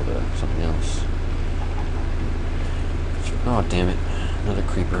 That's still something else. Oh, damn it. Another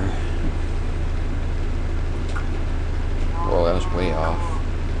creeper. Whoa, that was way off.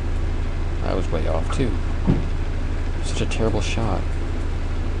 That was way off, too. Such a terrible shot.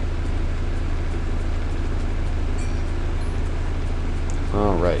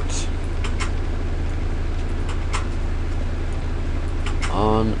 Alright.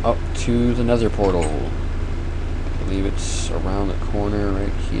 On up to the nether portal. I believe it's around the corner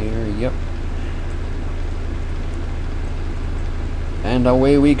right here. Yep. And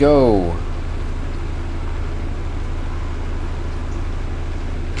away we go.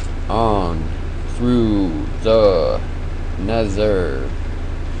 On through the nether.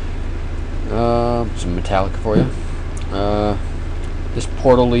 Some metallic for you. This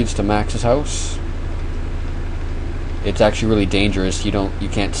portal leads to Max's house. It's actually really dangerous. You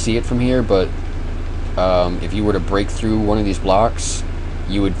can't see it from here, but if you were to break through one of these blocks,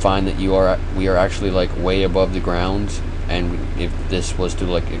 you would find that we are actually like way above the ground, and if this was to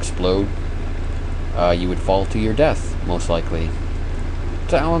like explode, you would fall to your death most likely.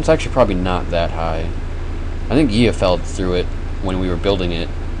 That one's actually probably not that high. I think Yeo fell through it when we were building it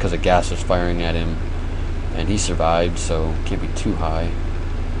because the gas was firing at him, and he survived, so it can't be too high.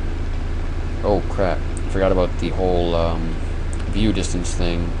 Oh crap. Forgot about the whole view distance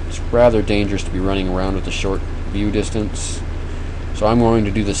thing. It's rather dangerous to be running around with a short view distance. So I'm going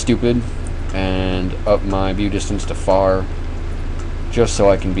to do the stupid and up my view distance to far, just so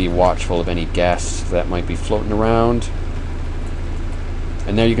I can be watchful of any gas that might be floating around.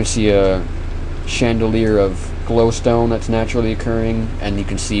 And there you can see a chandelier of glowstone that's naturally occurring, and you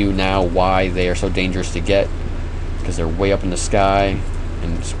can see now why they are so dangerous to get, because they're way up in the sky.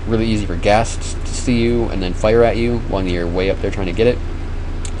 and it's really easy for ghasts to see you and then fire at you while you're way up there trying to get it.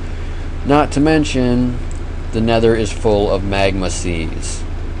 Not to mention, the nether is full of magma seas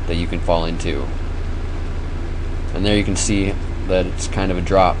that you can fall into. And there you can see that it's kind of a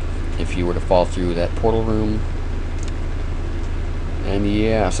drop if you were to fall through that portal room. And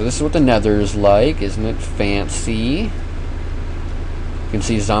yeah, so this is what the nether is like. Isn't it fancy? You can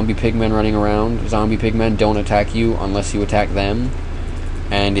see zombie pigmen running around. Zombie pigmen don't attack you unless you attack them.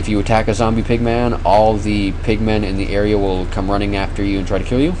 And if you attack a zombie pigman, all the pigmen in the area will come running after you and try to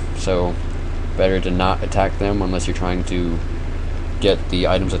kill you. So, better to not attack them unless you're trying to get the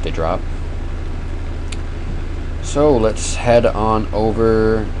items that they drop. So, let's head on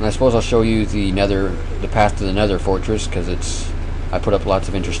over. And I suppose I'll show you the path to the nether fortress, because I put up lots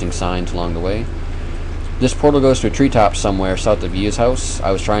of interesting signs along the way. This portal goes to a treetop somewhere south of Yia's house.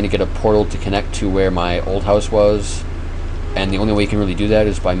 I was trying to get a portal to connect to where my old house was, and the only way you can really do that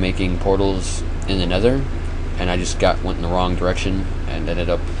is by making portals in the nether, and I just went in the wrong direction and ended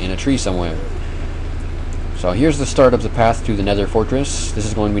up in a tree somewhere. So here's the start of the path to the nether fortress. This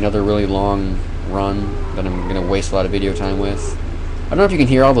is going to be another really long run that I'm going to waste a lot of video time with. I don't know if you can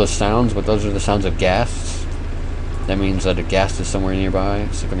hear all those sounds, but those are the sounds of ghasts. That means that a ghast is somewhere nearby.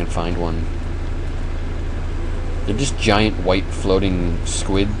 See if I can find one. They're just giant white floating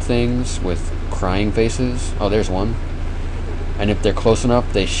squid things with crying faces. Oh, there's one. And if they're close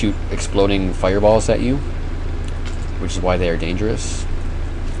enough, they shoot exploding fireballs at you, which is why they are dangerous.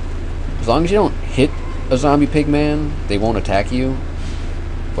 As long as you don't hit a zombie pigman, they won't attack you.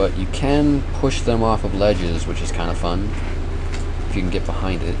 But you can push them off of ledges, which is kind of fun, if you can get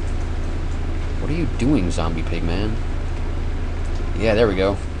behind it. What are you doing, zombie pigman? Yeah, there we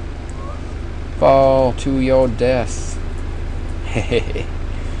go. Fall to your death. Hehehe.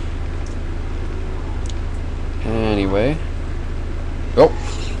 Anyway. Oh!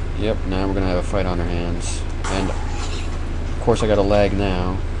 Yep, now we're gonna have a fight on our hands. And, of course, I got a lag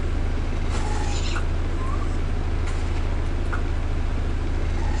now.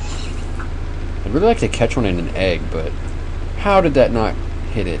 I'd really like to catch one in an egg, but how did that not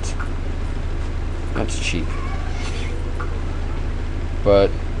hit it? That's cheap.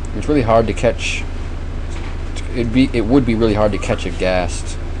 But it's really hard to catch. It would be really hard to catch a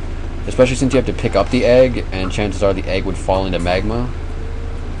ghast, especially since you have to pick up the egg, and chances are the egg would fall into magma.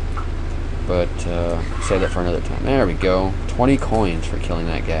 But save that for another time. There we go. 20 coins for killing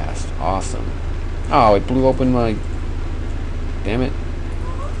that ghast. Awesome. Oh, it blew open my. Damn it.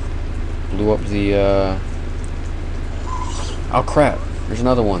 Blew up the. Oh crap! There's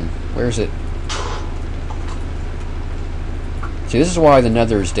another one. Where is it? See, this is why the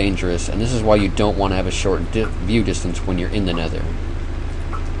nether is dangerous, and this is why you don't want to have a short view distance when you're in the nether.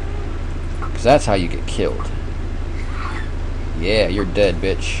 Because that's how you get killed. Yeah, you're dead,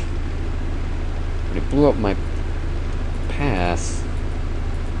 bitch. But it blew up my path.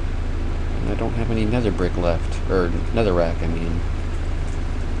 And I don't have any nether brick left. Or, netherrack, I mean.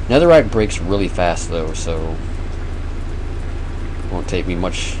 Netherrack breaks really fast, though, so it won't take me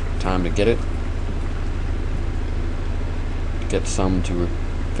much time to get it. Get some to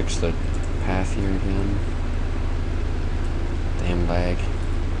fix the path here again. Damn lag.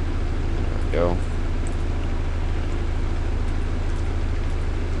 There we go.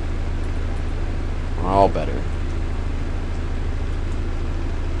 All better.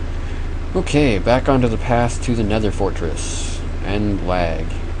 Okay, back onto the path to the nether fortress. And lag.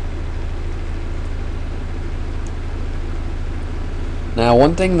 Now,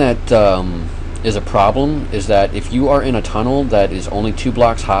 one thing that is a problem is that if you are in a tunnel that is only 2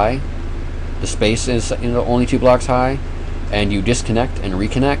 blocks high, the space is only 2 blocks high, and you disconnect and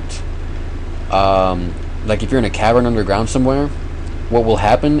reconnect, like if you're in a cavern underground somewhere, what will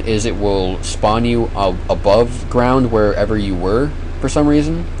happen is it will spawn you above ground wherever you were for some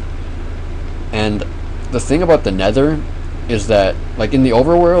reason. And the thing about the nether is that, like in the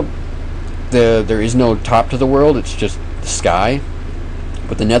overworld, there is no top to the world, it's just the sky.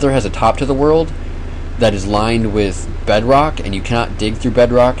 But the nether has a top to the world that is lined with bedrock, and you cannot dig through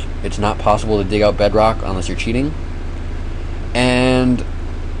bedrock. It's not possible to dig out bedrock unless you're cheating. And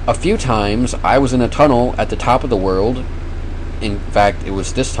a few times I was in a tunnel at the top of the world. In fact, it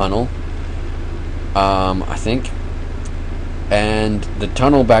was this tunnel, I think. And the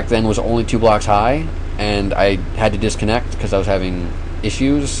tunnel back then was only 2 blocks high, and I had to disconnect because I was having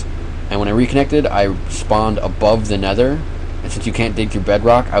issues. And when I reconnected, I spawned above the nether. And since you can't dig through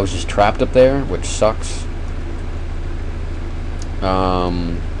bedrock, I was just trapped up there, which sucks.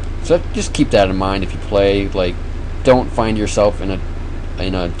 So just keep that in mind if you play. Like, don't find yourself in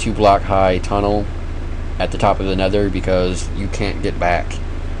a 2 block high tunnel at the top of the nether because you can't get back.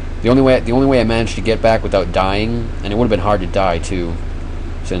 The only way I managed to get back without dying, and it would have been hard to die too,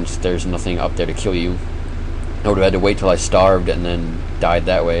 since there's nothing up there to kill you. I would have had to wait till I starved and then died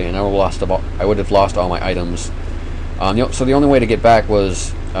that way, and I would have lost all my items. So the only way to get back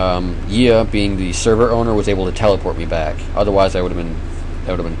was Yia, being the server owner, was able to teleport me back. Otherwise, that would have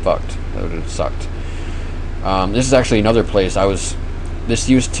been fucked. That would have sucked. This is actually another place This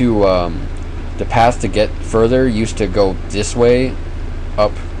used to the path to get further used to go this way,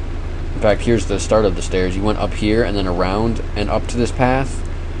 up. In fact, here's the start of the stairs. You went up here and then around and up to this path,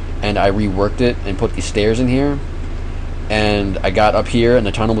 and I reworked it and put these stairs in here. And I got up here, and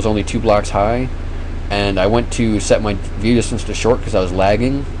the tunnel was only 2 blocks high. And I went to set my view distance to short because I was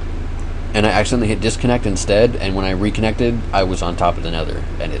lagging, and I accidentally hit disconnect instead. And when I reconnected, I was on top of the nether,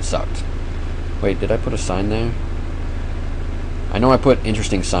 and it sucked. Wait, did I put a sign there? I know I put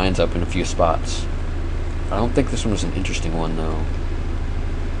interesting signs up in a few spots. I don't think this one was an interesting one, though.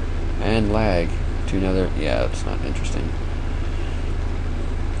 And lag to nether. Yeah, it's not interesting.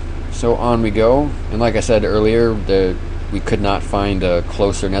 So on we go. And like I said earlier, we could not find a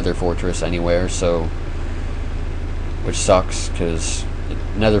closer nether fortress anywhere, so... which sucks, because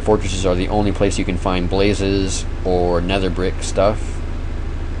nether fortresses are the only place you can find blazes or nether brick stuff.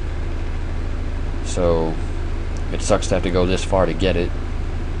 So... it sucks to have to go this far to get it.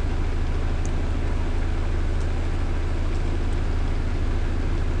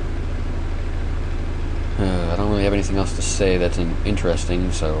 I don't really have anything else to say that's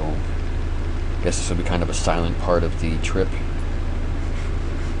interesting, so I guess this will be kind of a silent part of the trip.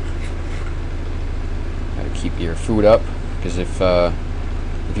 Gotta keep your food up, because if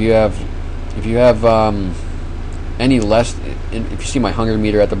you have any less, if you see my hunger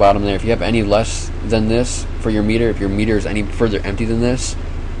meter at the bottom there, if you have any less than this for your meter, if your meter is any further empty than this,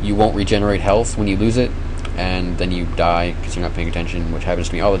 you won't regenerate health when you lose it, and then you die because you're not paying attention, which happens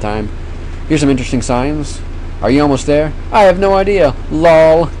to me all the time. Here's some interesting signs. Are you almost there? I have no idea.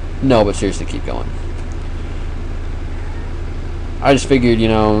 LOL. No, but seriously, keep going. I just figured, you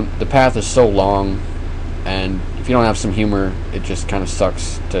know, the path is so long, and if you don't have some humor, it just kind of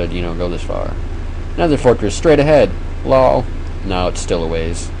sucks to, you know, go this far. Another fortress straight ahead. LOL. No, it's still a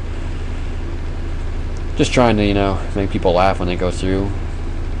ways. Just trying to, you know, make people laugh when they go through.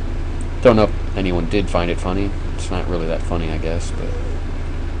 Don't know if anyone did find it funny. It's not really that funny, I guess, but...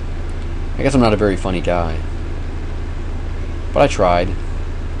 I guess I'm not a very funny guy. But I tried.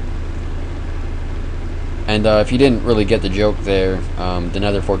 And if you didn't really get the joke there, the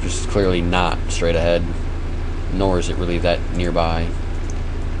nether fortress is clearly not straight ahead. Nor is it really that nearby.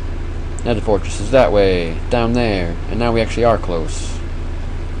 Nether fortress is that way, down there, and now we actually are close.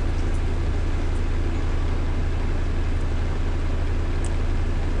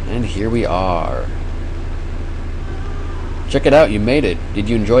 And here we are. Check it out, you made it. Did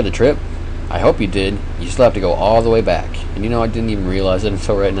you enjoy the trip? I hope you did. You still have to go all the way back. And you know, I didn't even realize it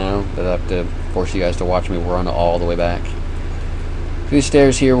until right now that I have to force you guys to watch me run all the way back. These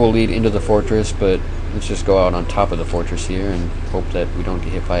stairs here will lead into the fortress, but let's just go out on top of the fortress here and hope that we don't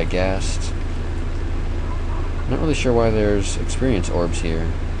get hit by a ghast. I'm not really sure why there's experience orbs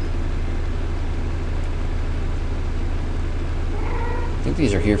here. I think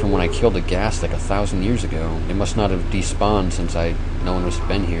these are here from when I killed a ghast like 1,000 years ago. They must not have despawned since no one has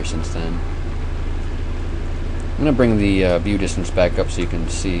been here since then. I'm going to bring the view distance back up so you can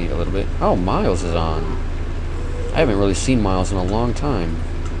see a little bit. Oh, Miles is on. I haven't really seen Miles in a long time.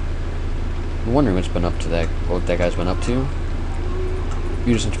 I'm wondering what that guy's been up to.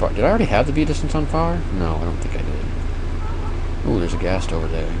 View distance far. Did I already have the view distance on far? No, I don't think I did. Ooh, there's a ghast over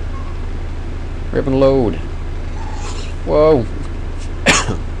there. Hurry up and load. Whoa.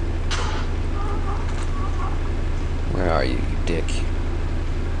 Where are you, you dick?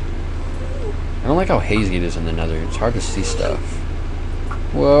 I don't like how hazy it is in the nether. It's hard to see stuff.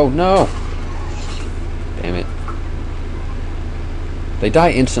 Whoa, no! Damn it. They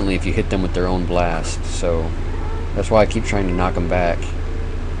die instantly if you hit them with their own blast, so that's why I keep trying to knock them back.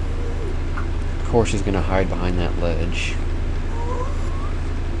 Of course he's gonna hide behind that ledge.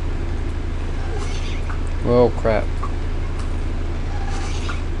 Whoa, crap.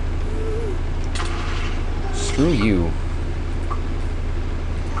 Screw you.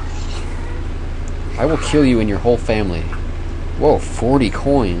 I will kill you and your whole family. Whoa, 40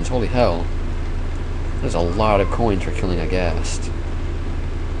 coins. Holy hell. There's a lot of coins for killing a ghast.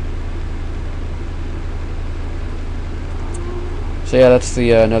 So yeah, that's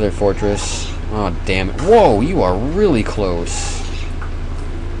the nether fortress. Oh, damn it. Whoa, you are really close.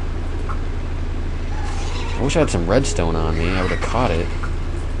 I wish I had some redstone on me. I would have caught it.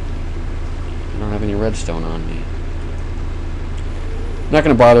 I don't don't have any redstone on me. I'm not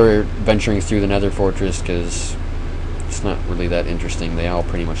going to bother venturing through the Nether Fortress because it's not really that interesting. They all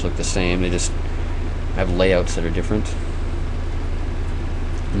pretty much look the same. They just have layouts that are different.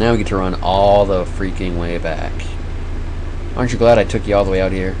 Now we get to run all the freaking way back. Aren't you glad I took you all the way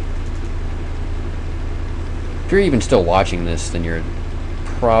out here? If you're even still watching this, then you're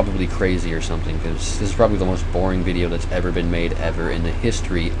probably crazy or something, because this is probably the most boring video that's ever been made ever in the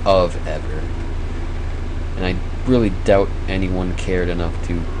history of ever. And I really doubt anyone cared enough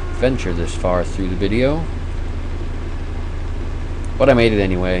to venture this far through the video. But I made it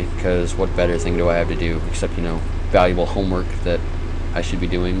anyway, because what better thing do I have to do except, you know, valuable homework that I should be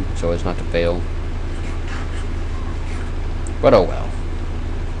doing so as not to fail. But oh well.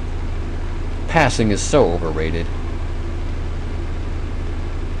 Passing is so overrated.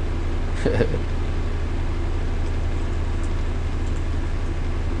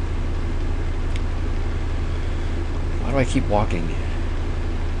 Why do I keep walking?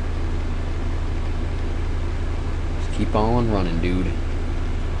 Just keep on running, dude.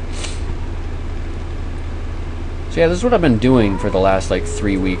 So yeah, this is what I've been doing for the last like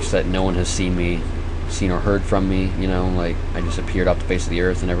 3 weeks that no one has seen or heard from me, you know, like I just appeared off the face of the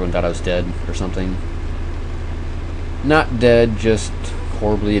earth and everyone thought I was dead or something. Not dead, just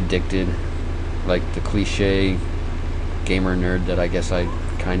horribly addicted, like the cliche gamer nerd that I guess I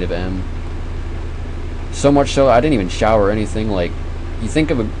kind of am. So much so I didn't even shower or anything. Like you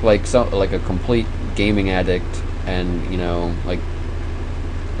think of like a complete gaming addict, and you know, like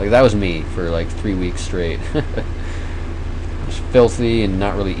that was me for like 3 weeks straight. I was filthy and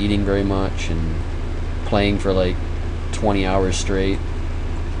not really eating very much and playing for like 20 hours straight,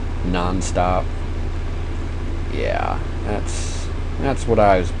 non-stop. Yeah, that's what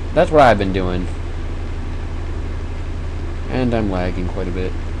I've been doing. And I'm lagging quite a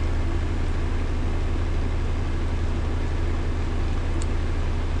bit.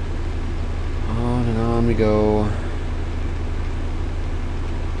 On and on we go.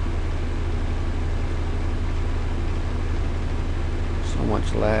 So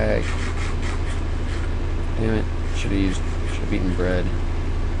much lag. Damn it. Should have eaten bread.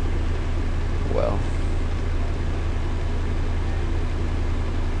 Well.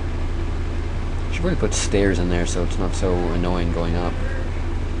 Should really put stairs in there so it's not so annoying going up.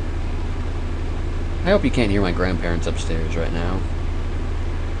 I hope you can't hear my grandparents upstairs right now.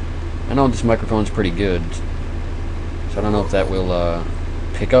 I know this microphone's pretty good, so I don't know if that will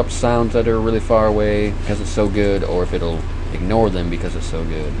pick up sounds that are really far away because it's so good, or if it'll ignore them because it's so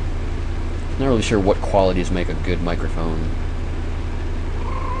good. I'm not really sure what qualities make a good microphone.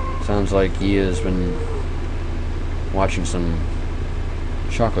 Sounds like he has been watching some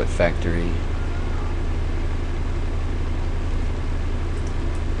Chocolate Factory.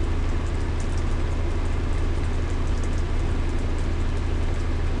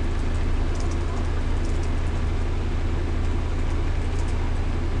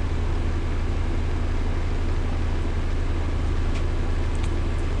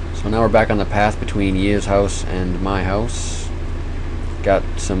 So now we're back on the path between Ye's house and my house. Got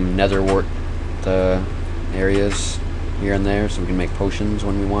some nether wart areas here and there so we can make potions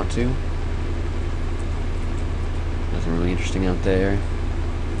when we want to. Nothing really interesting out there.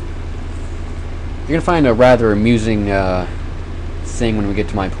 You're going to find a rather amusing thing when we get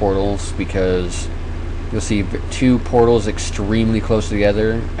to my portals, because you'll see 2 portals extremely close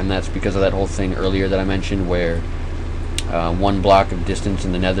together, and that's because of that whole thing earlier that I mentioned where 1 block of distance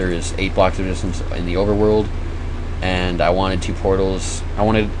in the nether is 8 blocks of distance in the overworld, and I wanted 2 portals.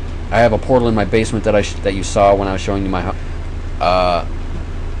 I have a portal in my basement that you saw when I was showing you my house.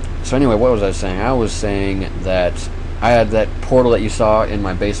 So anyway, what was I saying? I was saying that I had that portal that you saw in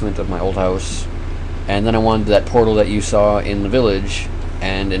my basement of my old house, and then I wanted that portal that you saw in the village,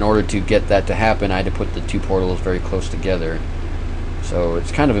 and in order to get that to happen I had to put the 2 portals very close together. So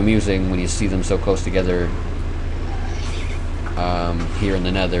it's kind of amusing when you see them so close together here in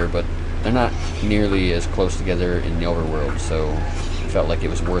the nether, but they're not nearly as close together in the overworld, so I felt like it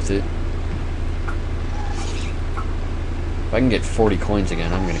was worth it. If I can get 40 coins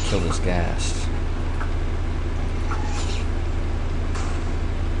again, I'm going to kill this ghast.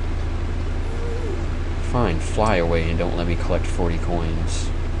 Fine, fly away and don't let me collect 40 coins.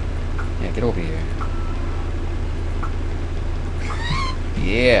 Yeah, get over here.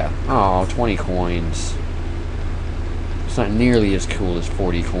 Yeah! Oh, 20 coins. It's not nearly as cool as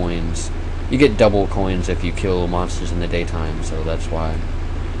 40 coins. You get double coins if you kill monsters in the daytime, so that's why.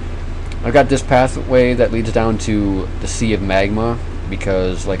 I've got this pathway that leads down to the Sea of Magma,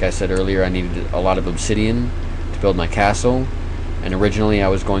 because, like I said earlier, I needed a lot of obsidian to build my castle. And originally I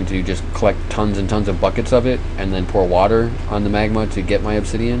was going to just collect tons and tons of buckets of it and then pour water on the magma to get my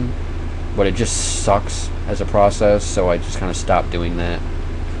obsidian. But it just sucks as a process, so I just kind of stopped doing that.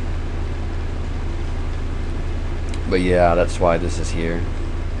 But yeah, that's why this is here.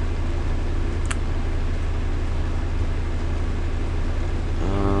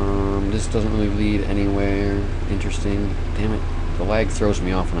 This doesn't really lead anywhere interesting. Damn it. The lag throws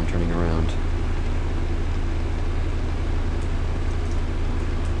me off when I'm turning around.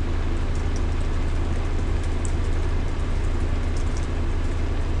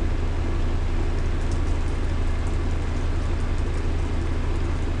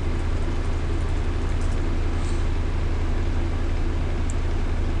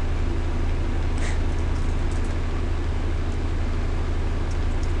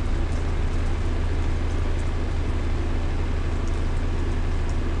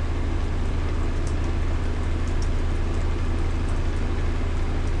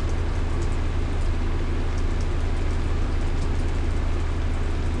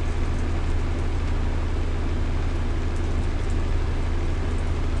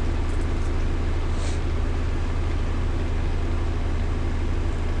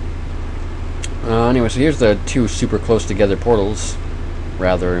 Anyway, so here's the two super close together portals.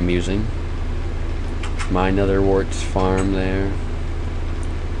 Rather amusing. My Netherwart's farm there.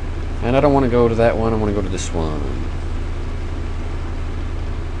 And I don't want to go to that one, I want to go to this one.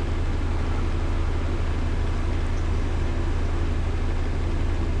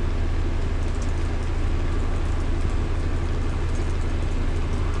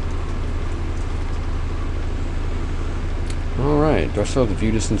 Alright, do I still have the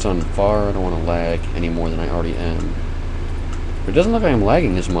view distance on far? I don't want to lag any more than I already am. But it doesn't look like I'm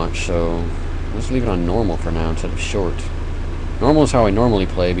lagging as much, so let's leave it on normal for now instead of short. Normal is how I normally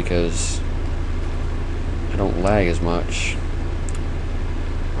play because I don't lag as much.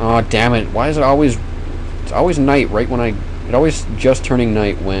 Oh damn it, why is it always... It's always night right when I... It's always just turning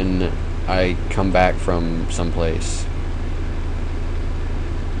night when I come back from someplace.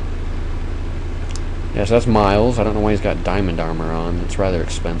 Yeah, so that's Miles. I don't know why he's got diamond armor on. It's rather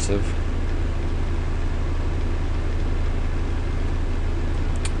expensive.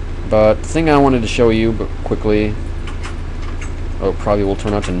 But the thing I wanted to show you, but quickly... Oh, it probably will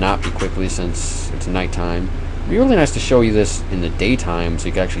turn out to not be quickly since it's nighttime. It'd be really nice to show you this in the daytime so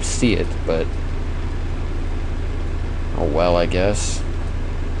you can actually see it, but... Oh well, I guess.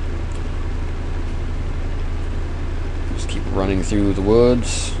 Just keep running through the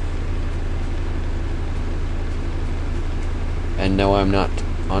woods. And no, I'm not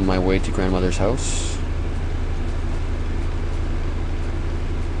on my way to grandmother's house.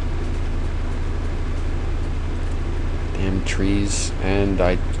 Damn trees. And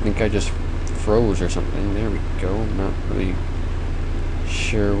I think I just froze or something. There we go. Not really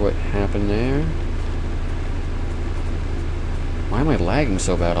sure what happened there. Why am I lagging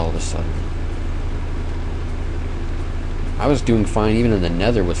so bad all of a sudden? I was doing fine even in the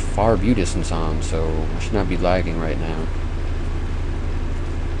nether with far view distance on, so I should not be lagging right now.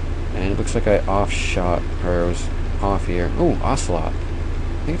 And it looks like I off-shot, or I was off here. Oh, ocelot.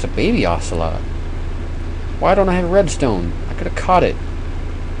 I think it's a baby ocelot. Why don't I have redstone? I could have caught it.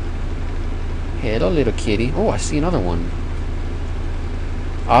 Hello, little kitty. Oh, I see another one.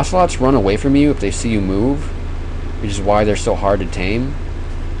 Ocelots run away from you if they see you move, which is why they're so hard to tame.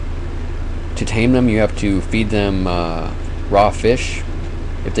 To tame them, you have to feed them raw fish.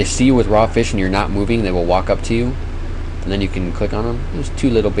 If they see you with raw fish and you're not moving, they will walk up to you. And then you can click on them. There's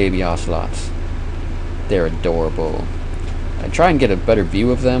two little baby ocelots. They're adorable. I try and get a better view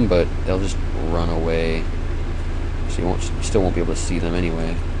of them, but they'll just run away. So you still won't be able to see them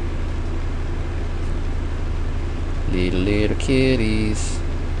anyway. Little kitties.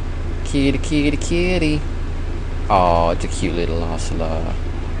 Kitty, kitty, kitty. Oh, it's a cute little ocelot.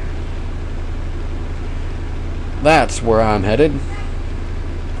 That's where I'm headed.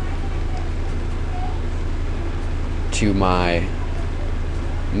 To my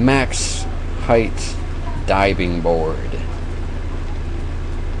max height diving board.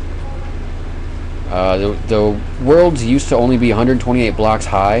 The worlds used to only be 128 blocks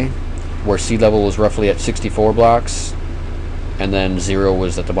high, where sea level was roughly at 64 blocks, and then 0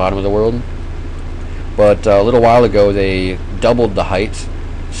 was at the bottom of the world. But a little while ago they doubled the height.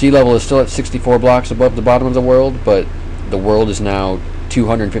 Sea level is still at 64 blocks above the bottom of the world, but the world is now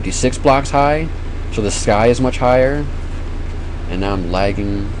 256 blocks high. So the sky is much higher, and now I'm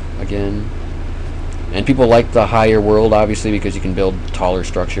lagging again. And people like the higher world, obviously, because you can build taller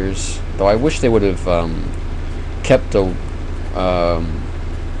structures. Though I wish they would have kept the... I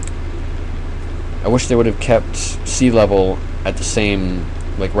wish they would have kept sea level at the same,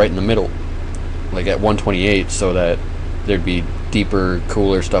 like right in the middle, like at 128, so that there'd be deeper,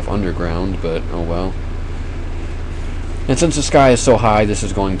 cooler stuff underground, but oh well. And since the sky is so high, this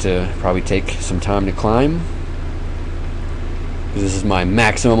is going to probably take some time to climb. This is my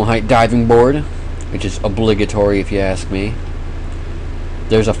maximum height diving board, which is obligatory if you ask me.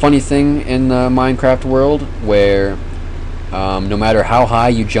 There's a funny thing in the Minecraft world where no matter how high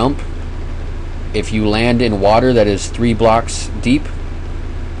you jump, if you land in water that is 3 blocks deep,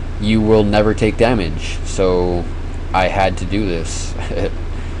 you will never take damage. So I had to do this.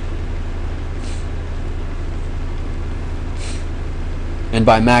 And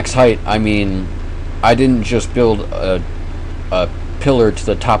by max height, I mean I didn't just build a pillar to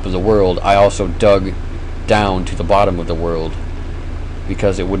the top of the world, I also dug down to the bottom of the world,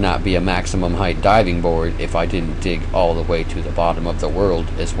 because it would not be a maximum height diving board if I didn't dig all the way to the bottom of the world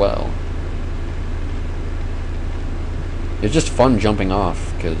as well. It's just fun jumping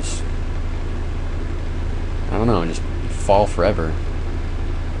off, because I don't know, just fall forever.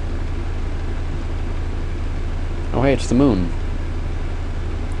 Oh hey, it's the moon.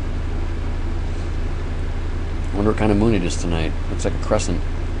 I wonder what kind of moon it is tonight. Looks like a crescent.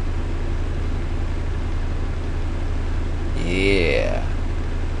 Yeah.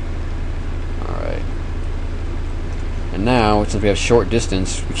 Alright. And now, since we have short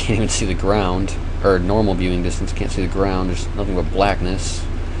distance, we can't even see the ground. Or normal viewing distance, can't see the ground. There's nothing but blackness.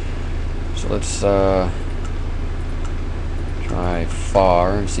 So let's try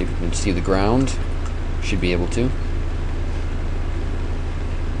far and see if we can see the ground. Should be able to.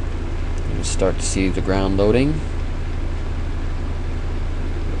 Start to see the ground loading.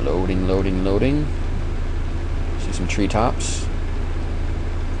 Loading, loading, loading. See some treetops.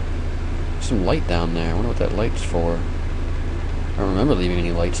 Some light down there. I wonder what that light's for. I don't remember leaving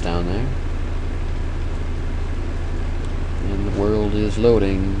any lights down there. And the world is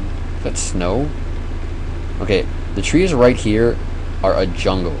loading. Is that snow? Okay, the trees right here are a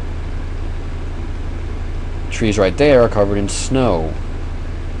jungle. Trees right there are covered in snow.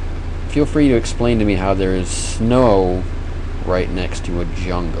 Feel free to explain to me how there is snow right next to a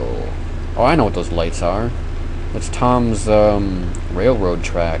jungle. Oh, I know what those lights are. That's Tom's railroad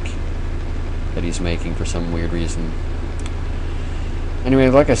track that he's making for some weird reason. Anyway,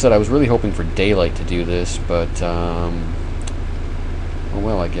 like I said, I was really hoping for daylight to do this, but oh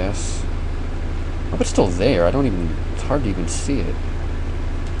well, I guess. Oh, but it's still there. It's hard to even see it.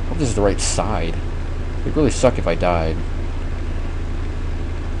 I hope this is the right side. It'd really suck if I died.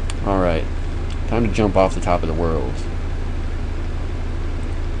 Alright, time to jump off the top of the world.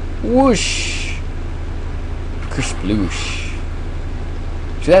 Whoosh! Kersploosh.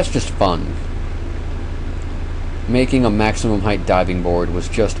 See, that's just fun. Making a maximum height diving board was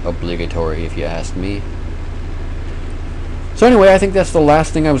just obligatory, if you ask me. So anyway, I think that's the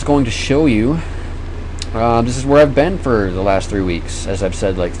last thing I was going to show you. This is where I've been for the last 3 weeks, as I've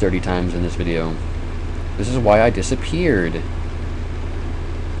said like 30 times in this video. This is why I disappeared.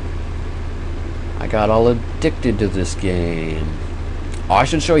 I got all addicted to this game. Oh, I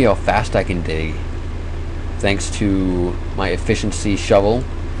should show you how fast I can dig, thanks to my efficiency shovel,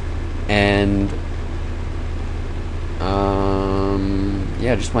 and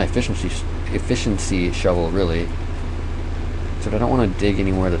yeah, just my efficiency shovel, really. So I don't want to dig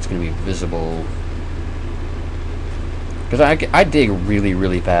anywhere that's going to be visible, because I dig really,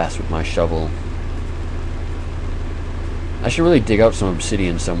 really fast with my shovel. I should really dig out some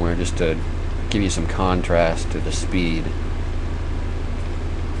obsidian somewhere just to give you some contrast to the speed.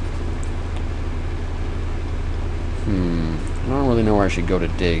 I don't really know where I should go to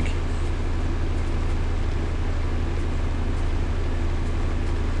dig.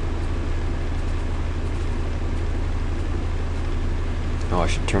 Oh, I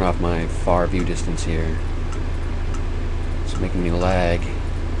should turn off my far view distance here. It's making me lag.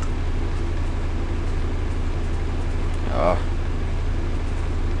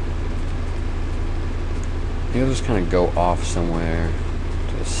 Maybe I'll just kind of go off somewhere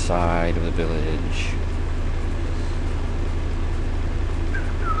to the side of the village.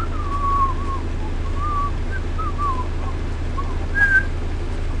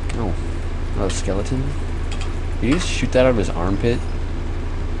 Oh, another skeleton? Did you just shoot that out of his armpit?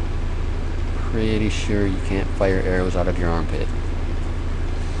 Pretty sure you can't fire arrows out of your armpit.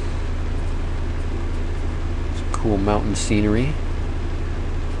 Some cool mountain scenery.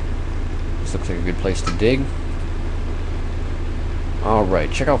 This looks like a good place to dig.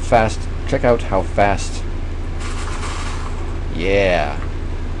 Alright, check out how fast. Yeah.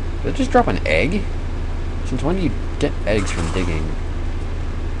 Did it just drop an egg? Since when do you get eggs from digging?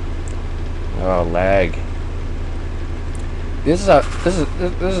 Oh, lag. This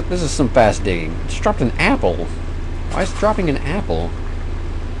is some fast digging. It's dropped an apple. Why is it dropping an apple?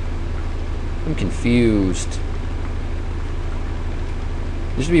 I'm confused.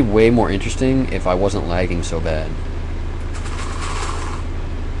 This would be way more interesting if I wasn't lagging so bad.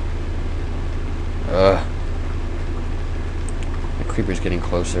 Ugh. The creeper's getting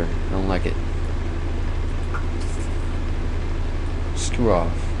closer. I don't like it. Screw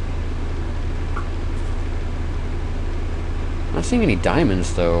off. Not seeing any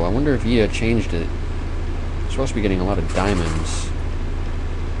diamonds though. I wonder if Yia changed it. I'm supposed to be getting a lot of diamonds.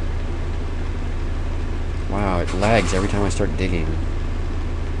 Wow, it lags every time I start digging.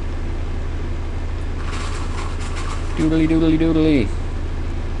 Doodly doodly doodly.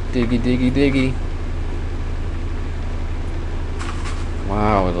 Diggy diggy diggy.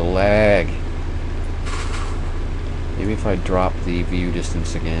 Wow, the lag. Maybe if I drop the view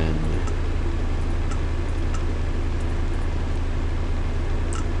distance again.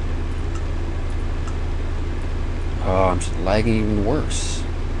 Oh, I'm just lagging even worse.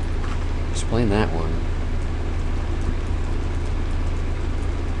 Explain that one.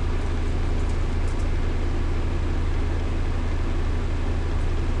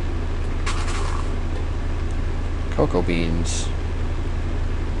 Cocoa beans.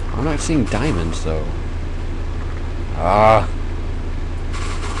 I'm not seeing diamonds though. Ah.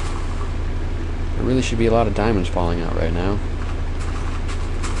 There really should be a lot of diamonds falling out right now.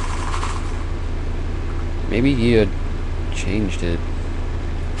 Maybe you had changed it.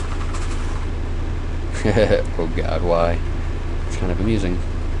 Oh god, why? It's kind of amusing.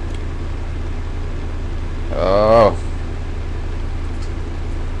 Oh.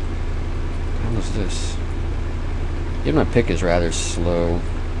 How was this? Even my pick is rather slow.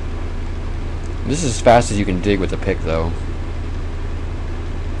 This is as fast as you can dig with a pick, though.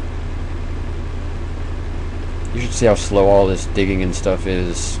 You should see how slow all this digging and stuff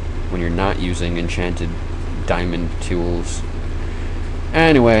is when you're not using enchanted diamond tools.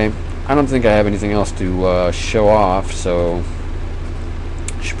 Anyway, I don't think I have anything else to show off, so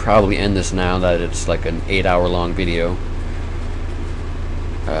I should probably end this now that it's like an 8-hour long video.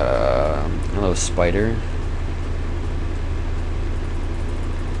 Hello, spider.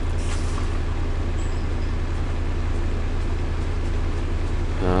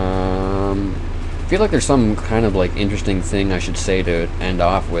 I feel like there's some kind of like interesting thing I should say to end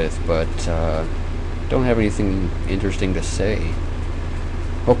off with, but don't have anything interesting to say.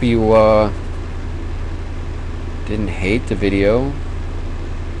 Hope you didn't hate the video,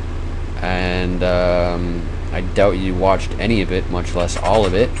 and I doubt you watched any of it, much less all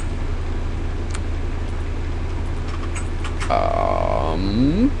of it.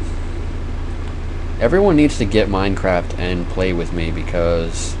 Everyone needs to get Minecraft and play with me,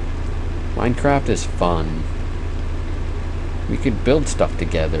 because Minecraft is fun. We could build stuff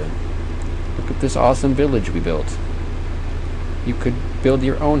together. Look at this awesome village we built. You could build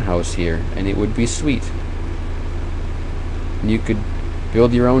your own house here, and it would be sweet. And you could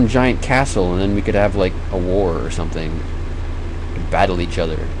build your own giant castle, and then we could have like a war or something. We could battle each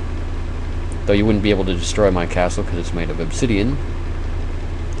other. Though you wouldn't be able to destroy my castle because it's made of obsidian.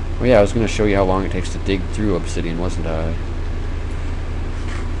 Oh yeah, I was going to show you how long it takes to dig through obsidian, wasn't I?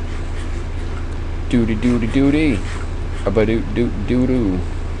 Doody doody doody. Abadoo doo doo doo.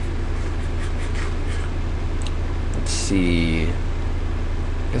 Let's see. I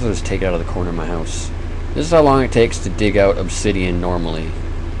guess I'll just take it out of the corner of my house. This is how long it takes to dig out obsidian normally.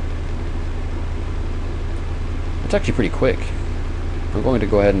 It's actually pretty quick. I'm going to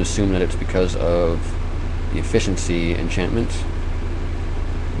go ahead and assume that it's because of the efficiency enchantment.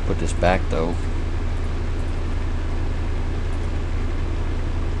 Put this back though.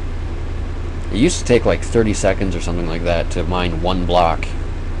 It used to take like 30 seconds or something like that to mine one block.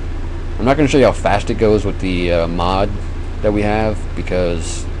 I'm not going to show you how fast it goes with the mod that we have,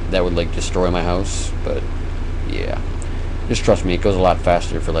 because that would like destroy my house, but yeah. Just trust me, it goes a lot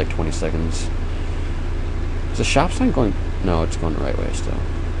faster for like 20 seconds. Is the shop sign going? No, it's going the right way still.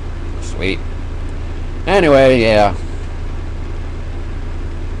 Sweet. Anyway, yeah.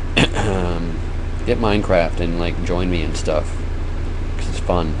 Get Minecraft and like join me and stuff, because it's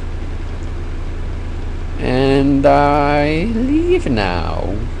fun. And I leave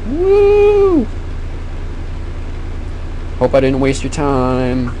now. Woo! Hope I didn't waste your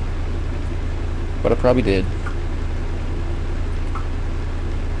time, but I probably did.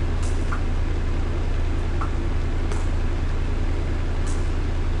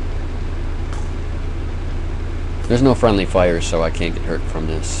 There's no friendly fire, so I can't get hurt from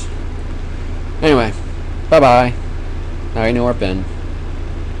this. Anyway, bye-bye. Now you know where I've been.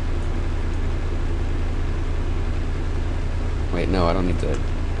 Wait, no, I don't need to.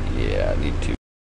 Yeah, I need to.